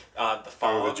 The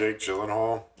Fog. Oh, the Jake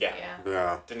Gyllenhaal? Yeah.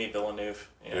 Yeah. Denis Villeneuve.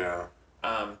 Yeah.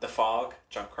 The Fog,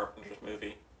 John Carpenter's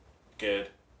movie. Good.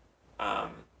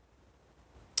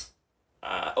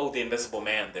 The Invisible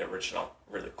Man, the original.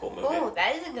 Really cool movie. Oh,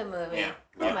 that is a good movie. Yeah.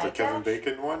 Oh Not my the Kevin gosh.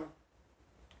 Bacon one?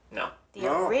 No. The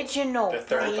No. original. The late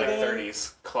Brayden.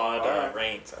 30s. Claude Alright.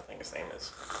 Rains, I think his name is.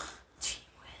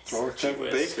 What's wrong with Kevin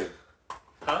whiz. Bacon?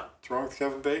 Huh? What's wrong with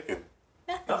Kevin Bacon?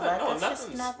 Nothing, Nothing, but no, that's just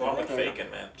nothing's not wrong with the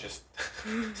bacon, man. Just.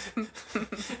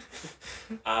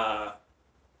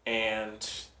 And.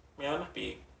 Yeah, it might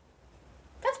be.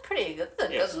 That's pretty good. That's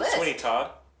a Yeah, good list. Sweeney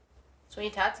Todd. Sweeney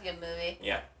Todd's a good movie.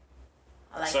 Yeah.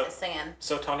 I like So- the singing.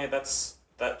 So, Tanya,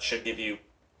 that should give you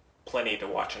plenty to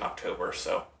watch in October,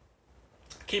 so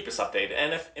keep us updated.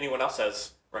 And if anyone else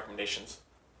has recommendations,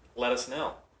 let us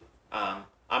know.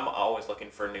 I'm always looking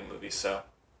for new movies, so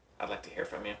I'd like to hear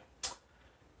from you.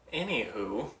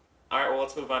 Anywho, alright, well,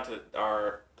 let's move on to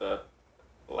the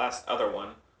last other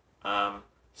one.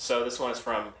 So this one is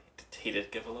from, he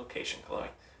did give a location, Chloe.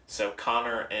 So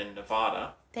Connor in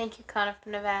Nevada. Thank you, Connor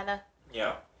from Nevada.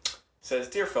 Yeah. Says,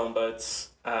 Dear Film Buds,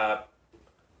 hang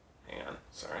on,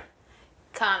 sorry.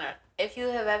 Connor, if you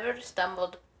have ever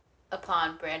stumbled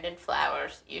upon Brandon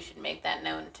Flowers, you should make that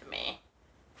known to me.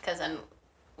 Because then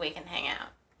we can hang out.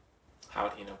 How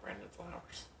would he know Brandon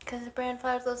Flowers? Because Brandon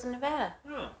Flowers lives in Nevada.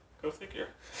 Oh, go figure.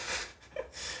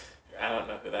 I don't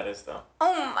know who that is, though.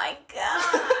 Oh my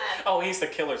god! Oh, he's the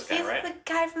Killers guy, He's right? the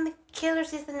guy from the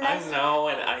Killers. He's the I nice. know,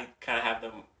 and I kind of have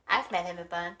them... I've met him a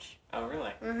bunch. Oh,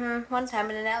 really? Mm-hmm. One time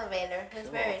in an elevator. It was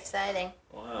very Cool. exciting.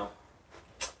 Wow.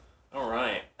 All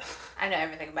right. I know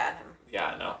everything about him. Yeah,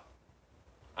 I know.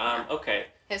 Okay.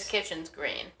 His kitchen's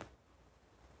green.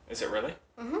 Is it really?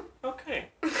 Mm-hmm. Okay.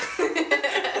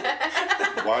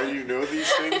 Why do you know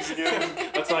these things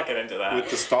again? Let's not get into that. With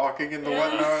the stalking and the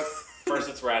whatnot? First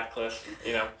it's Radcliffe,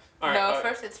 you know. All right. No,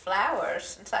 first it's Flowers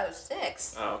since I was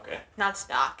 6. Oh, okay. Not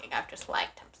stalking. I've just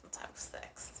liked him since I was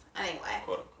 6. Anyway,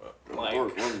 Quote unquote. Good Like,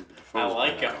 Lord, Willem I Dafoe's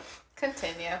like been him.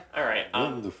 continue. All right.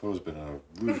 Willem Dafoe's been in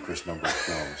a ludicrous number of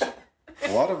films.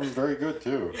 A lot of them very good,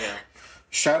 too. Yeah.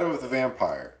 Shadow of the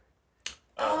Vampire.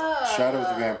 Oh. Shadow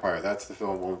of the Vampire. That's the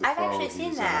film. Willem I've Dafoe. actually he's seen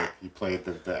in that. it. He played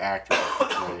the actor that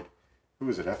he played. Who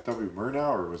was it? F.W.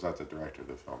 Murnau, or was that the director of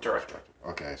the film? Director.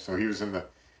 Okay, so he was in the.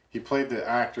 He played the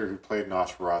actor who played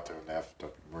Nosferatu in the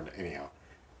F.W. Murnau. Anyhow,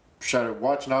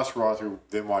 watch Nosferatu,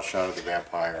 then watch Shadow of the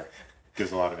Vampire.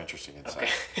 Gives a lot of interesting insight.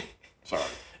 Okay. Sorry.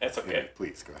 It's okay. Yeah,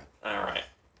 please go ahead. All right.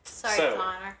 Sorry, So-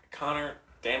 Connor. Connor,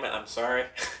 damn it, I'm sorry.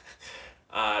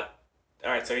 All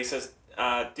right, so he says,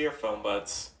 Dear Phone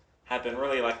Buds, have been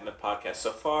really liking the podcast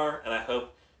so far, and I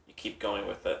hope you keep going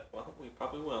with it. Well, we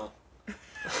probably will.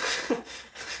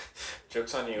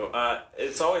 Joke's on you.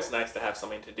 It's always nice to have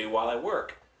something to do while I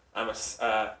work. I'm a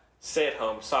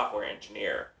stay-at-home software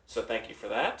engineer, so thank you for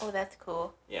that. Oh, that's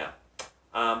cool. Yeah.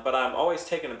 But I'm always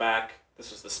taken aback.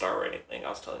 This was the star rating thing I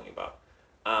was telling you about.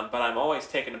 But I'm always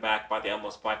taken aback by the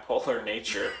almost bipolar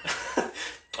nature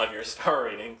of your star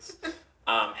ratings.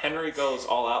 Henry goes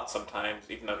all out sometimes,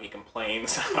 even though he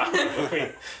complains about the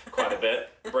movie quite a bit.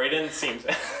 Brayden seems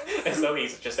as though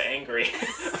he's just angry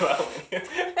about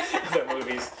the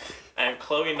movies. And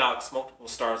Chloe knocks multiple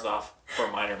stars off for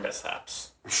minor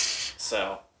mishaps.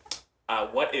 So,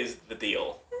 what is the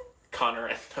deal? Connor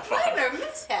and Nevada. Minor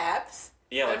mishaps.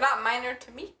 Yeah, They're like, not minor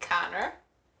to me, Connor.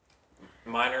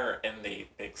 minor in the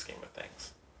big scheme of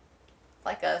things.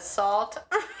 Like assault.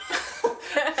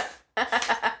 I'm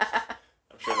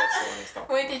sure that's the one he's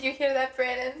talking Wait, about. did you hear that,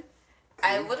 Brandon?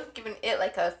 I would have given it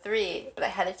like a 3, but I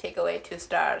had to take away 2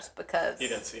 stars because You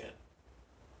didn't see it.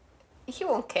 you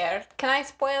won't care. Can I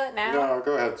spoil it now? No,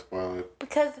 go ahead, spoil it.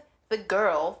 Because the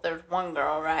girl, there's one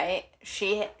girl, right?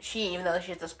 She even though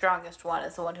she's the strongest one,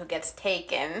 is the one who gets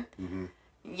taken. Mm-hmm.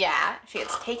 Yeah, she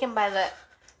gets taken by the.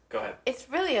 Go ahead. It's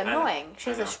really know, annoying.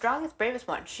 She's I the know. strongest, bravest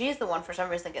one. She's the one for some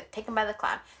reason that gets taken by the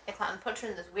clown. The clown puts her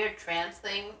in this weird trance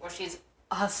thing where she's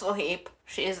asleep.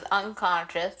 She's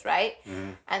unconscious, right?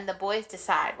 Mm-hmm. And the boys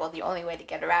decide, well, the only way to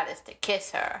get her out is to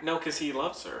kiss her. No, because he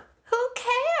loves her. Who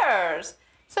cares?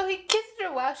 So he kisses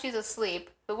her while she's asleep.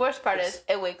 The worst part is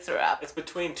it wakes her up. It's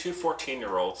between two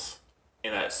 14-year-olds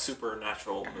in a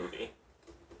supernatural movie.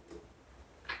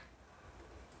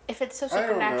 If it's so I don't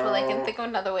supernatural, I can know. think of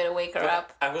another way to wake her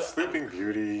up. I was Sleeping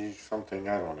Beauty, something,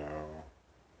 I don't know.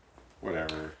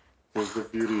 Whatever. The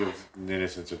beauty of the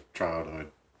innocence of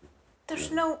childhood.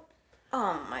 There's no.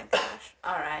 Oh my gosh.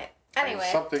 All right. Anyway.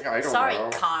 Something, I don't Sorry, know.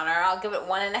 Connor. I'll give it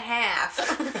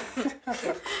 1.5.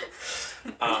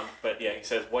 But yeah, he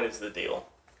says, "What is the deal,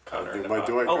 Connor?" Do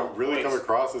I come wait.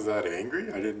 across as that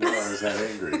angry? I didn't know I was that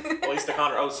angry. At least to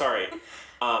Connor. Oh, sorry.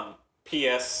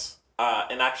 P.S.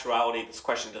 In actuality, this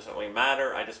question doesn't really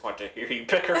matter. I just want to hear you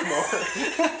pick her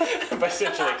more, but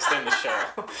essentially extend the show.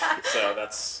 So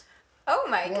that's. Oh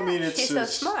my Well, gosh. I mean, it's She's so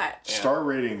smart. Star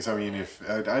ratings. I mean, if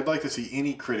I'd like to see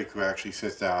any critic who actually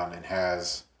sits down and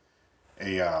has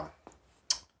a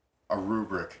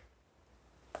rubric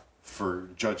for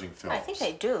judging films. I think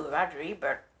they do. Roger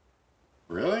Ebert.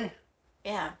 Really?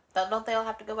 Yeah. Don't they all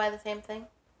have to go by the same thing?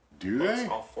 Do It's they?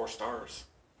 all 4 stars.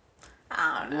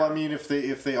 I don't know. Well, I mean, if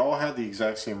they all had the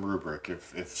exact same rubric,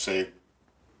 if say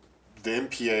the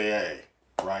MPAA,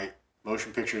 right,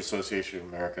 Motion Picture Association of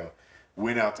America,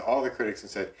 went out to all the critics and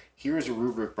said, "Here is a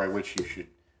rubric by which you should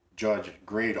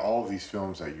grade all of these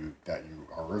films that you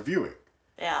are reviewing,"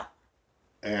 Yeah.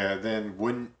 and then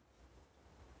wouldn't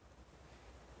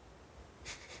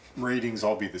ratings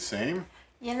all be the same?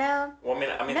 You know? Well, I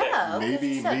mean, No, because maybe-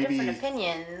 you still have maybe- different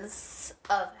opinions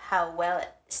of how well it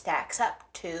stacks up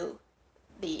to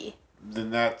the.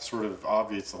 Then that sort of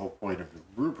obviates the whole point of the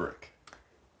rubric.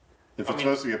 If it's mean-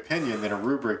 supposed to be opinion, then a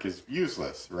rubric is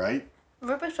useless, right?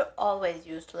 Rubrics are always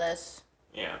useless.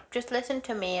 yeah. Just listen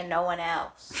to me and no one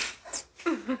else.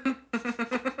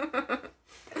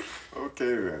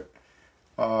 Okay then.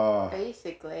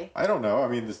 Basically. I don't know. I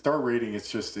mean, the star rating, it's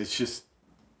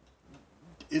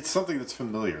something that's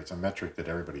familiar. It's a metric that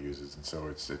everybody uses, and so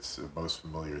it's the most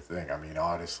familiar thing. I mean,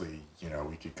 honestly,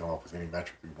 we could come up with any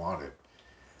metric we wanted.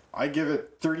 I give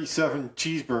it 37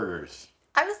 cheeseburgers.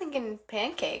 I was thinking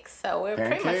pancakes, so we're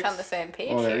pretty much Pancakes? on the same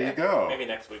page Well, there here. you go. Maybe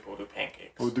next week we'll do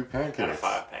pancakes. We'll do Out of pancakes.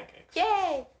 5 pancakes.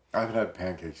 Yay! I haven't had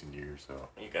pancakes in years, so.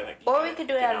 You gotta. Or we could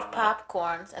do it get out of on that.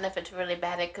 popcorns, and if it's really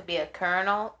bad, it could be a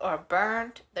kernel or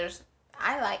burnt.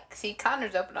 See,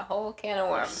 Connor's opened a whole can of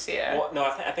worms here. Well, no,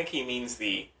 I think he means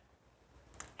the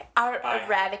Our I-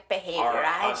 erratic behavior,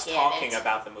 I us get talking it.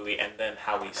 about the movie and then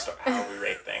how we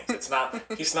rate things. It's not.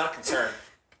 He's not concerned.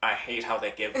 I hate how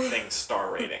they give things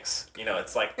star ratings.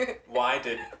 It's like, why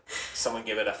did someone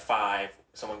give it a 5,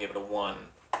 someone give it a 1,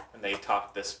 and they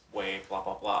talk this way, blah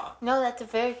blah blah. No, that's a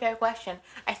very fair question.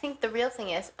 I think the real thing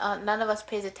is none of us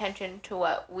pays attention to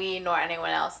what we nor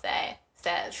anyone else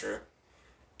says. True.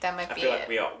 That might I be feel it. like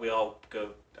we all go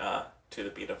to the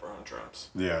beat of our own drums.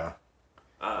 Yeah.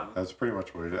 That's pretty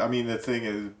much what it is. I mean, the thing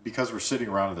is, because we're sitting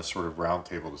around in this sort of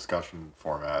roundtable discussion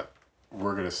format,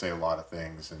 we're going to say a lot of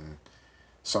things, and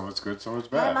some of it's good, some of it's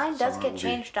bad. My mind does Some of it get will be-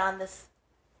 changed on this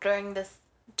during the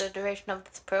duration of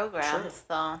this program, True.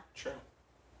 so True.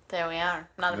 there we are.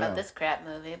 Not Yeah. about this crap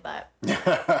movie, but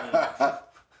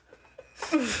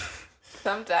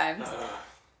sometimes.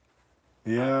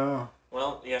 Yeah.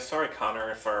 Well, yeah. Sorry,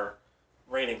 Connor, if our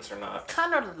ratings are not.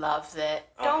 Connor loves it.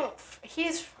 Oh,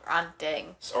 He's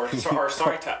fronting. Or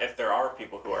sorry if there are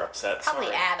people who are upset. Probably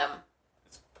sorry. Adam.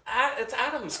 It's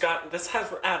Adam's got this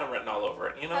has Adam written all over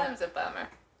it. Adam's a bummer.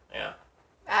 Yeah.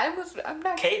 I'm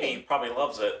not Katie kidding. probably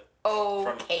loves it. Oh,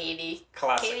 from Katie.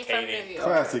 classic Katie from Katie. New York.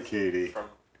 Classic Katie. From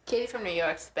Katie from New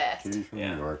York's best. Katie from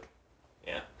Yeah. New York.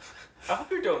 yeah. I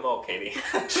hope you're doing well, Katie.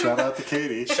 Shout out to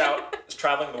Katie.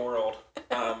 Traveling the world.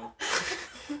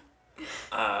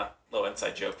 Little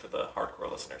inside joke for the hardcore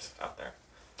listeners out there.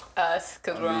 Us,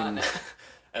 because we're on it.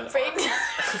 And Braden,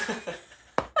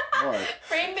 What?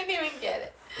 Braden didn't even get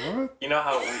it. What? you know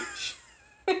how we were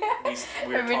talking.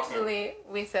 Originally,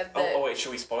 we said that. Oh wait,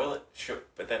 should we spoil it? Should,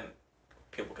 but then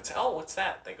people could say, "Oh, what's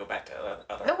that?" They go back to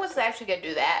other. No one's actually going to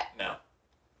do that. No.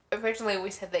 Originally, we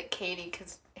said that Katie,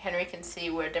 because Henry can see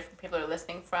where different people are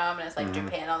listening from, and it's like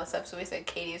Japan, all this stuff. So we said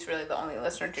Katie's really the only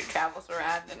listener who travels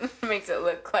around and makes it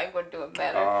look like we're doing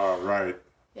better. Oh, right.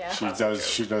 Yeah. She Classic does. joke.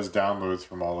 She does downloads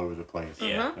from all over the place.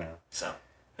 Yeah. Yeah. So.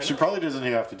 who She knows? probably doesn't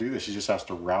even have to do this. She just has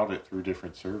to route it through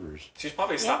different servers. She's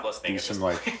probably stopped listening. Do at this some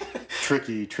like point.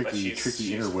 tricky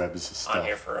she's interwebs on stuff.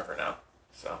 here forever now.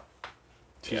 So.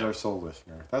 She's yeah. our sole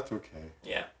listener. That's okay.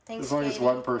 Yeah. Thanks, As long as Katie.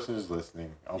 one person is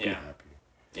listening, I'll be Yeah. happy.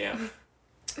 Yeah.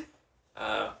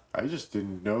 I just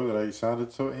didn't know that I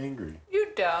sounded so angry. You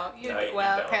don't. No, you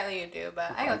well, don't. apparently you do,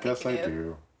 but I I don't guess think I you do.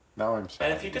 do. Now I'm sad.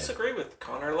 And if you again. disagree with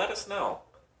Connor, let us know.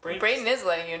 Braden is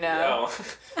letting you know.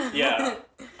 No. Yeah.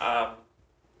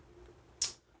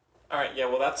 right. Yeah.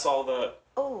 Well, that's all the.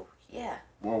 Oh, yeah.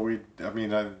 Well,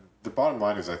 the bottom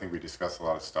line is I think we discussed a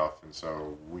lot of stuff, and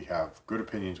so we have good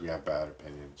opinions, we have bad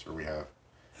opinions, or we have,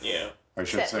 Yeah. I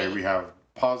should Except say, me. we have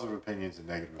positive opinions and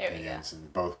negative There we opinions,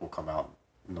 and both will come out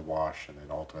in the wash, and then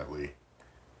ultimately,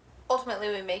 Ultimately,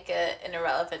 we make an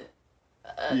irrelevant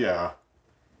yeah,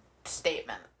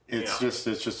 statement. it's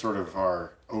just sort of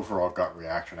our overall gut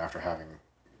reaction after having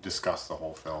discussed the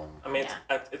whole film. I mean,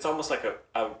 Yeah. it's almost like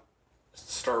a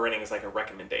star rating is like a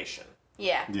recommendation.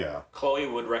 Yeah. Yeah, Chloe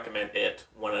would recommend it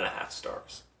 1.5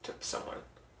 stars to someone.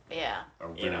 Yeah. a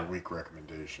You very know. weak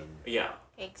recommendation. Yeah.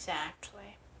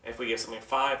 Exactly. If we give something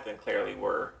 5, then clearly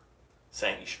we're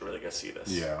saying you should really go see this.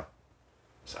 Yeah,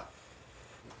 So.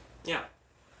 Yeah.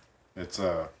 it's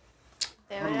There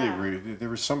What we did they are. rate? There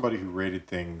was somebody who rated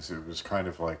things. It was kind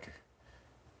of like,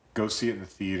 go see it in the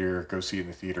theater. Go see it in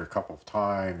the theater a couple of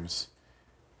times.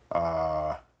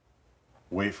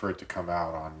 Wait for it to come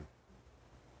out on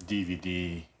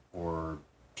DVD, or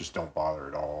just don't bother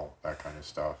at all. That kind of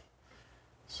stuff.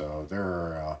 So there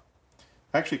are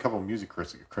actually a couple of music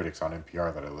critics on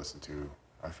NPR that I listen to.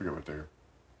 I forget what their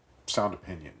Sound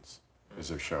Opinions is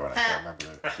their show, and I can't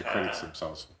remember the critics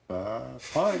themselves.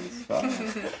 Puns.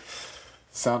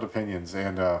 Sound Opinions,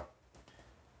 and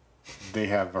they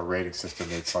have a rating system.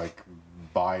 It's like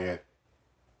buy it.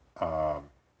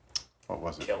 What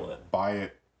was it? Kill it. Buy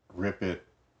it, rip it,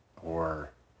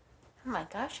 or Oh my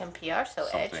gosh, NPR so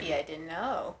Something. edgy. I didn't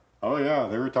know. oh yeah,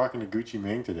 they were talking to Gucci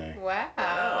Mane today.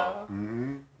 Wow.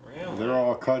 Mm-hmm. Really? They're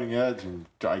all cutting edge, and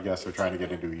I guess they're trying to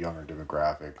get into a younger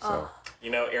demographic. So You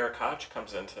know, Eric Hodge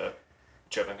comes into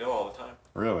Joe Van Gogh all the time.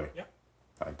 really, Yeah.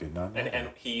 I did not know. And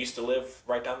that. he used to live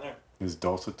right down there. His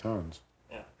dulcet tones.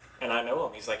 Yeah. And I know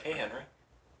him. He's like, hey, Henry.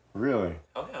 Really,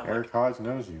 Oh, yeah. I'm Eric Hodge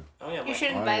knows you. like, oh, yeah. I'm You like,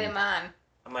 should invite fine.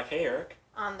 him on hey, Eric.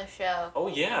 the show. Oh,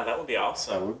 yeah. That would be That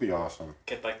awesome. would be awesome.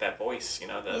 Get like that voice, you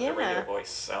know, the Yeah. radio voice.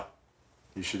 So,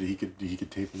 He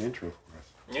could tape an intro for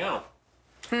us. yeah.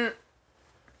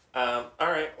 All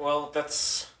right. Well,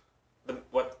 that's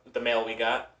the mail we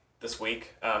got this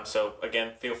week. So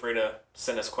again, feel free to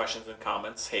send us questions and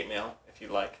comments, hate mail if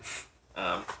you'd like.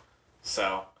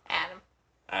 So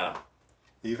Adam.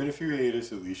 Even if you hate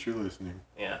us, at least you're listening.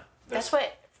 Yeah. That's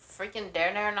what freaking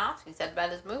Darren Aronofsky said about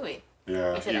his movie.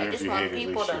 Yeah, He said, even I if just you want hate it, at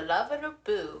people least to you- love it or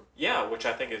boo. Yeah, which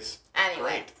I think is Anyway,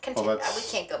 great. continue. Well, that's-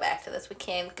 We can't go back to this. We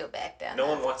can't go back down No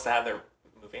that. one wants to have their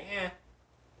movie.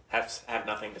 Have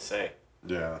nothing to say.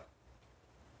 Yeah.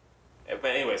 But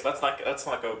anyways, let's not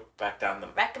go back down the.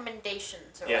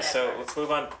 Recommendations or Yeah. So whatever. let's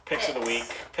move on. Picks of the Picks.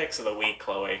 week. Picks of the week,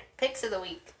 Chloe. Picks of the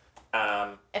week.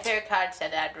 If If Eric Hodge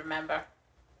said it, I'd remember.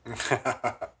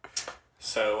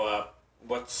 So,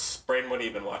 Braden, what have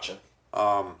you been watching?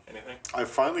 Anything? I've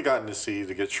finally gotten to see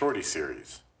the Get Shorty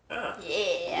series, Ah.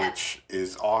 Yeah. which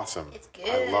is awesome. It's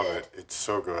I love good. it. It's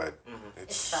so good.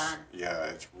 It's fun. Yeah,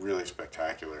 it's really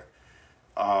spectacular.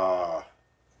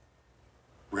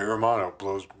 Ray Romano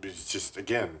is just,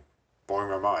 again, blowing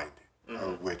my mind,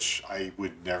 which I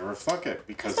would never have thunk it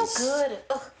because So good.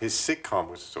 Ugh. his sitcom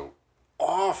was so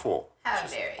awful. How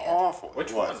Just dare you. awful. Which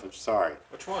it was. one? I'm sorry.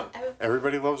 Which one?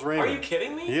 Everybody Loves Are Raymond. you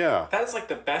kidding me? Yeah. That is like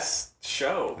the best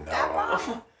show.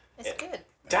 Deborah. It's good.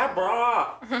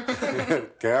 Deborah!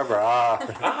 Deborah.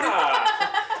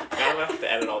 Ah! I'm gonna have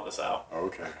to edit all this out.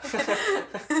 Okay.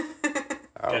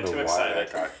 I don't Get too know why excited.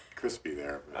 that got crispy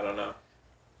there. I don't know.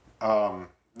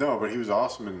 No, but he was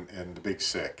awesome in The Big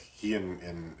Sick. He and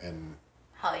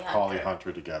Holly Hunter. Holly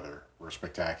Hunter together were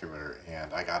spectacular,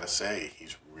 and I gotta say,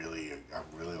 I'm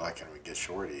really liking him with Get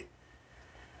Shorty.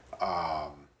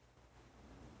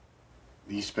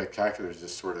 He's spectacular is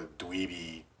this sort of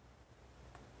dweeby,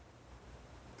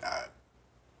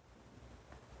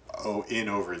 in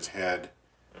over his head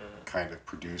kind of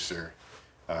producer.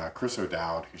 Chris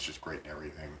O'Dowd, who's just great in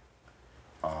everything.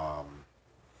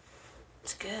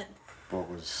 It's good. He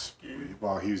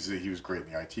was great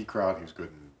in the IT Crowd. He was good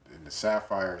in the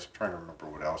Sapphires. I'm trying to remember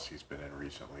what else he's been in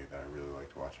recently that I really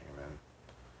liked watching him in.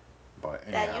 But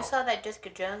anyhow, Dad, you saw that Jessica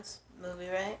Jones movie,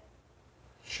 right?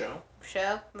 Show?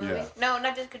 Movie? Yeah. No,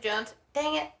 not Jessica Jones.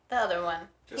 Dang it, the other one.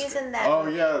 He's Jessica- in that. oh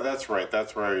movie. yeah, that's right.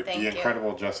 Thank The you.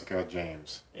 Incredible Jessica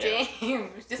James. Yeah.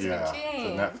 James. Jessica Yeah, James.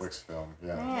 the Netflix film.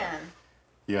 Yeah, Man.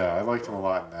 yeah, I liked him a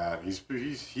lot in that.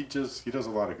 He does a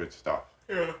lot of good stuff.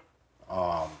 Yeah.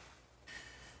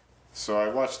 So I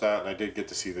watched that, and I did get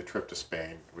to see the trip to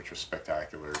Spain, which was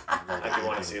spectacular. I do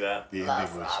want to see that. The Love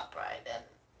ending was Rob Brydon.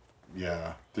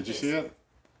 yeah. Did you see it?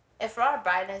 If Rob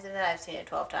Brydon's in it, I've seen it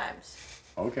 12 times.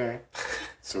 Okay.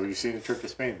 So you've seen the trip to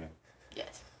Spain then?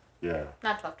 Yes. Yeah.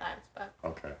 Not 12 times, but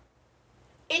Okay.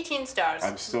 18 stars.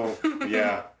 I'm still,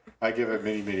 yeah. I give it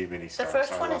many The stars.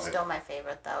 first I one is love it. still my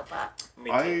favorite, though, but Me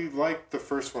too. I like the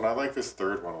first one. I like this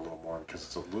third one a little more because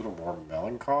it's a little more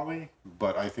melancholy.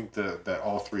 But I think that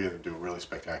all three of them do a really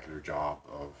spectacular job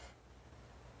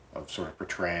of sort of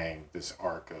portraying this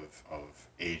arc of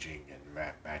aging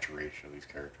and maturation of these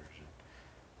characters.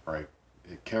 Right,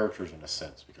 characters in a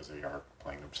sense because they are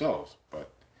playing themselves. But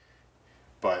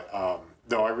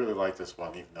no, I really like this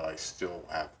one, even though I still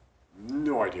have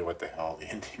no idea what the hell the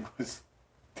ending was.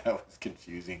 That was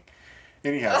confusing.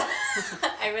 Anyhow.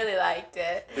 I really liked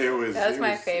it. That was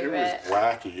my favorite. It was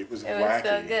wacky. It was wacky.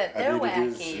 So good. They're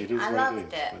wacky. It is I what loved it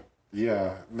is. it. But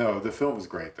yeah, no, the film is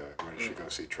great though. Everybody should go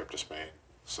see Trip to Spain.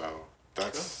 So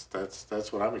that's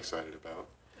what I'm excited about.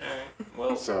 Alright.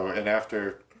 Well, So and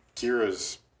after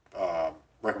Kira's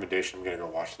recommendation, I'm gonna go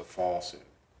watch The Fall soon.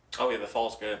 oh yeah, The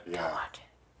Fall's good. Yeah. Watch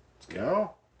it.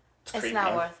 No, It's creepy.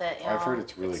 not worth it, y'all. I've heard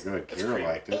it's really good. it's Kira creepy.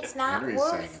 liked it. It's not Henry's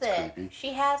saying worth it's it. creepy.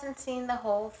 She hasn't seen the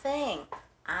whole thing.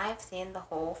 I've seen the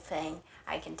whole thing.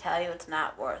 I can tell you it's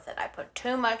not worth it. I put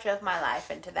too much of my life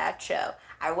into that show.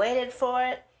 I waited for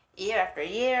it year after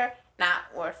year.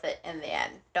 Not worth it in the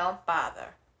end. Don't bother.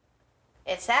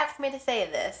 It's sad for me to say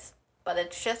this, but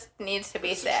it just needs to be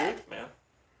It's the said. truth, man.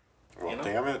 Well, You know?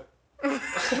 damn it.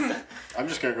 I'm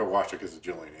just gonna go watch it because of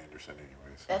Gillian Anderson,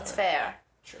 anyways. That's fair.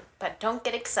 Sure. But don't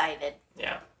get excited.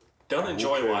 Yeah. Don't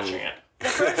enjoy Okay. watching it.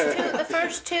 The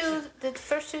first two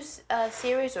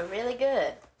series were really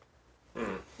good.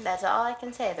 That's all I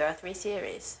can say. There are 3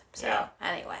 series. So Yeah.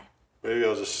 anyway, Maybe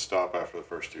I'll just stop after the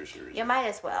first 2 series. you might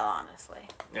as well, honestly.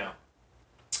 Yeah.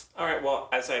 All right. Well,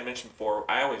 as I mentioned before,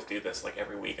 I always do this like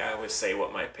every week. I always say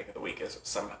what my pick of the week is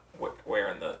somewhere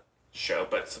in the show.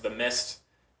 But so The Mist,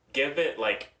 give it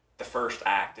like the first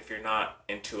act. If you're not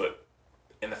into it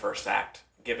in the first act,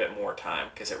 give it more time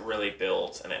because it really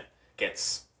builds and it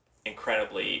gets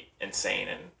incredibly insane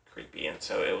and creepy. And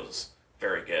so it was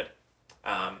very good.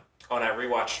 And I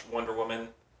rewatched Wonder Woman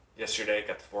yesterday.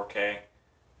 Got the 4K.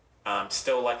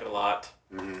 Still like it a lot.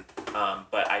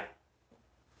 But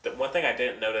the one thing I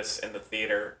didn't notice in the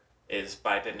theater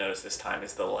but I did notice this time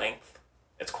is the length.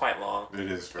 It's quite long. It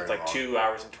is very It's like long. 2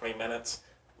 hours and 20 minutes.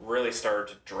 Really started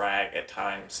to drag at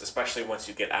times, especially once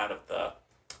you get out of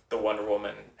the Wonder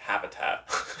Woman habitat.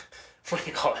 What do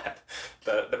you call that?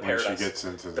 The When paradise. she gets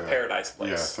into the paradise place.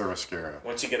 Yeah, Themyscira.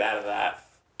 Once you get out of that,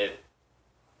 it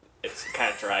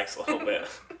kind of drags a little bit.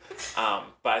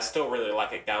 But I still really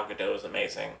like it. Gal Gadot is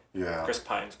amazing. Yeah. Chris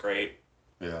Pine's great.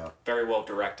 Yeah. Very well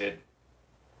directed.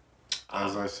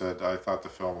 As I said, I thought the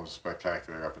film was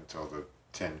spectacular up until the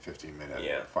 10-15 minute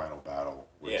Yeah. final battle,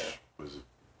 which Yeah. was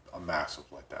a massive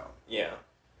letdown. Yeah.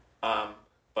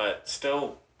 But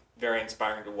still very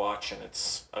inspiring to watch, and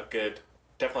it's a good,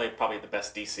 definitely probably the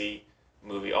best DC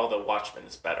movie, although Watchmen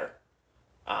is better.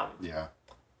 Yeah.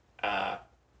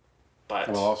 But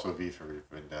Well, also V for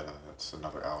Vendetta. That's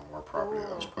another Alan Moore property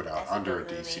that was put out that's a under a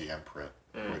good DC movie. imprint,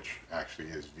 which actually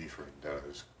is V for Vendetta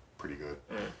is pretty good.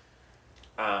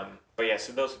 but yeah,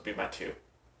 so those would be my 2.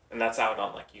 And that's out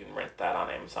on, like, you can rent that on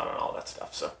Amazon and all that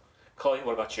stuff. So, Chloe,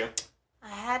 what about you? I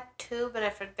had 2, but I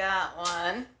forgot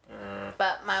one.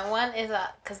 But my one is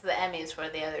because the Emmys were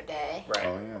the other day. Right.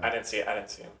 Oh, yeah. I didn't see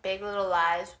it. Big Little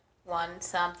Lies won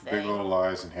something. Big Little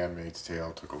Lies and Handmaid's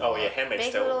Tale took a while. Oh, yeah, Handmaid's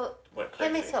Big Tale Little went crazy.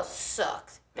 Handmaid's Tale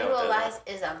sucks. Big No, it Little doesn't.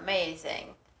 Lies is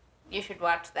amazing. You should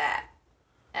watch that,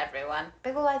 everyone.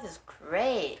 Big Little Lies is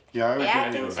great. Yeah, The I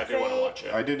acting's I do want to great. watch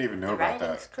it. didn't even know The about that.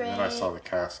 writing's And then I great. saw the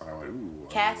cast and I went, ooh.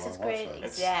 I Cast really is wanna watch great. that.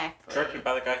 Exactly. Directed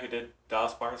by the guy who did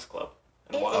Dallas Buyers Club.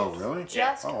 And It Wild. Oh, is really?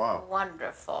 Just Oh, wow.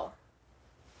 wonderful.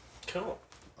 Cool.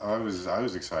 I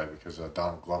was excited because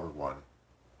Donald Glover won.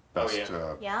 Oh, Best,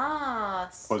 yeah.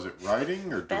 Yes. was it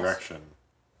writing or Best- direction?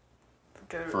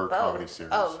 For a both. comedy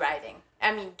series. Oh, writing.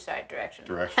 I mean, sorry, direction.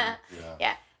 Direction, yeah.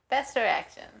 Yeah, best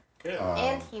direction. Good.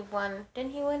 And he won.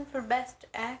 Didn't he win for best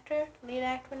actor, lead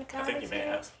actor in a comedy think he may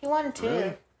series? have. He won 2.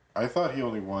 Really? I thought he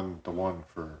only won the one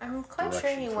for. I'm quite sure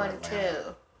direction he for won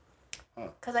Atlanta. 2.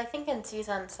 Because I think Aziz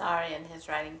Ansari and his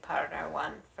writing partner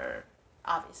won for,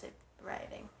 obviously,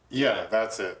 writing. Yeah,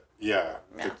 that's it. Yeah.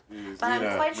 No. It- But I'm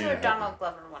Lena- quite sure Lena Donald Headey.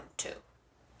 Glover won 2.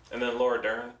 And then Laura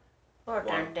Dern. Laura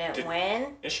Won. Dern didn't Did-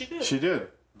 win. Yes, she did. She did.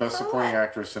 Best For supporting what?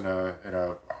 actress in a.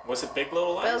 Was it Big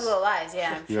Little Big Lies? Little Lies,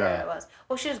 yeah, I'm sure Yeah. it was.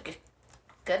 Well, she was good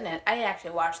in it. I didn't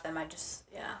actually watch them. I just,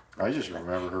 I just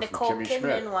remember her Nicole from Kimmy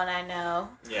Kidman Schmidt. one I know.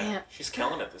 Yeah. She's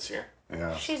killing it this year.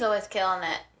 Yeah. She's always killing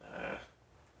it. Uh,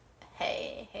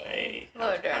 Hey. Hey,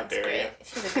 Laura how Dern's dare great. you.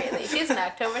 She's a great lead. She's an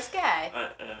October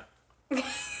Sky.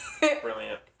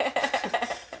 Brilliant.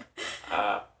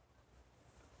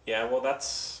 Yeah, well,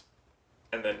 that's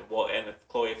and then we'll end with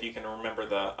Chloe. If you can remember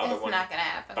the other It's one not gonna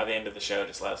happen. by the end of the show,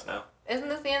 just let us know. Isn't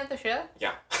this the end of the show?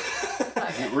 Yeah.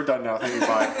 We're done now. Thank you.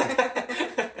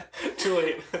 Bye. Too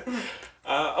late.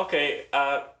 Okay.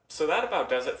 So that about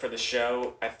does it for the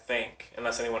show, I think.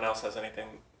 Unless anyone else has anything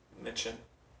to mention.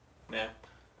 No.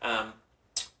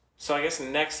 So I guess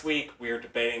next week we were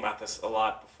debating about this a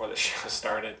lot before the show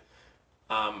started.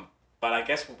 But I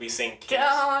guess we'll be seeing Kings.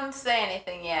 Don't say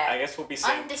anything yet. I guess we'll be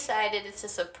seeing. Undecided. It's a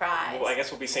surprise. Well, I guess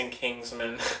we'll be seeing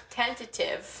Kingsman.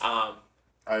 Tentative. I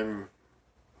don't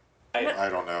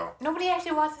know. Nobody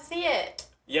actually wants to see it.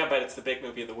 Yeah, but it's the big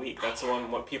movie of the week. That's the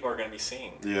one what people are going to be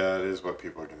seeing. Yeah, it is what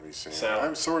people are going to be seeing. So-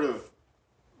 I'm sort of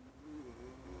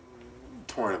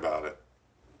torn about it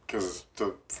because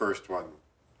the first one,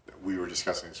 we were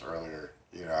discussing this earlier.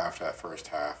 You know, after that first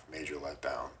half, major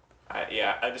letdown.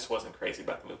 I just wasn't crazy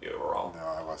about the movie overall. No,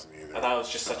 I wasn't either. I thought it was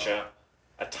just such a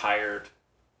tired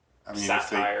I mean,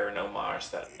 satire and homage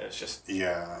that it was just.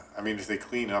 Yeah, I mean, if they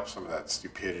clean up some of that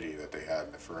stupidity that they had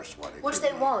in the first one, it Which could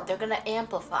they be- won't. They're gonna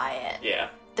amplify it. Yeah.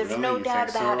 There's Really? no You doubt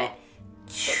think about so? it.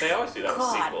 But they always do that with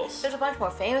God, sequels. there's a bunch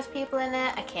more famous people in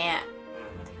it. I can't.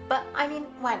 But I mean,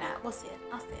 why not? We'll see it.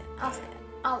 I'll see it. I'll see it.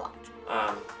 I'll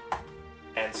watch.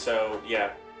 And so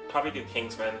yeah, probably do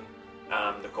Kingsman,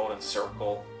 The Golden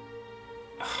Circle.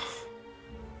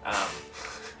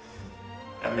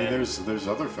 I mean, there's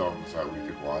other films that we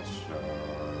could watch.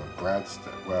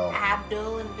 Well,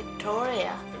 Abdul and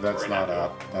Victoria. that's not Abdul.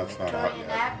 out. That's not out Victoria and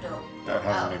yet. Abdul. That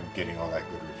hasn't Oh. been getting all that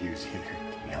good reviews either,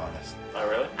 to be honest. Oh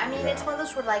really? I mean, Yeah. it's one of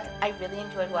those where, like, I really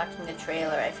enjoyed watching the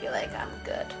trailer. I feel like I'm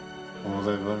good. Well,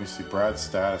 then let me see. Brad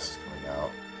Status is coming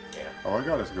out. Yeah. Oh, I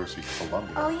gotta go see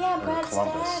Columbia. Oh, yeah, or Brad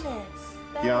Columbus.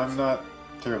 Status. Yeah, I'm not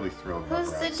terribly thrilled about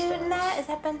Who's the Brad dude Status. in that? Is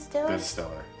that Ben Stiller? Ben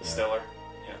Stiller. The yeah. Stiller.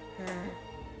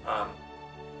 Yeah.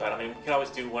 But I mean, we could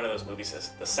always do one of those movies as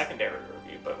the secondary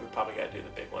review, but we probably got to do the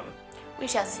big one. We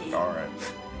shall see. All right.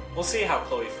 We'll see how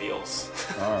Chloe feels.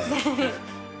 All right.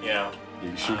 You know.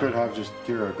 She could have just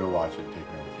Kira go watch it and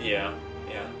take me. Yeah.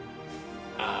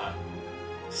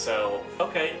 So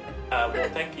okay. Well,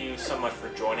 thank you so much for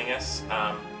joining us.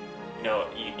 You know,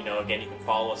 again, you can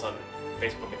follow us on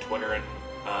Facebook and Twitter and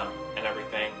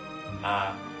everything.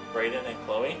 Brayden and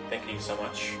Chloe, thank you so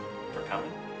much for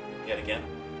coming yet again.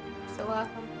 So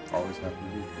welcome. Always happy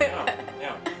to be here.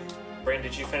 Yeah. Brayden,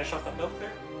 did you finish off that milk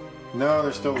there? No,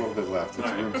 there's still a little bit left. It's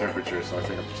All right. room temperature, so I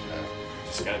think I'm just gonna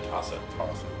Just gonna toss it.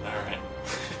 toss it. All right.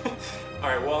 All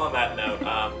right. Well, on that note,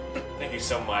 thank you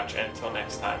so much, and until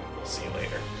next time, we'll see you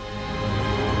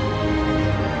later.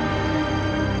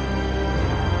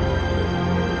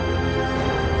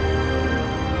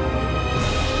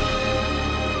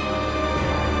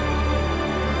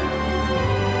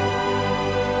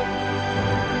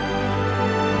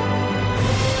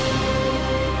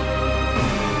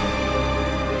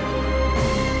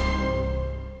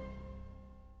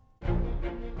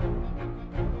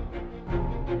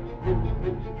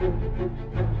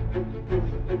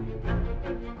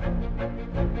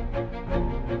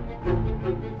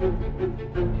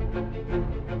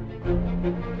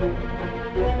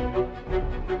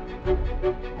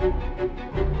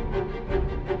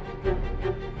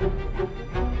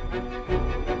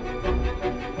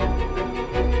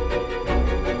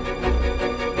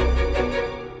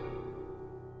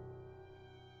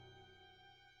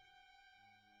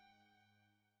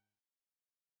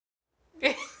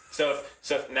 So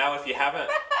if you haven't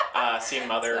seen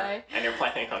Mother Sorry. and you're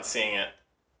planning on seeing it,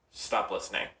 stop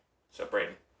listening. So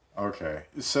Brayden. Okay,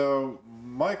 so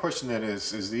my question then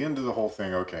is the end of the whole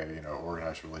thing okay? You know,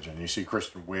 organized religion. You see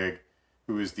Kristen Wiig,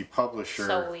 who is the publisher.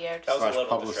 So weird. That was a slash little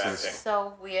publicist. distracting.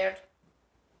 So weird.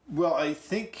 Well, I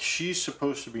think she's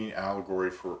supposed to be an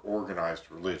allegory for organized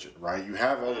religion, right? You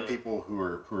have all the people who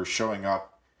are showing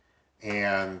up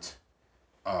and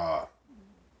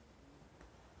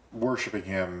worshiping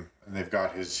him, and they've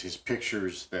got his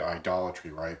pictures, the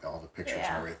idolatry, right? All the pictures and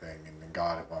Yeah. everything, and then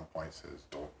God at one point says,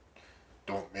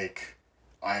 "Don't make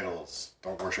idols,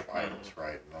 don't worship idols,"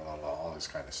 right? All this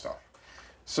kind of stuff.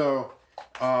 So,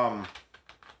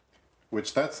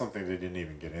 which that's something they didn't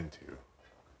even get into.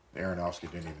 Aronofsky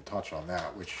didn't even touch on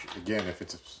that. Which again, if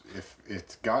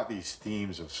it's got these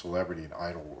themes of celebrity and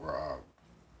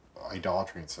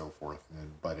idolatry and so forth,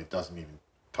 but it doesn't even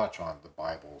touch on the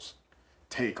Bible's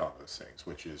take on those things,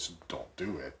 which is don't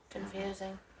do it.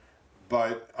 Confusing.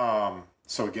 But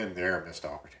so again, there a missed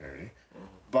opportunity.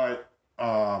 But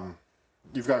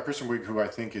you've got Kristen Wiig, who I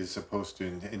think is supposed to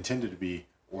intended to be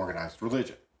organized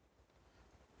religion.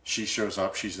 She shows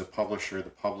up. She's the publisher, the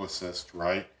publicist,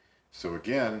 right? So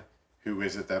again, who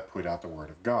is it that put out the word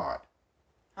of God?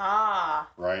 Ah.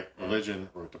 Right? Religion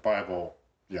wrote the Bible.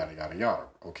 yada yada yada.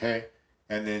 Okay,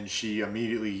 and then she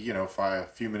immediately, you know, a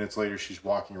few minutes later, she's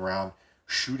walking around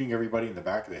shooting everybody in the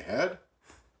back of the head.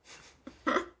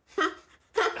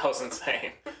 That was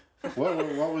insane. What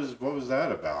was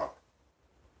that about?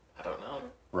 I don't know.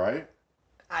 Right.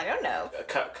 I don't know.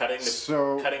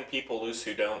 Cutting people loose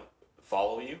who don't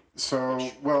follow you.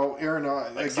 So, well, Aaron,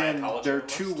 Like again, Scientology there are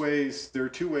almost? two ways. There are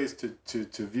two ways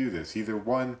to view this. Either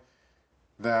one,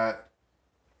 that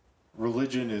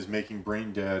religion is making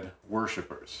brain dead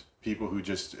worshipers, people who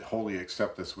just wholly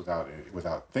accept this without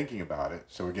thinking about it.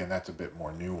 So again, that's a bit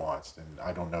more nuanced, and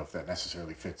I don't know if that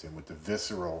necessarily fits in with the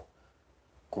visceral,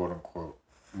 quote unquote,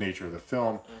 nature of the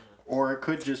film, or it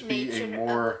could just be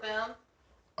Nature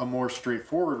a more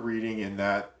straightforward reading in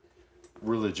that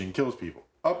religion kills people.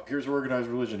 Oh, here's organized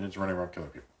religion, it's running around killing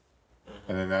people.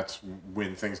 And then that's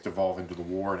when things devolve into the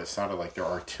war, and it sounded like there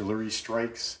are artillery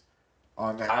strikes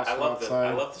on the house I love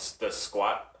outside. the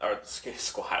SWAT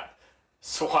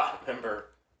member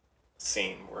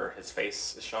scene where his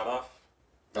face is shot off.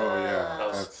 Oh yeah, That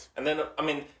was- that's and then I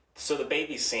mean, so the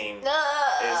baby scene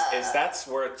is that's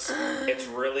where it's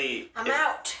really I'm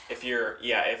out. If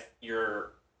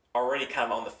you're already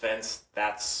kind of on the fence,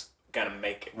 that's gonna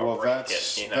make or well. break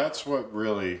That's it. You know? that's what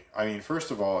really. I mean,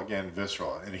 first of all, again,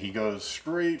 visceral, and he goes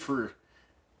straight for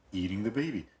eating the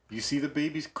baby. You see the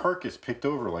baby's carcass picked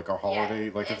over like a holiday,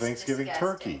 like a it's Thanksgiving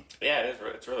disgusting. turkey. Yeah, it is.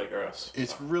 It's really gross.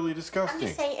 It's really I'm disgusting.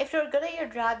 just saying, if you're good at your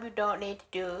job, you don't need to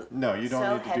do. No, you don't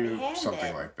so need to do heavy-handed.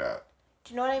 something like that.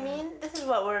 Do you know what I mean? This is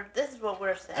what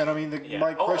we're saying. And I mean, Yeah.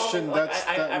 my question like,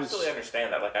 I that absolutely was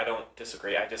understand that. Like, I don't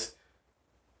disagree.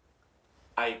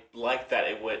 I like that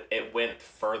it went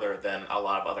further than a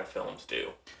lot of other films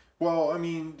do. well. I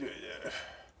mean,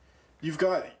 you've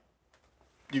got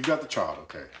the child.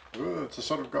 Okay, it's the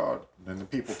Son of God. Then the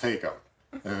people take him,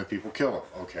 and then the people kill him.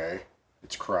 Okay,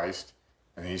 it's Christ,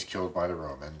 and he's killed by the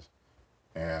Romans,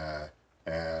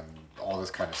 and all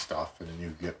this kind of stuff. And then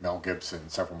you get Mel Gibson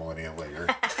several millennia later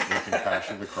making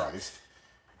Passion of the Christ,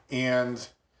 and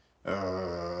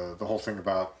the whole thing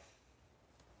about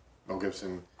Mel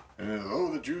Gibson. And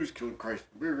the Jews killed Christ.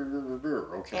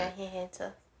 Okay. Yeah, he hates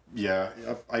us. Yeah,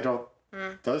 I don't.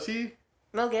 Does he?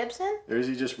 Mel Gibson? Or is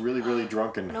he just really, really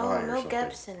drunk and No, high or Mel something?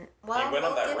 Gibson. Well, He went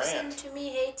on Mel that Gibson rant. to me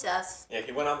hates us. Yeah,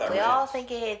 he went on that We rant. all think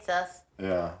he hates us.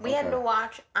 Yeah. We had to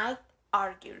watch. I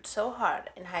argued so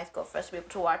hard in high school for us to be able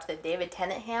to watch the David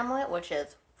Tennant Hamlet, which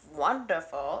is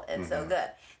wonderful. It's so good.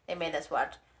 They made us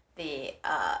watch the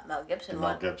Mel Gibson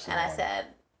Mel one, Gibson and I one. said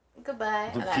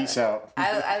goodbye. And Peace out.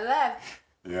 I left.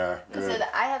 Yeah, I good. said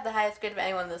I have the highest grade of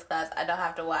anyone in this class. I don't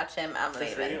have to watch him. I'm Good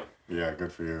for leaving. you. Yeah,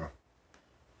 good for you.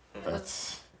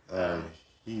 That's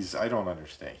he's. I don't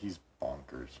understand. He's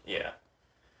bonkers. Yeah,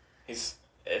 it's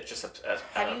just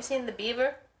Have you seen The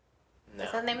Beaver? No.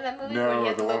 Is that the name of that movie? Where he No,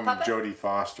 had the little one with puppet? Jodie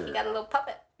Foster. He got a little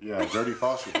puppet. Yeah, Jodie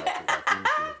Foster got to that, didn't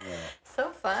she? Yeah. So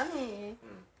funny.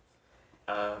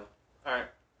 All right.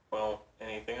 Well,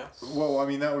 anything else? Well, I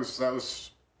mean, that was.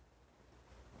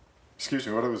 Excuse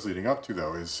me. What I was leading up to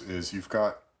though is you've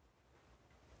got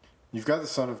the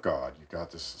Son of God. You've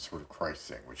got this sort of Christ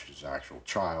thing, which is an actual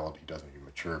child. He doesn't even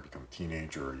mature, become a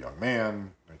teenager or a young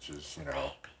man, which is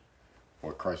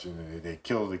what Christ is. They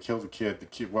kill the kid. The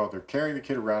kid. Well, they're carrying the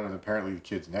kid around, and apparently the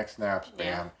kid's neck snaps.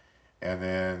 Bam, and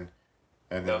then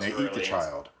Those they are eat the really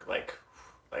child. Like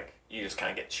you just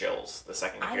kind of get chills the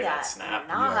second you I hear that got snap.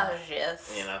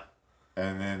 nauseous. You know.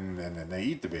 And then they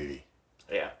eat the baby.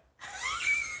 Yeah.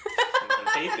 And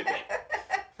they eat the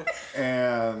baby.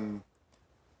 And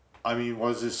I mean,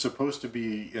 was this supposed to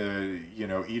be,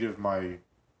 eat of my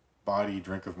body,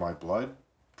 drink of my blood?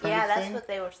 Yeah, that's thing? what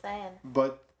they were saying.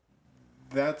 But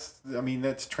that's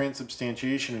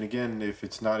transubstantiation. And again,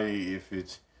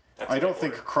 I don't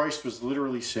think Christ was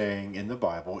literally saying in the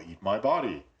Bible, "Eat my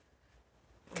body."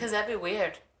 Because that'd be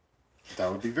weird. That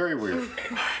would be very weird.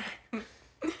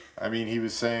 I mean, he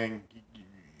was saying,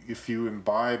 if you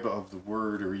imbibe of the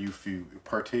word, or if you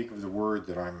partake of the word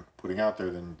that I'm putting out there,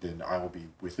 then I will be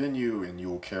within you, and you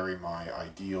will carry my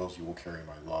ideals, you will carry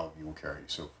my love, you will carry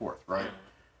so forth, right?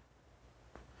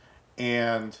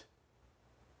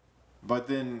 But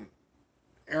then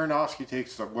Aronofsky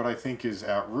takes what I think is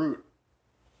at root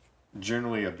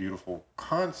generally a beautiful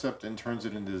concept and turns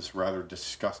it into this rather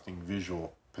disgusting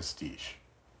visual pastiche.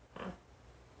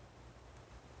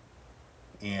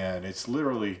 And it's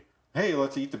literally, hey,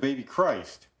 let's eat the baby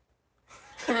Christ.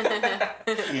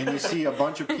 And you see a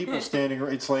bunch of people standing.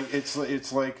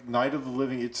 It's like Night of the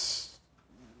Living. It's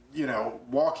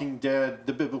Walking Dead,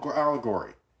 the biblical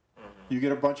allegory. You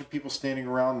get a bunch of people standing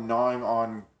around gnawing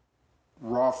on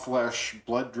raw flesh,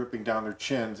 blood dripping down their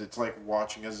chins. It's like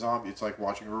watching a zombie. It's like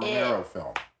watching a Romero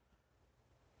film.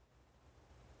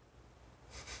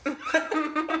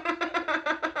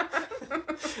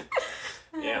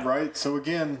 Yeah. Right? So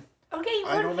again, Okay, you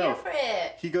I weren't don't here know. for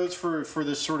it. he goes for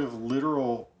this sort of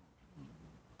literal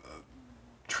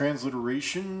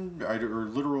transliteration or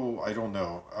literal, I don't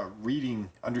know, reading,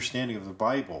 understanding of the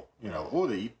Bible. You know, oh,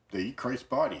 they eat Christ's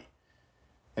body.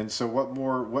 And so what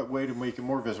way to make it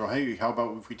more visible? Hey, how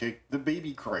about if we take the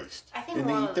baby Christ I think and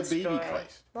moral they of eat the baby story.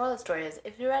 Christ? Moral of the story is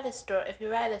if you write a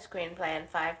screenplay in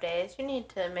 5 days, you need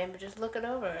to maybe just look it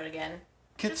over again.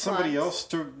 Get Just somebody once. else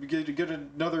to get a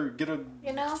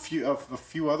You know? a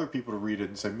few other people to read it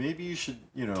and say maybe you should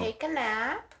Take a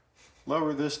nap.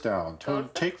 lower this down. Go to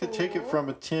Take the it pool. from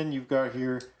a 10 you've got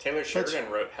here. Taylor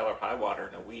Sheridan wrote Hell or High Water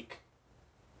in a week.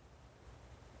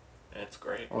 And it's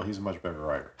great. Well, he's a much better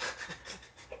writer.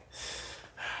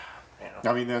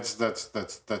 Yeah. I mean,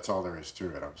 that's all there is to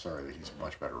it. I'm sorry that he's a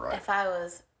much better writer.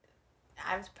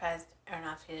 I'm surprised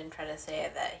Aronofsky didn't try to say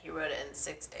that he wrote it in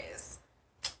 6 days.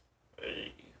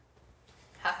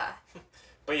 Haha.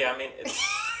 But yeah, I mean, it's...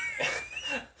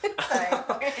 Sorry.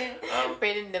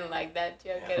 Brayden didn't like that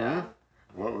joke at all.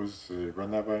 What was run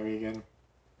that by me again?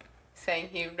 Saying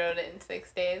he wrote it in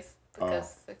 6 days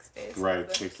because 6 days. Right,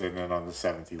 was it? 6 and then on the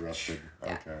 7th he rested.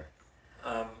 Yeah.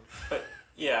 Okay. but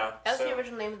yeah. That was so, the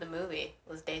original name of the movie.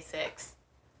 Was Day 6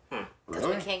 because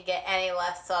Really? we can't get any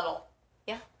less subtle.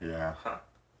 Yeah. Yeah. Huh.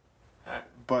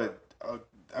 But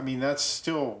I mean, that's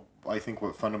still I think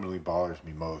what fundamentally bothers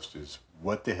me most is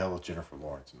what the hell is Jennifer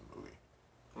Lawrence in the movie?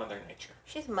 Mother Nature.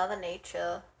 She's Mother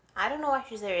Nature. I don't know why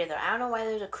she's there either. I don't know why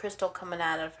there's a crystal coming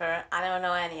out of her. I don't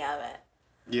know any of it.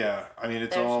 Yeah, I mean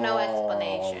it's There's all no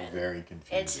explanation. very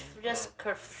confusing. It's just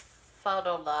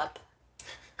kerfuddled up.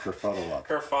 Kerfuddle up.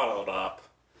 Kerfuddled up.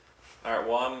 All right.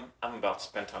 Well, I'm about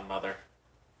spent on Mother.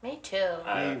 Me too.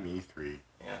 Me 3.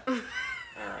 Yeah.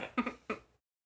 All right.